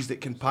experiences,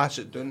 that can pass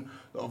it down,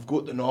 that have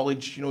got the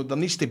knowledge. You know, there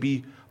needs to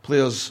be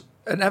players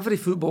in every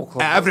football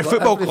club. At every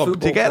football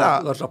club to get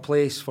that. There's a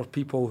place for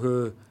people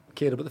who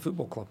care about the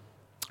football club.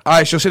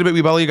 Aye, so said about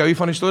wee Billy, you got a wee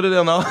funny story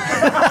there now.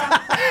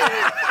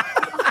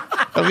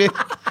 Have you?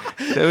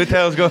 There we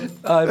tell us go.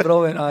 Aye,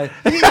 brilliant, aye.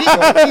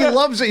 He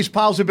loves that he's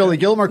pals with Billy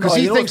Gilmore, because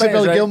he thinks that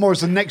Billy Gilmore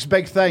is the next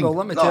big thing. Well,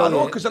 let me tell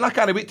you. Because I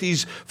can't wait till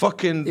he's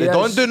fucking the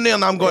Don down there,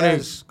 and I'm going to...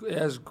 He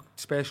is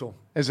special.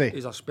 Is he?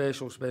 He's a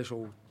special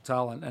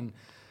talent. And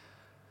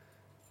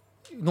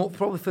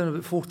probably from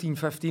about 14,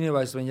 15 it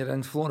was when you're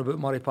in floating about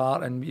Murray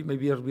Park, and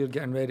maybe we're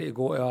getting ready to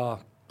go to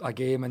a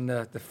game, and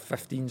the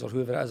 15s or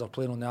whoever it is are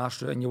playing on the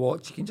Astro, and you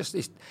watch, you can just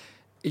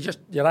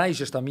your eyes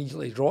just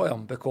immediately draw to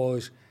him,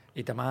 because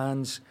he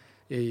demands,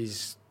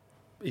 his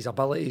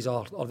abilities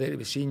are there to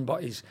be seen,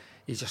 but he's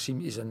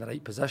in the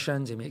right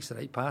positions, he makes the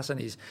right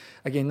passing.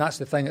 Again, that's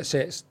the thing that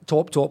sets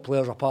top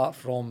players apart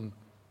from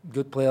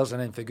good players,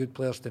 and then for good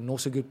players to not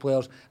so good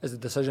players, is the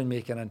decision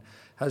making. And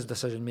his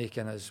decision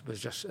making was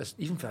just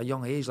even for a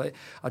young age. Like,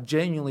 I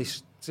genuinely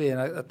say,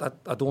 and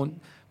I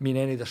don't mean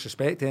any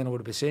disrespect to anyone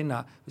would be saying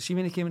that, but see,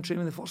 when he came and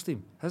trained with the first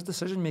team, his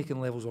decision making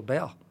levels were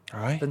better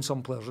than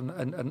some players in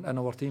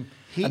our team.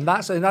 And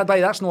that's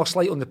not a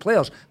slight on the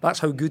players. That's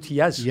how good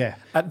he is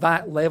at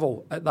that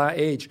level, at that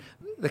age.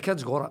 The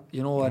kid's got it,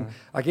 you know. And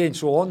again,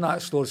 so on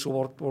that story,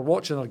 so we're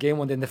watching our game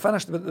one day, and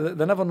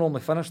they never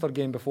normally finished their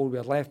game before we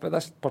had left, but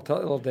this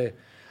particular day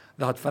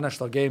they had finished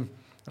their game.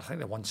 I think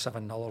they won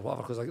 7-0 or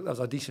whatever, because there was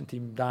a decent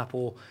team.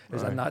 Dapo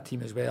is in that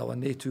team as well,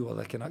 and they two are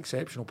like an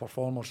exceptional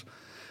performers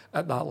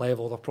at that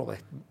level. They're probably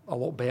a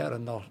lot better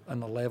in their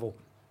level.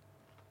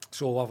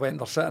 So I went,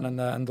 they're sitting in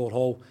the indoor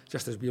hall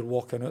just as we were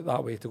walking out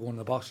that way to go on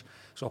the bus.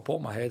 So I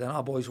popped my head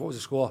in, boys, what was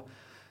the score?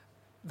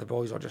 The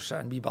boys are just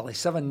sitting, wee Billy,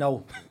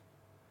 7-0.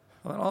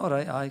 I went, all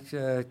right,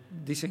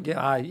 decent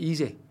game,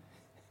 easy.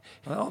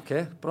 I went,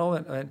 okay,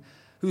 brilliant. I went,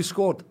 who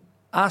scored?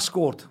 I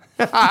scored.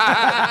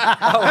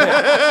 I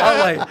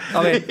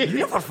went, you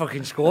never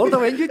fucking scored. I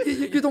went,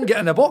 you don't get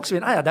in the box. I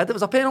went, I did, it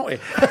was a penalty.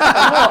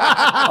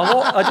 I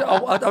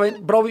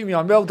went, brilliant,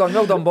 man, well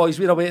done, boys,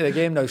 we're away to the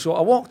game now. So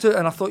I walked out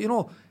and I thought, you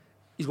know,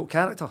 he's got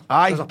character.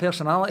 There's a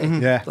personality.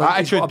 Yeah.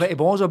 He's got a bit of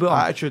balls about him.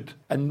 Attitude.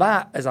 And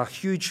that is a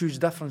huge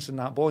difference in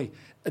that boy.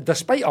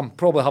 Despite him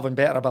probably having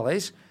better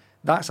abilities,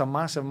 that's a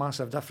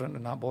massive difference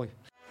in that boy.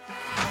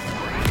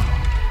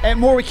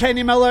 More with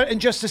Kenny Miller in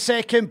just a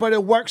second, but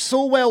it worked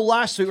so well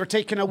last week. We're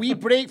taking a wee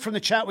break from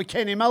the chat with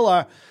Kenny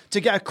Miller to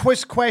get a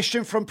quiz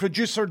question from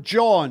producer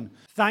John.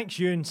 Thanks,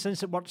 Ewan.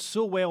 Since it worked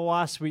so well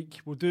last week,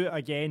 we'll do it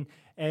again.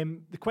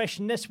 The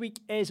question this week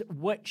is,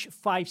 which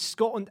 5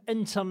 Scotland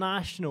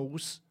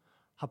internationals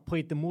have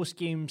played the most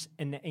games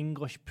in the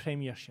English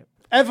Premiership?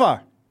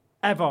 Ever.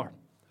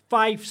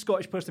 5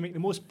 Scottish players to make the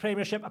most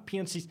Premiership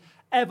appearances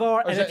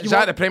ever. Is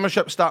that the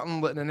Premiership starting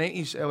in the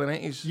 90s, early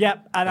 90s?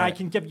 Yep, and I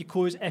can give you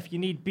clues if you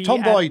need.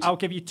 Tom Boyd. I'll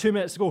give you 2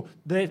 minutes to go.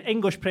 The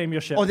English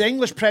Premiership. Oh, the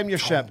English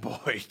Premiership. Tom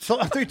Boyd. So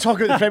I thought you were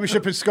talking about the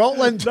Premiership in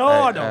Scotland.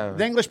 No.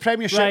 The English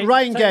Premiership. Right,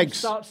 Ryan time Giggs.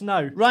 starts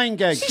now. Ryan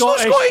Giggs.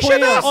 Scottish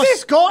players. Oh,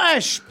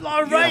 Scottish.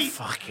 All right.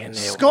 Fucking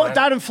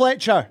Darren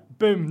Fletcher.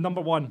 Boom,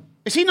 number 1.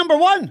 Is he number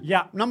 1?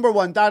 Yeah. Number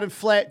 1, Darren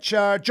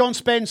Fletcher. John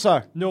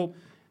Spencer. No.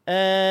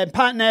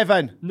 Pat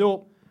Nevin.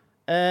 No.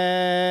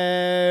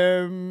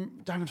 Darren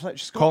Fletcher.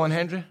 Scottish. Colin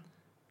Hendry.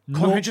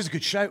 Colin Hendry's a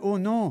good shout. Oh,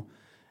 no.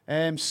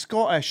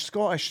 Scottish.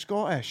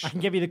 I can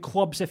give you the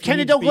clubs if Kenny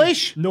you need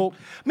Dalglish? No.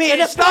 Mate,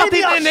 it started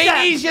in the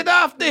 90s, you'd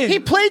have to. He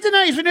played in the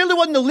 90s. We nearly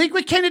won the league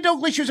with Kenny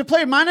Dalglish. He was a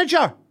player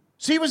manager.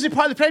 So he was a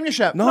part of the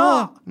Premiership?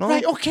 No.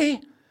 Right, okay.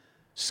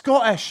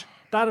 Scottish.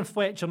 Darren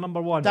Fletcher,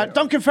 number 1.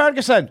 Duncan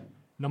Ferguson.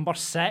 Number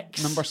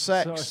 6. Number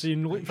 6. So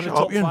you look for the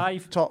top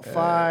 5. Top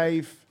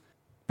 5.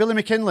 Billy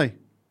McKinlay.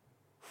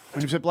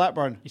 When he was at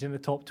Blackburn. He's in the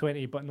top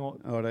 20, but not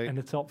in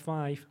the top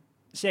 5.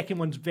 Second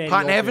one's very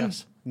Pat obvious.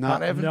 Evans.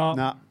 Pat Evans. No.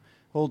 Nah.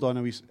 Hold on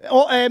a wee.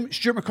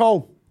 Stuart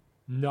McCall.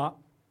 No.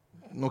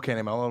 No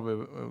Kenny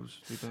Miller.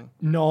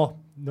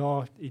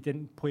 No, he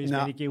didn't play as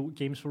many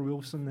games for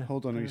Wilson.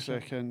 Hold on a wee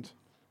second.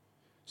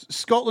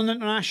 Scotland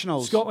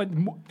internationals.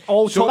 Scotland,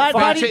 all so top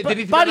 5.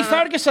 Barry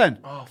Ferguson.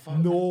 Oh, fuck.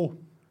 No.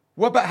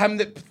 What about him?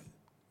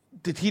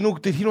 Did he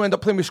not end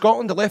up playing with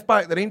Scotland, the left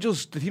back, the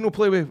Rangers? Did he not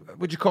play with?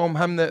 Would you call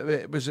him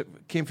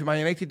that came from Man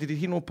United? Did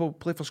he not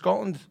play for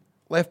Scotland?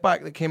 Left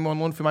back that came on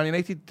loan for Man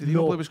United. Did he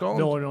not play with Scotland?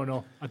 No.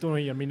 I don't know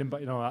what you're meaning,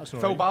 but you know that's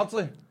Phil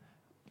Bardsley.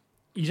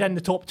 He's in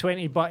the top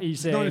 20, but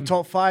he's not in the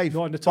top 5.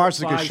 Not in the top Bar's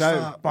 5. a good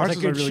shout. Bar's a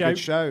really good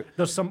shout.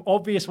 There's some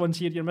obvious ones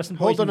here you're missing.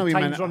 Hold on a wee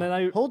time's minute.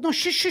 running out. Hold on,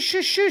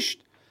 shush.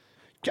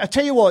 I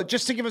tell you what,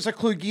 just to give us a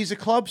clue, Giza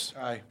clubs.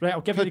 Aye. Right,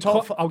 I'll give you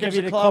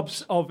Giza the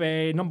clubs of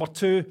number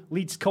 2,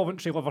 Leeds,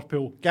 Coventry,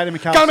 Liverpool. Gary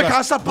McAllister. Gary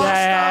McAllister,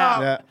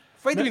 bastard! Yeah.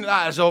 Why do you think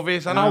that is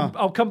obvious? I know.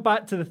 I'll come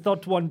back to the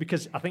third one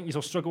because I think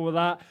you'll struggle with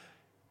that.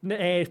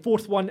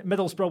 Fourth one,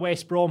 Middlesbrough,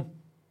 West Brom.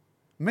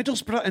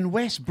 Middlesbrough and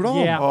West Brom?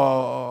 Yeah.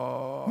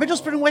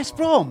 Middlesbrough and West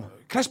Brom?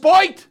 Chris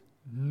Boyd?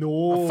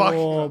 No. Fuck.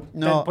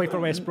 Didn't play for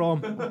West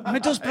Brom.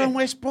 Middlesbrough and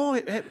West Brom.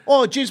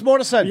 Oh, James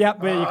Morrison.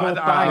 Yep, there you go.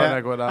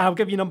 I go with that. I'll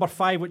give you number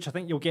 5, which I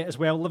think you'll get as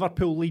well.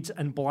 Liverpool, Leeds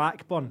and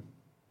Blackburn.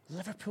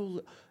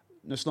 Liverpool...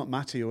 No, it's not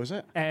Matteo, is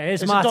it? It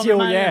is it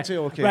Matteo, yeah.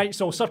 Matteo? Okay. Right,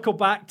 so circle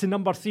back to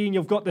number 3 and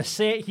you've got the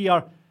set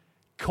here.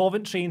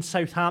 Coventry and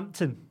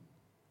Southampton.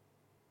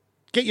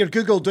 Get your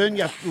Google doing,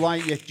 you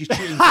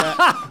cheating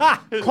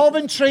cat.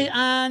 Coventry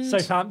and...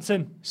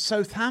 Southampton.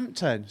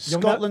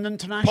 Scotland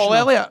International. Paul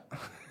Elliott?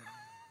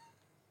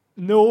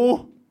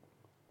 No.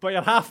 But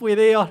you're halfway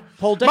there.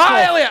 Paul Dickov.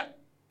 Matt Elliott!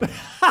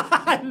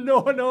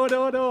 No.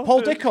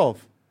 Paul Dickov?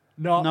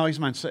 No. No, he's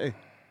Man City. Do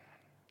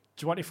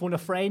you want to phone a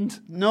friend?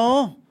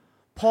 No.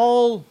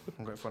 Paul...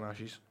 I'm going to phone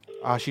Ashes.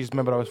 Ashes,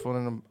 remember I was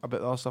phoning him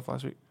about the other stuff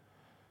last week?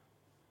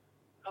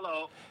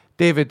 Hello.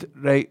 David,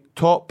 right,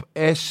 top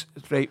S,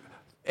 right,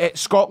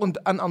 Scotland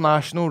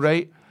International,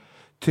 right,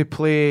 to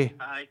play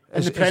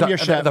in the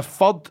Premiership. The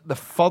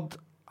third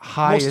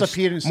highest,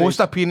 most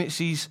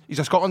appearances. He's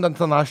a Scotland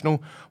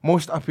International,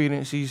 most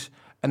appearances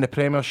in the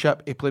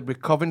Premiership. He played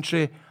with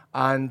Coventry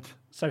and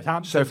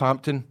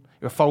Southampton.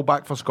 He was full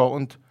back for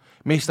Scotland.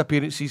 Most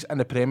appearances in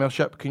the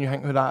Premiership. Can you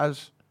think who that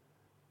is?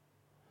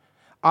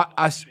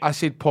 I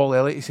said Paul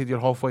Elliott. He said you're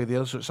halfway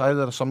there, so it's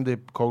either somebody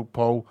called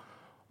Paul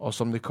or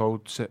somebody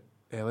called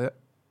Elliott.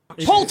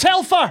 Paul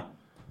Telfer!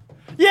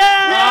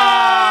 Yeah!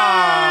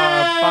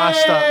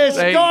 Bastard.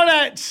 Right. Got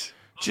it!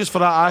 Just for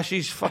that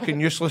Ashes, fucking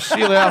useless. See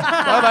you later.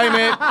 Bye-bye,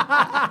 mate.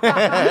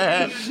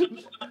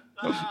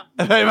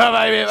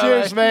 Bye-bye, mate.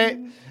 Cheers, mate.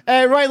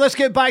 Right, let's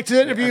get back to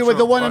the interview with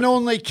the one and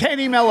only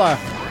Kenny Miller.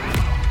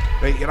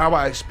 Right, you know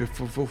what?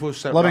 Before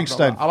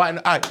Livingston.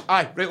 Aye,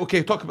 right,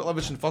 okay, talk about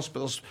Livingston first, but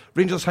there's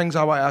Rangers things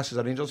I want to ask as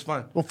a Rangers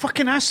fan. Well,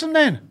 fucking ask them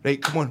then.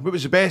 Right, come on. What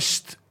was the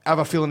best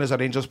ever feeling as a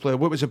Rangers player?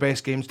 What was the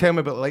best games? Tell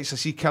me about the likes of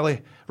C.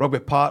 Kelly, Rugby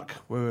Park,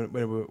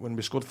 when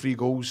we scored 3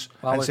 goals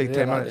inside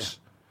 10 minutes.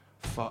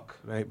 Fuck,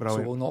 right,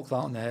 brilliant. So we'll knock that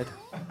on the head.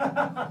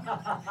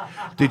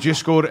 Did you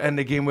score in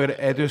the game where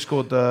Edu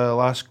scored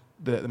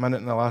the minute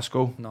in the last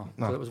goal? No.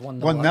 It was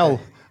 1-0. 1-0.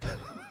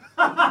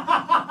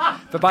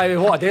 But by the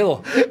way, what a day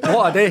though.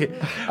 What a day.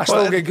 I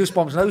still get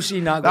goosebumps now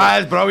seeing that.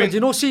 That is brilliant. But you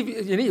know, see,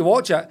 you need to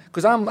watch it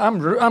because I'm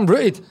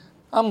rooted.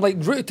 I'm like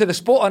rooted to the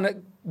spot and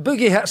it,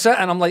 Boogie hits it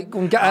and I'm like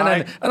going get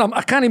in and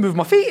I can't even move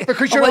my feet.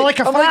 Because you're like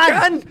a fan.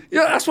 Get in.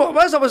 Yeah, that's what it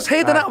was. I was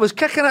heading it, I was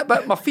kicking it,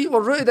 but my feet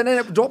were rooted and then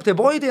it dropped to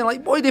Boydie and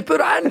like, Boydie, put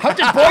it in.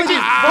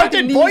 How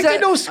did Boydie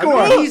no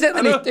score? He knees it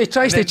and he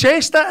tries to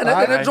chest it and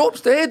it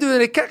drops to Edu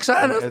and he kicks it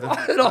and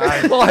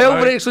well,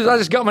 hell breaks loose. I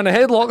just got him in a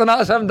headlock and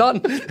that's him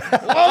done.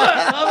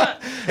 Love it.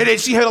 And then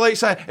see how the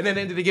lights are, and then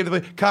the end of the game they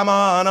play, come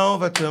on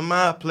over to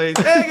my place.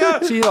 There you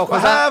go. See, though, we're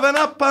having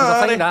a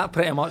party. I think that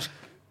pretty much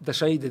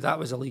decided that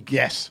was a league.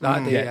 Yes,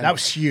 that day. Yeah, that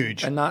was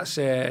huge. And that's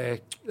I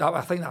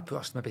think that put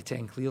us maybe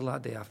 10 clear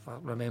that day, if I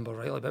remember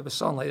rightly. But it was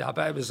something like that.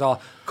 But it was a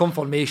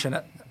confirmation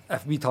that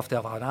if we'd have to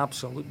have an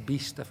absolute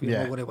beast if we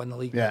were going to win the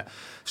league. Yeah.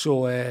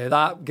 So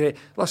that great.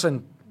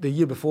 Listen, the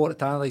year before at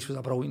Tannadice was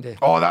a brilliant day.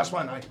 Oh, that's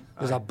one. It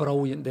was a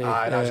brilliant day.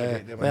 Aye, that's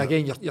a great day.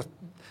 Again, you're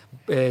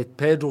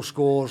Pedro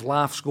scores,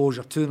 Laugh scores,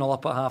 you're 2-0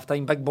 up at half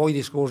time, Big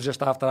Boydie scores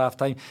just after half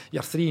time,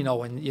 you're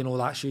 3-0 and you know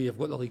that's you, you've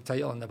got the league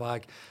title in the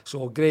bag.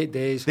 So great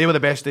days. They were the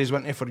best days,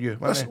 weren't they, for you?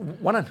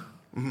 Winning.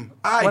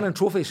 Winning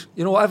trophies.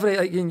 You know,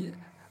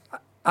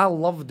 I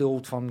love the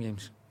Old Firm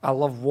games. I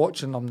love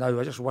watching them now.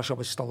 I just wish I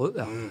was still out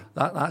there.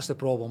 That's the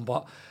problem.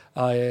 But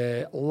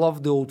I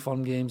love the Old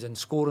Firm games and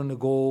scoring the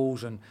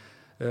goals and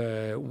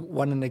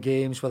winning the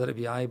games, whether it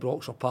be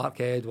Ibrox or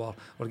Parkhead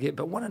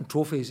but winning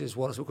trophies is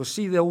what it's because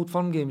see the Old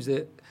Firm games,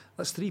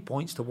 that's 3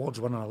 points towards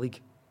winning a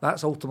league.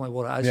 That's ultimately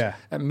what it is. Yeah.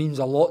 It means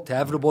a lot to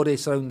everybody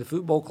surrounding the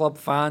football club,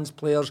 fans,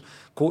 players,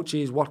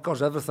 coaches,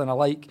 workers, everything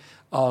alike.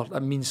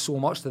 It means so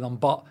much to them.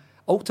 But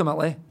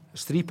ultimately,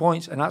 it's 3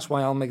 points, and that's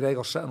why Alan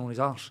McGregor's sitting on his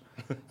arse.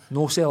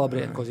 No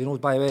celebrating because he knows,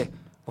 by the way,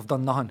 we've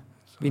done nothing.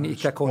 We need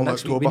to kick on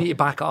next week. We need to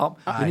back it up.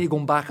 We need to go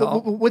and back it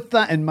up. With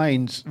that in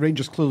mind,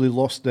 Rangers clearly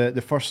lost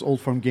the first Old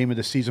Firm game of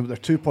the season, but they're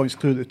 2 points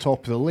clear at the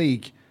top of the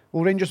league.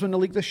 Will Rangers win the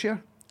league this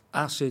year?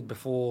 I said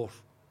before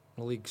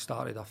the league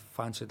started, I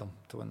fancied them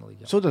to win the league.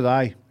 Yeah. So did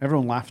I.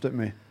 Everyone laughed at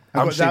me.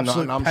 I got the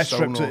absolute piss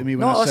ripped out of me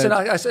when I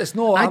said...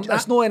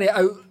 It's no any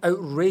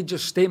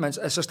outrageous statements.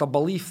 It's just a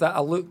belief that I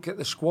look at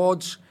the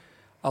squads,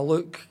 I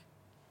look...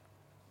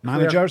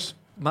 Managers?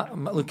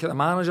 Look at the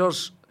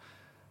managers...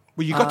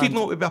 Well, you gutted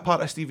not to be a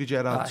part of Stevie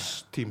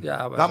Gerrard's team.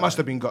 Yeah, that must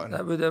have been gutting.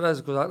 It was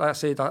because, like I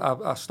said,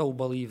 I still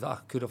believe that I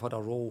could have had a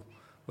role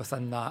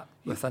within that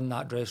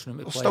dressing room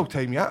to There's play. still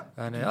time yet.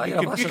 And,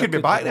 you could be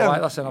back there.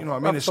 Listen, you know what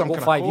I mean? I've still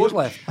got 5 years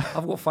left.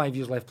 I've got 5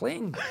 years left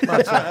playing.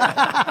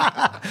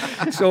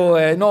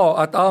 So,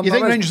 no. You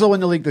think Rangers will win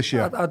the league this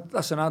year?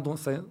 Listen, I don't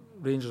think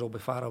Rangers will be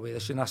far away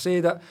this year. And I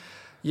say that,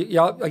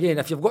 again,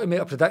 if you've got to make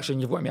a prediction,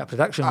 you've got to make a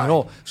prediction, you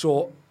know.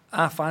 So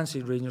I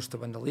fancy Rangers to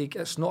win the league.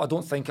 It's not. I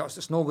don't think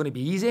it's not going to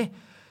be easy.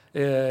 Do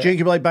you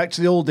think like back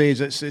to the old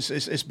days?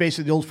 It's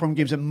basically the old firm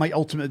games that might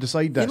ultimately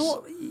decide this. You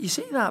know, you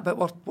say that, but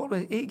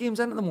we're 8 games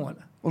in at the moment.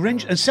 Well,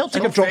 Rangers and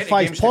Celtic have dropped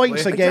 5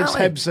 points against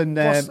Hibs and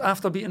plus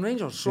after beating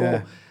Rangers.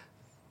 So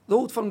the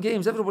Old Firm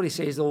games, everybody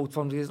says the Old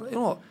Firm games. You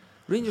know what?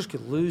 Rangers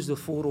could lose the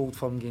 4 Old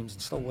Firm games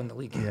and still win the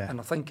league, and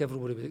I think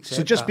everybody would accept that.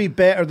 So just be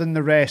better than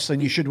the rest,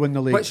 and you should win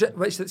the league.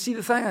 See,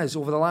 the thing is,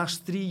 over the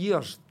last 3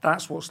 years,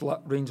 that's what's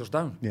let Rangers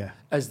down. Yeah,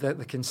 is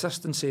the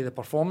consistency, the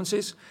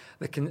performances,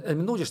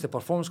 and not just the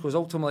performance, because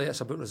ultimately it's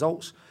about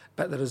results,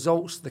 but the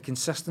results, the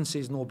consistency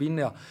has not been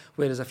there.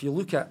 Whereas if you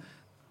look at,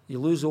 you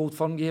lose the Old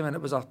Firm game, and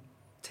it was a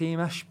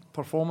tame-ish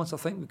performance, I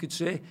think we could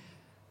say.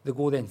 They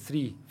go then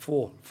 3,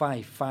 4,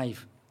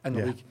 5 in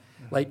the league,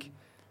 like.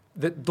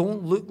 That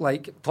don't look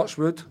like, touch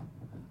wood,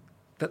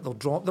 that they'll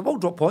drop. They will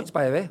drop points,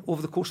 by the way, over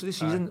the course of the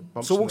season.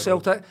 So will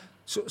Celtic.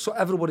 So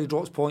everybody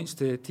drops points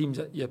to teams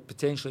that you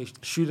potentially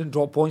shouldn't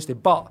drop points to.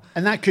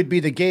 And that could be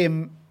the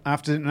game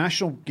after the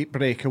international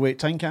break away at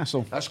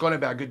Tynecastle. That's going to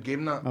be a good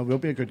game, that. It will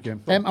be a good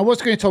game. I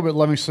was going to talk about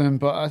Livingston,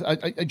 but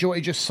do you want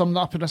to just sum that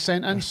up in a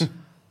sentence?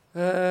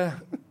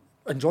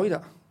 Enjoyed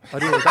it. I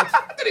really did.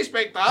 I didn't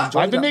expect that.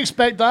 I didn't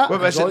expect that.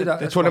 What was it?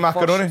 The Tony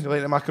Macaroni? You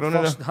like the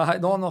macaroni?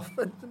 No.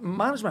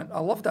 Management.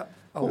 I loved it.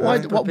 Why?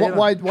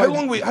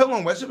 How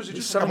long was it? Was it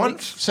just 7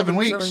 weeks? 7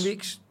 weeks. 7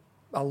 weeks.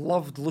 I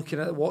loved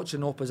looking at it,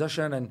 watching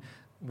opposition and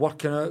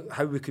working out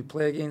how we could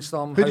play against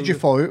them. Who did you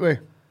fall out with?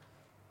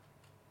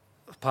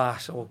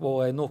 Pass.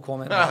 Well, no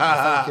comment.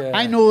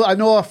 I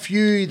know a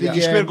few. Did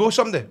you square go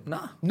someday?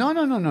 No.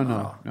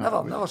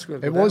 Never square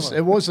go.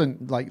 It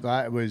wasn't like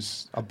that. It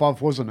was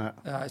above, wasn't it?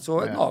 It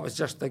was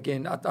just,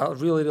 again, I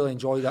really, really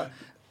enjoyed it.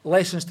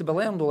 Lessons to be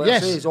learned, though.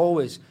 Yes. I say, as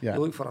always, you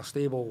look for a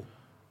stable.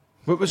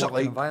 What was it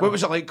like? What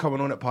was it like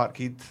coming on at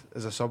Parkhead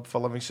as a sub for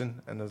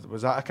Livingston? And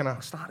was that a kind of? I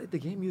started the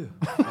game, you.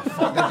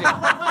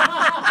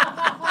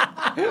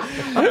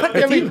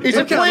 He's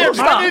a player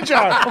manager.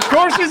 Of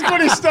course, he's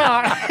going to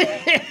start.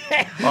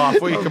 I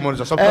thought you come on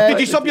as a sub. Did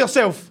you sub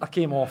yourself? I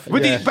came off.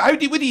 What did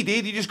you do?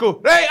 Did you just go,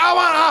 right, I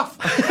want half?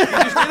 You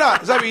just do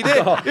that? Is that what you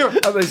did?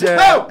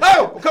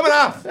 No, I'm coming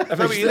half. Is that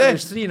what you did? It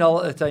was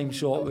 3-0 at the time,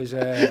 so it was.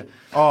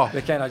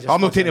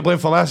 I'm not taking the blame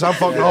for this. I'm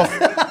fucking off.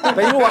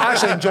 But you know what? I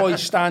actually enjoyed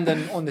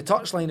standing on the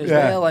touchline as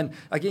well. And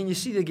again, you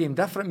see the game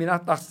different. I mean,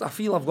 I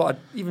feel I've got,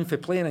 even for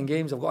playing in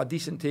games, I've got a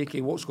decent take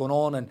of what's going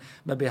on and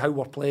maybe how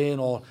we're playing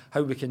or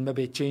how we can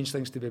maybe change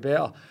things to be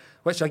better.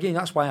 Which again,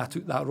 that's why I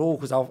took that role,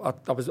 because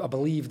I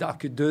believed that I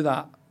could do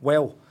that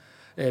well.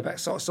 But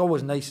it's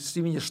always nice.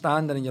 See when you're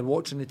standing and you're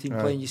watching the team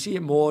playing, you see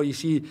it more, you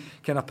see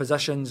kind of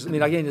positions. I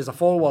mean, again, as a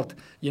forward,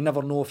 you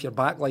never know if your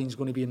back line's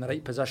going to be in the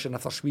right position,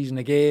 if they're squeezing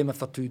the game, if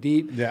they're too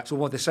deep. Yeah.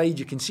 So on the side,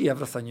 you can see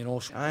everything, you know.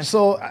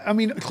 So, I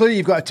mean, clearly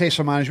you've got a taste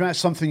for management. That's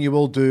something you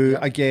will do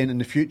again in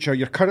the future.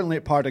 You're currently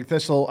at Partick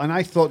Thistle, and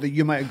I thought that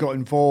you might have got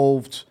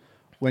involved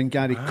when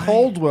Gary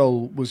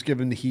Caldwell was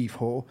given the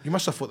heave-ho. You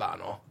must have thought that,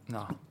 no?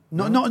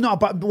 No,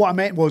 but what I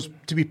meant was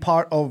to be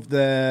part of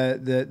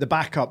the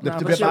backup, to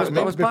be part of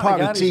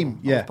the team.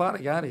 I was part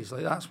of Gary's.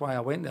 Like, that's why I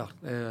went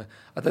there.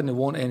 I didn't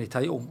want any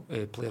title,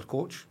 player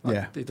coach.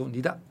 They don't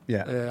need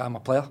it. I'm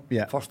a player,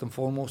 first and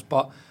foremost.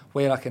 But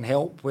where I can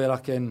help, where I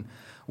can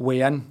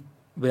weigh in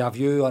with a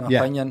view and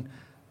opinion,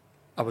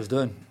 I was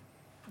doing.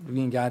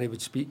 Me and Gary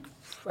would speak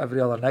every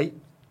other night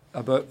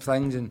about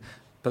things, and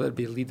whether it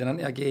be leading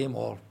into a game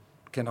or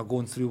kind of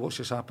going through what's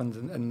just happened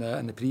in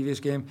the previous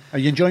game. Are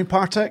you enjoying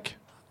Partick?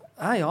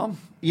 I am.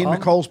 Ian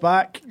McCall's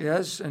back. He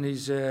is, and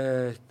he's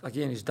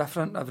he's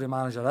different. Every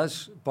manager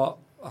is, but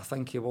I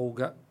think he will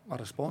get a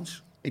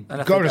response. He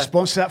got a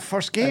response to that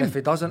first game. And if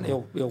he doesn't,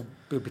 he'll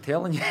be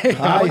telling you.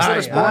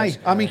 Aye.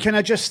 I mean, can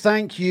I just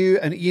thank you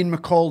and Ian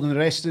McCall and the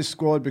rest of the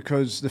squad,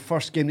 because the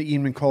first game that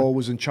Ian McCall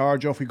was in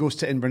charge of, he goes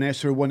to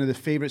Inverness, who are one of the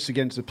favourites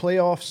against the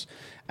playoffs.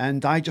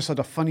 And I just had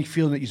a funny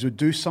feeling that he would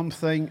do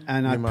something,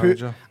 and I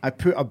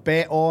put a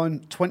bet on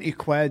 20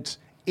 quid.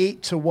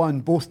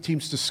 8-1, both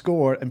teams to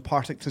score, and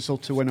Partick Thistle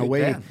to win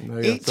away.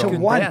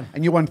 8-1,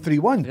 and you won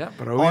 3-1. Yeah,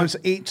 oh, it's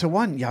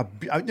 8-1. Yeah,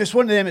 it's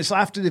one of them. It's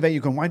after the event.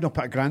 You're going, why not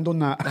put $1,000 on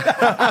that?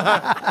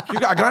 You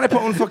got $1,000 to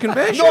put on fucking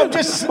bet? No,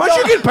 just what's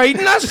you getting paid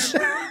in this?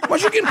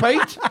 What's you getting paid?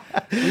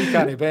 You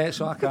can't bet,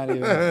 so I can't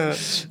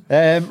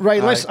even.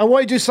 Right, I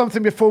want to do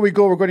something before we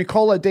go. We're going to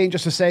call it a day in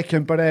just a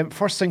second, but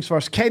first things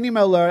first. Kenny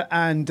Miller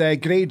and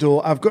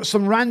Grado, I've got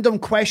some random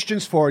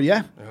questions for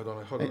you.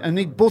 Hold on. I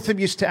need both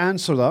of you to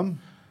answer them.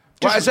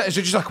 What is it? Is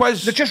it just a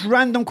quiz? They're just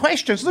random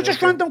questions.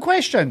 Random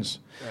questions.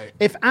 Right.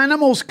 If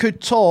animals could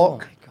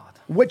talk,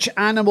 which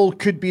animal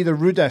could be the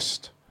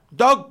rudest?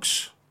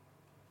 Dogs.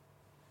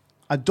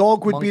 A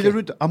dog would be the Monkey.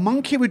 rude. A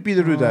monkey would be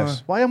the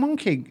rudest. Why a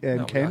monkey,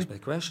 No, Ken? asked me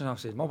the question. I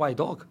said, why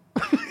dog?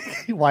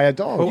 Why a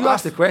dog? You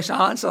asked the question,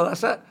 I answer.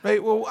 That's it.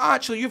 Right, well,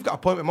 actually, you've got a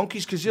point with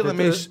monkeys because they're the They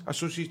do. most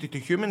associated to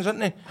humans, aren't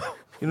they?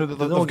 You know, they've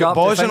Don't got go up to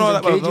boys and all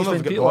things that. in Well, cages they've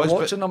when got people are boys, but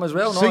watching them as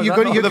well. So no, you're is that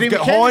gonna- not- you're they've agree got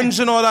with Kenny? horns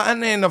and all that,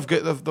 ain't they? And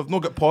they've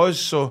not got paws,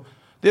 so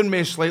they're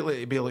most likely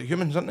to be like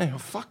humans, aren't they? Oh,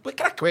 fuck, what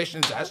kind of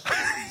question is this?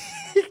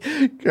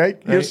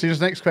 Right, here's the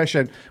next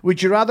question.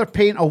 Would you rather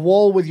paint a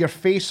wall with your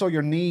face or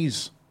your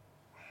knees?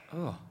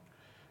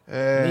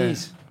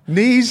 Knees.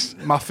 Knees?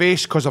 My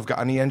face, because I've got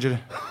a knee injury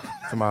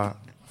from I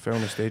fell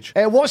on the stage.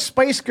 What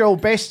Spice Girl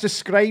best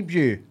describe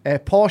you?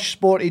 Posh,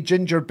 sporty,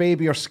 ginger,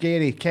 baby, or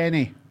scary?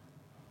 Kenny?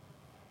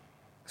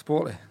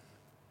 Sporty.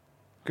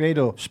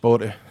 Grado?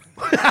 Sporty.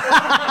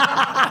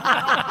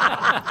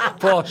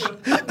 Posh.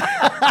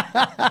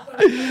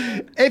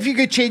 If you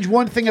could change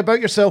one thing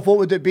about yourself, what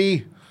would it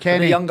be,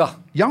 Kenny? younger.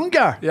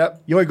 Younger?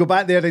 Yep. You want to go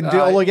back there and do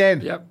it all Aye.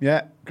 again? Yep.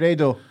 Yeah.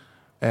 Grado?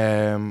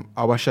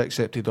 I wish I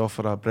accepted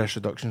offer a breast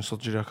reduction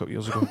surgery a couple of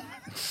years ago.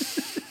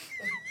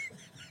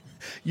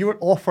 You were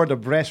offered a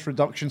breast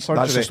reduction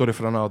surgery. That's the story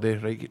for another day,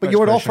 right? But you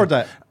were offered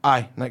it?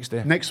 Aye, next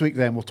day. Next week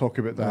then, we'll talk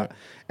about that.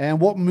 And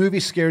what movie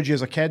scared you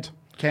as a kid,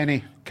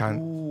 Kenny?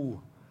 Can't.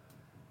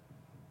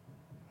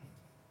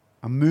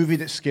 A movie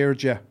that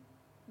scared you.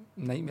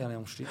 Nightmare on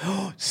Elm Street.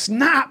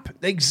 Snap!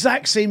 The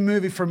exact same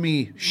movie for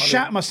me.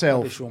 Shat Maybe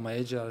myself. show my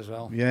age there as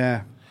well.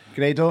 Yeah.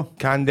 Grado?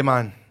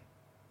 Candyman.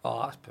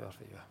 Oh, that's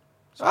perfect. Yeah.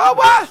 Ah,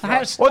 what?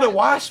 That's- Oh, the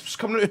wasps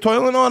coming out of the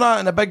toilet and all that,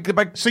 and the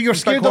big. So you're big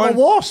scared of a horn.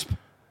 wasp?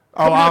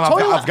 Oh, Coming out of the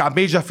toilet? I've got a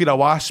major fear of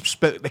wasps,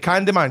 but the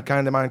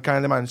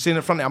Candyman, seeing it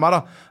in front of a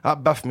mirror,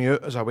 that biffed me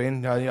out as a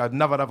Wayne. I'd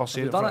never ever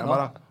see it in done front it, of a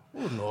mirror.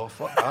 Oh no,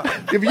 fuck that.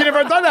 Have you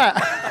never done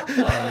that?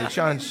 No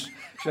chance.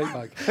 Shite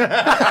bag.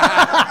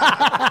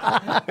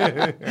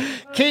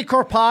 Cake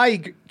or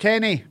pie,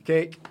 Kenny?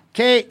 Cake.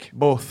 Cake.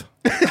 Both.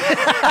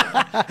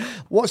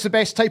 What's the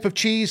best type of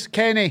cheese,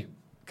 Kenny?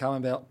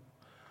 Camembert.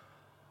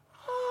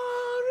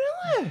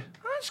 Oh, really?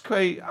 That's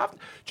quite. Do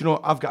you know,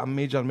 I've got a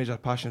major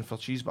passion for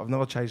cheese, but I've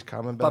never tried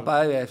camembert. But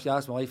by the way, if you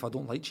ask my wife, I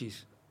don't like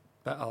cheese.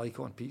 But I like it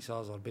on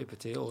pizzas or baked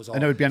potatoes. Or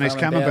And it would be a nice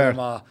camembert.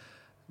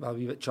 A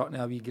wee bit chutney,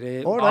 a wee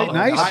grape. All right,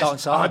 nice. I had that on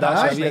Saturday,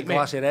 that's that's a nice, wee mate.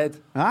 glassy red.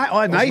 Aye, oh,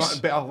 It was nice.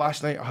 nothing better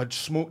last night. I had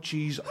smoked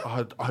cheese.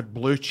 I had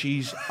blue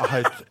cheese.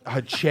 I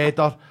had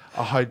cheddar.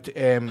 I had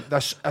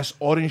this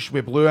orange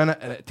with blue in it,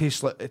 and it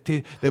tastes like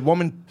the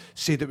woman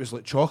said it was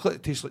like chocolate.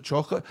 It tastes like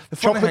chocolate. The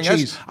funny Chocolate thing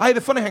cheese. is,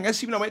 the funny thing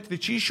is, even I went to the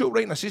cheese shop,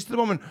 right, and I says to the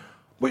woman,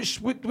 what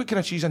kind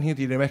of cheese in here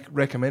do you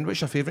recommend?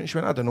 What's your favourite? And she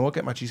went, I don't know. I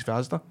get my cheese for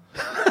Asda.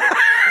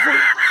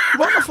 You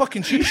want a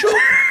fucking cheese shop?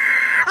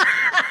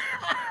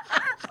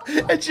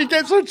 And she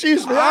gets her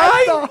cheese for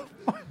Aye.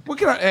 What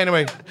can I,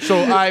 anyway,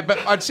 so but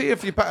I'd say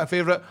if you pick a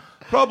favourite,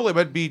 probably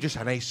would be just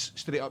a nice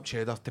straight up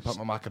cheddar to put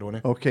my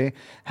macaroni. Okay.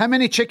 How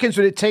many chickens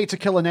would it take to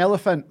kill an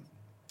elephant?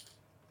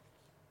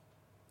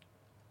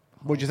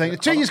 What do you think? The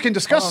two of you can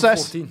discuss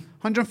this. 114.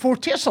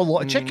 140. That's a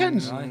lot of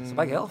chickens. Aye, it's a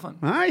big elephant.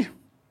 Aye.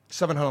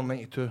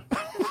 792.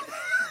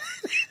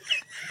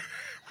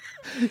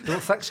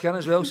 Don't thick skin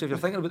as well, so if you're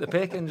thinking about the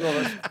pecking, all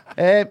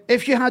this.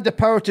 If you had the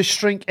power to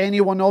shrink any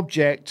one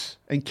object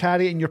and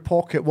carry it in your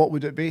pocket, what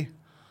would it be?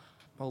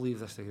 I'll leave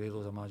this to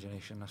Grado's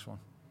imagination, this one.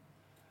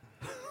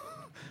 Do you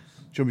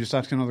want me to just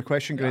ask another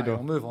question, Aye, Grado?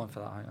 I'll move on for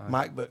that. Aye.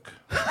 MacBook.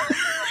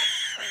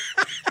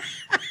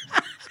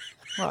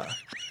 What?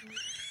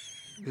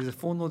 Does the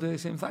phone not do the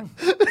same thing?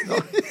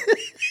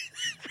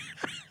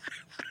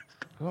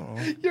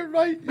 You're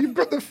right. You've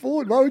got the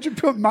phone. Why would you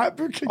put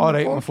MacBook in All your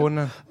right, pocket? my phone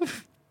now.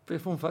 Put your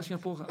phone fits in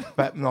your pocket.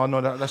 But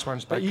this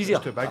one's big. easier.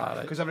 It's too big. Ah,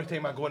 right. Because every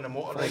time I go in the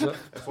motor, Falls right, out.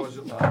 it falls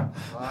out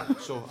like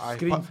that. So I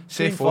Screen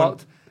safe phone.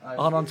 fucked.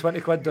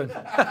 120 quid down.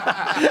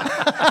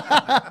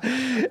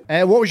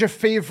 What was your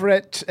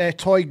favourite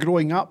toy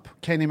growing up,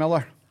 Kenny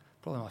Miller?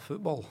 Probably my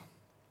football.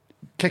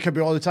 Kick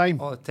about all the time?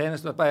 Oh,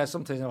 tennis. But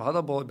sometimes I never had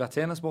a ball. It'd be a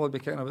tennis ball. It'd be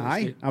kicking about the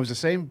Aye, street. I was the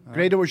same.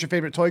 Grado, what was your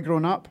favourite toy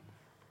growing up?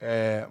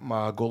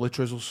 My goalie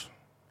trousers.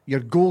 Your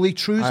goalie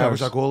trousers? I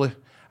was a goalie.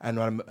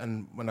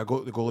 And when I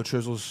got the goalie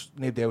trousers,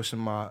 nobody else in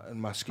my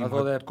scheme I've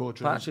got had the goalie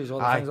patches, trousers. all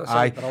the Aye, things that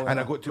aye. say they're all And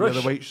I in got to there. wear the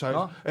Rush? white side.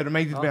 No? It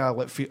reminded No? me of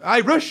like feet.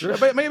 Aye, Rush. It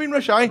might have been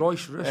Rush. Aye.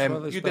 Rush, whatever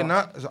You it's done spelled.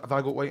 that? Have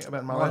I got white a bit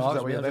in my No, life? no, Is that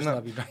it's why you're weird,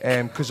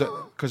 doing it's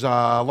that? Because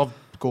I love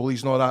goalies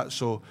and all that,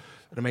 so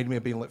it reminded me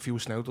of being like Phil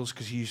Snelders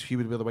because he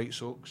would wear the white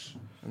socks.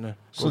 And the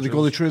So the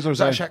goalie trousers, Is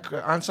that a aye. chick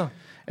answer?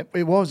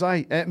 It was,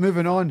 aye.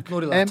 Moving on. Not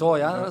really a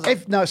toy, either,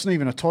 is it? No, it's not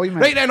even a toy, man.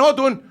 Right then, hold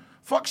on.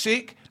 Fuck's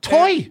sake.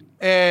 Toy?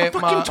 A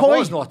fucking my- toy?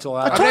 It's not a toy.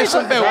 A A toy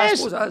wrestling belt. it is.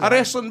 suppose it is. A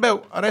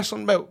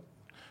wrestling belt.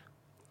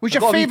 Was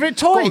I've got your a wee- favourite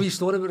Got a toy? wee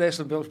story about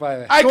wrestling belts, by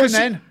the way. Aye, Go on 'cause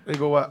then. There you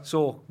go, what?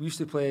 So, we used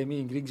to play,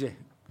 me and Griggsy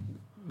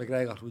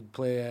McGregor, we'd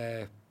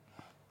play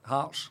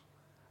Hearts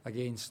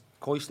against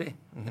Coisty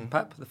and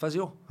Pip, the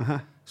physio.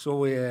 So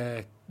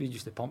we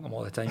used to pump them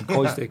all the time.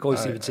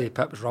 Coisty would say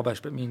Pip was rubbish,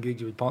 but me and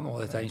Griggsy would pump them all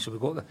the time. So we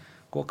got a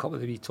couple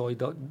of the wee toy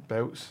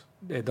Belts.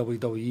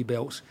 WWE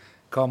belts.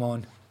 Come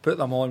on, put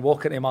them on,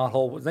 walk into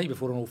Marhall. It was the night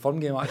before an Old Firm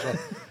game, actually.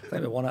 I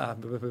think we won it.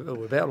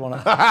 We better won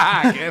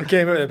it.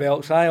 Came out of the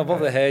belts, high above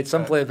the head.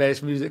 Simply the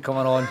best music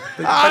coming on.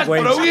 That's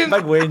brilliant.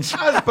 Big Wayne's.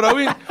 That's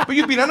brilliant. But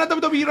you've been in a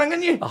WWE ring,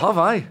 haven't you? I have,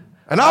 aye.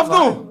 And I've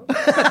no.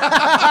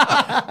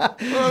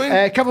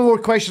 A couple more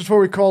questions before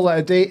we call it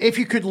a day. If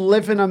you could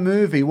live in a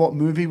movie, what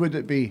movie would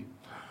it be?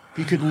 If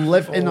you could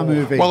live in a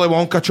movie. Willy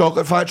Wonka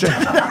Chocolate Factory.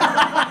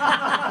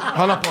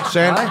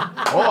 100%.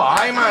 Oh,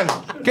 aye,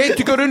 man. Get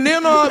to go round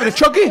there now with the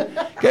chuggy.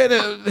 Get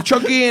the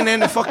chuggy and then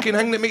the fucking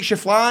thing that makes you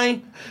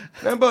fly.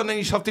 Remember? And then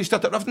you just have to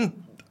start at Rifton.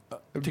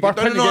 To get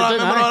down and all that.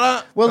 Remember all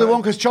that? Willy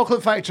Wonka's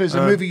Chocolate Factory is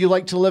a movie you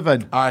like to live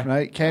in. Aye.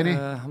 Right, Kenny?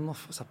 I'm not,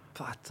 it's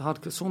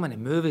hard. Got so many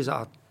movies that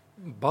I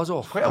buzz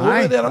off. Quite a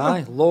lot there,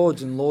 aye,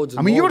 loads and loads and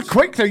I mean, you were loads.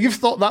 quick there. You've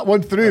thought that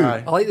one through.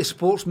 Aye. I like the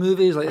sports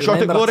movies, like Shot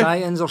at Remember Glory.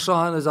 Titans or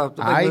something. There's a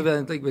big movie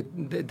like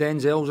with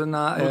Denzel's in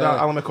that.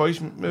 Alan McCoy's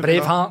movie.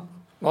 Braveheart.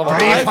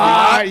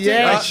 Braveheart,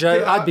 yes.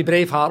 I'd be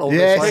Braveheart,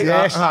 obviously.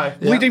 Yes, yes. Aye.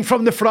 Leading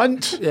from the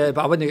front. Yeah,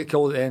 but I wouldn't get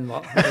killed at the end.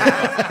 But,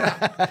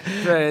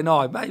 no,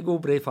 I might go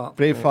Braveheart.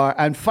 Braveheart.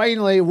 And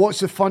finally, what's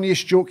the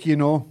funniest joke you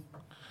know?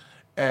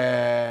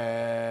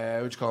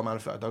 What'd you call a man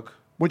without a dog?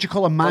 What'd you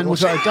call a man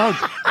without a dog?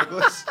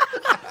 Douglas.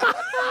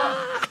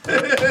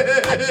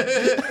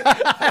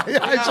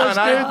 That sounds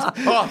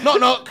good. Oh, knock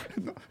knock.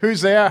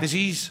 Who's there?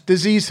 Disease.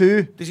 Disease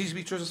who? Disease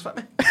wee trousers fit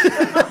me.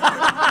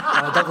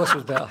 Douglas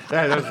was better.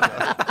 Yeah, that was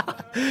better.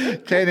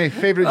 Kenny,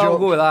 favourite I'll joke?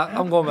 go with that.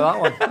 I'm going with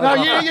that one.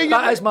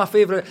 That is my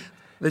favourite.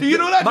 Do you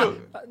know that joke?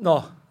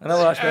 No, I know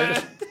that's right.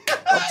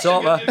 Up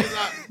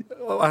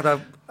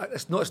top,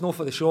 it's not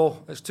for the show.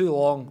 It's too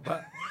long.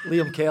 But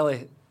Liam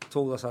Kelly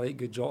told us a right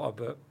good joke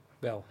about.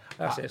 Well,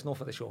 actually, it's not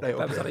for the show. Right,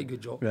 But it was a okay. right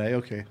good joke. Right,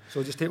 okay.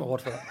 So just take my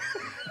word for that.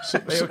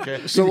 Right,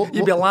 okay. So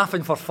You'd be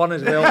laughing for fun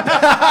as well.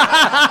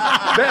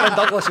 Better than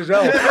Douglas as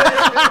well.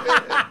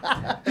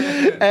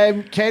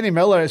 Kenny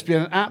Miller, it's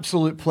been an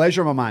absolute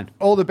pleasure, my man.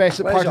 All the best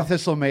at Pleasure. Partick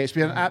Thistle, mate. It's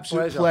been an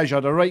absolute pleasure.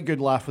 Had a right good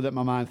laugh with it,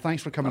 my man.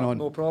 Thanks for coming on.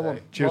 No problem.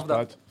 Cheers, Loved it.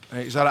 bud.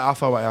 Right, is that it? I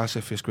thought I asked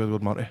if you squared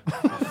with Marty.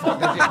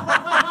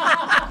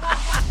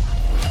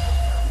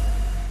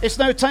 It's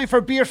now time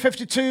for Beer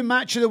 52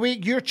 Match of the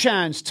Week. Your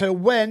chance to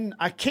win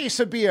a case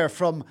of beer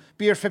from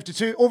Beer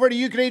 52. Over to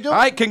you, Grado.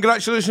 Aye,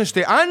 congratulations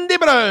to Andy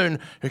Brown,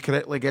 who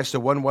correctly guessed the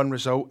 1-1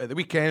 result at the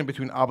weekend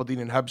between Aberdeen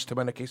and Hibs to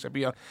win a case of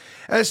beer.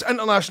 It's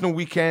international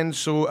weekend,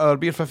 so our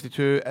Beer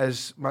 52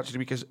 is match of the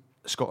week is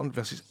Scotland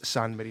versus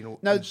San Marino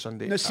on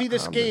Sunday. Now, see at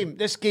this Hampden. game.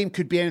 This game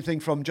could be anything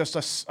from just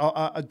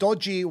a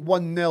dodgy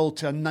 1-0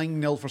 to a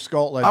 9-0 for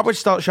Scotland. I would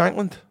start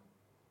Shankland.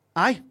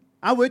 Aye,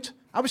 I would.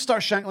 I would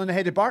start Shankland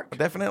ahead of Bark. I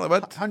definitely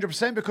would.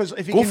 100%, because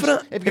if he Go can, for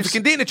it. If he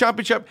can do it in the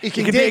championship, he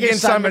can do it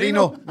against San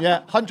Marino.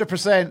 Yeah,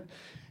 100%.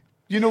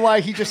 You know why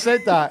he just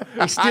said that?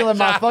 He's stealing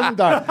my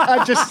thunder.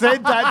 I just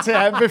said that to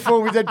him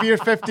before we did Beer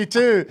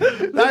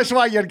 52. That's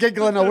why you're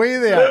giggling away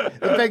there.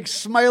 The big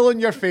smile on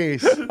your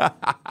face.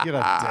 You're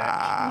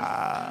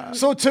a dick.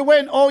 So to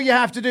win, all you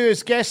have to do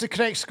is guess the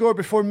correct score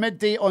before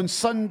midday on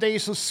Sunday.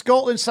 So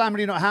Scotland, San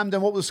Marino at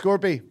Hampden, what will the score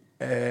be?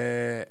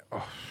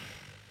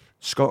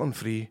 Scotland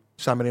 3,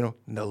 San Marino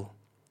 0.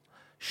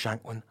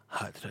 Shankland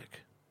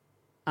hat-trick.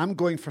 I'm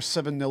going for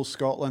 7-0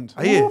 Scotland.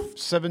 Are you?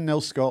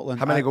 7-0 Scotland.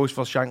 How many goals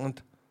for Shankland?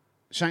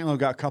 Shankland will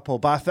get a couple,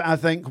 but I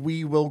think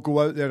we will go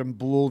out there and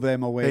blow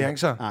them away. You think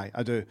so? Aye,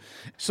 I do.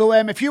 So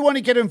if you want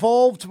to get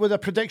involved with a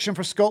prediction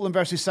for Scotland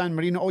versus San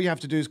Marino, all you have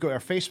to do is go to our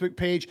Facebook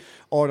page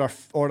or our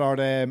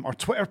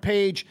Twitter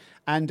page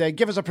and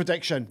give us a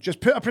prediction.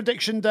 Just put a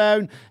prediction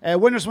down.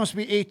 Winners must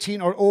be 18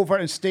 or over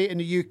and stay in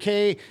the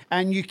UK.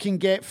 And you can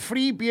get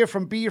free beer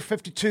from Beer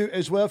 52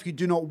 as well if you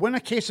do not win a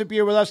case of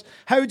beer with us.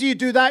 How do you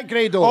do that,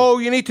 Grado?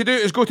 All you need to do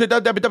is go to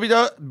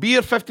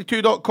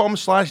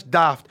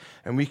www.beer52.com/daft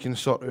and we can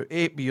sort out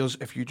 8 beers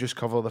if you just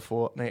cover the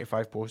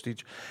 $4.95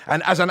 postage.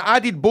 And as an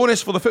added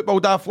bonus for the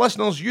Football Daft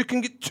listeners, you can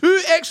get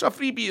 2 extra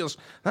free beers.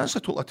 That's a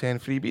total of 10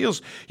 free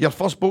beers. Your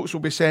first box will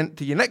be sent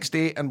to you next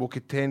day and will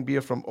contain beer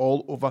from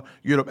all over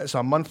Europe. It's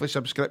a monthly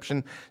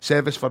subscription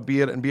service for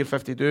beer and Beer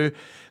 52.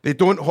 They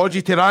don't hold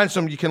you to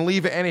ransom. You can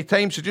leave at any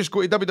time. So just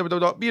go to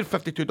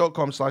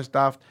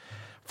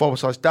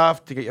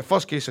www.beer52.com/daft/daft to get your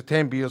first case of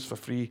 10 beers for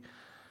free.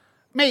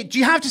 Mate, do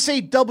you have to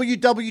say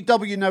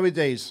www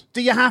nowadays?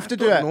 Do you have to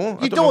do it? No,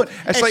 you don't.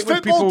 It's like when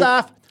Football people-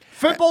 Daft,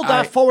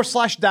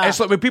 /daft. It's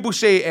like when people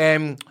say,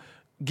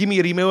 give me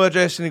your email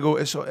address, and you go,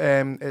 it's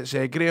Graham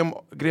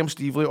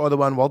Stevely, or the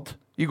one word.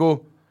 You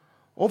go,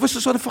 obviously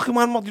it's all the fucking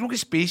one word. You don't get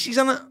spaces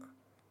in it.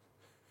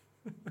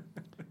 Do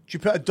you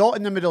put a dot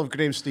in the middle of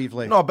Graham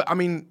Stevely? No, but I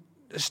mean,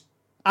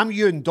 I'm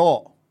you and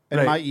dot in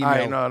right, my email.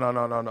 Aye,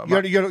 no.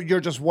 You're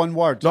just one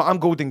word. No, I'm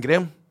Golden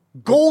Graham.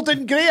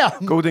 Golden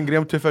Graham. Golden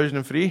Graham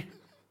 2003.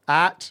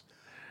 At.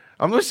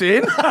 I'm not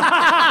saying.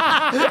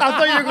 I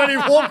thought you were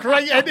going to walk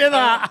right into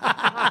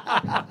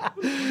that.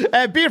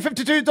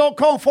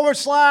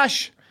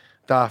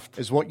 Beer52.com/daft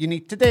is what you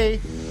need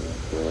today.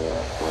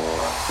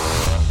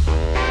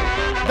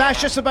 That's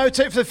just about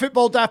it for the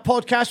Football Daft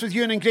podcast with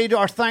Ewan and Grado.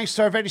 Our thanks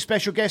to our very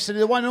special guest today,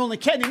 the one and only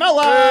Kenny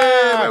Miller.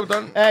 Hey, well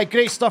done.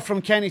 Great stuff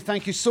from Kenny.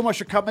 Thank you so much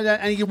for coming in.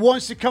 And he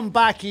wants to come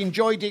back. He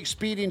enjoyed the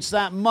experience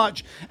that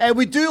much.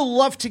 We do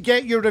love to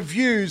get your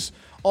reviews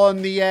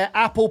on the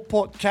Apple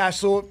podcast,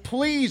 so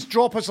please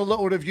drop us a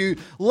little review.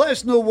 Let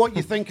us know what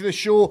you think of the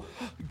show,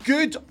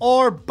 good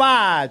or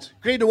bad.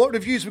 Grado, what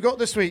reviews we got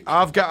this week?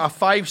 I've got a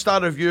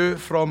 5-star review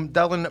from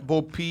Dylan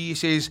Bob P. He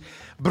says,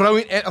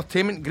 brilliant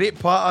entertainment, great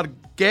part of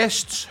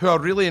guests who are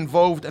really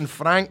involved and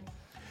frank.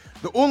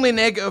 The only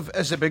negative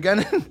is the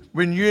beginning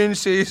when Ewan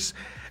says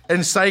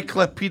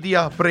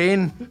encyclopedia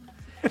brain.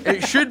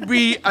 It should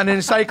be an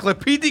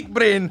encyclopedic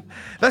brain.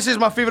 This is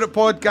my favourite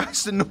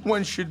podcast and no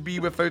one should be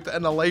without it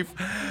in their life.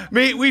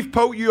 Mate, we've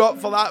pulled you up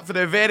for that for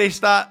the very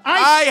start.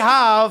 I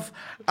have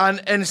an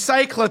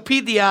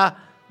encyclopedia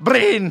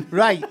brain.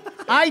 Right.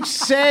 I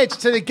said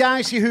to the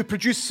guys here who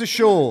produced the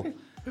show,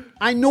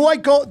 I know I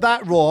got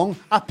that wrong.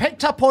 I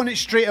picked up on it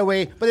straight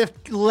away, but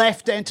they've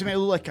left it into me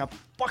like a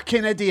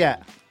fucking idiot.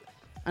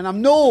 And I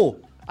know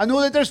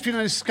that there's been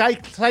an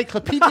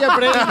encyclopedia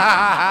brain.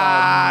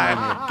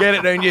 Get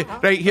it round you.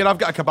 Right, here, I've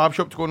got a kebab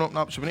shop to go and open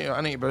up, so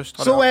I need to boost.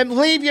 So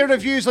leave your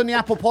reviews on the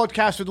Apple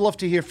podcast. We'd love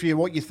to hear from you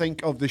what you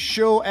think of the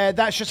show.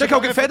 That's just.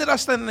 I'll get fed at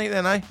this tonight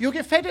then, aye? You'll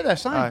get fed at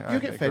this, aye.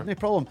 You'll get fed, no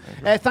problem.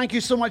 Thank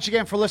you so much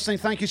again for listening.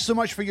 Thank you so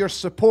much for your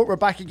support. We're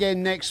back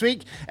again next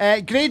week.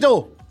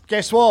 Grado,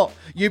 guess what?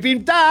 You've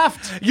been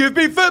daft. You've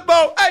been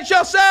football. It's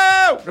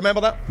yourself. Remember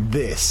that?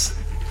 This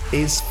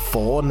is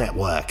 4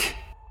 Network.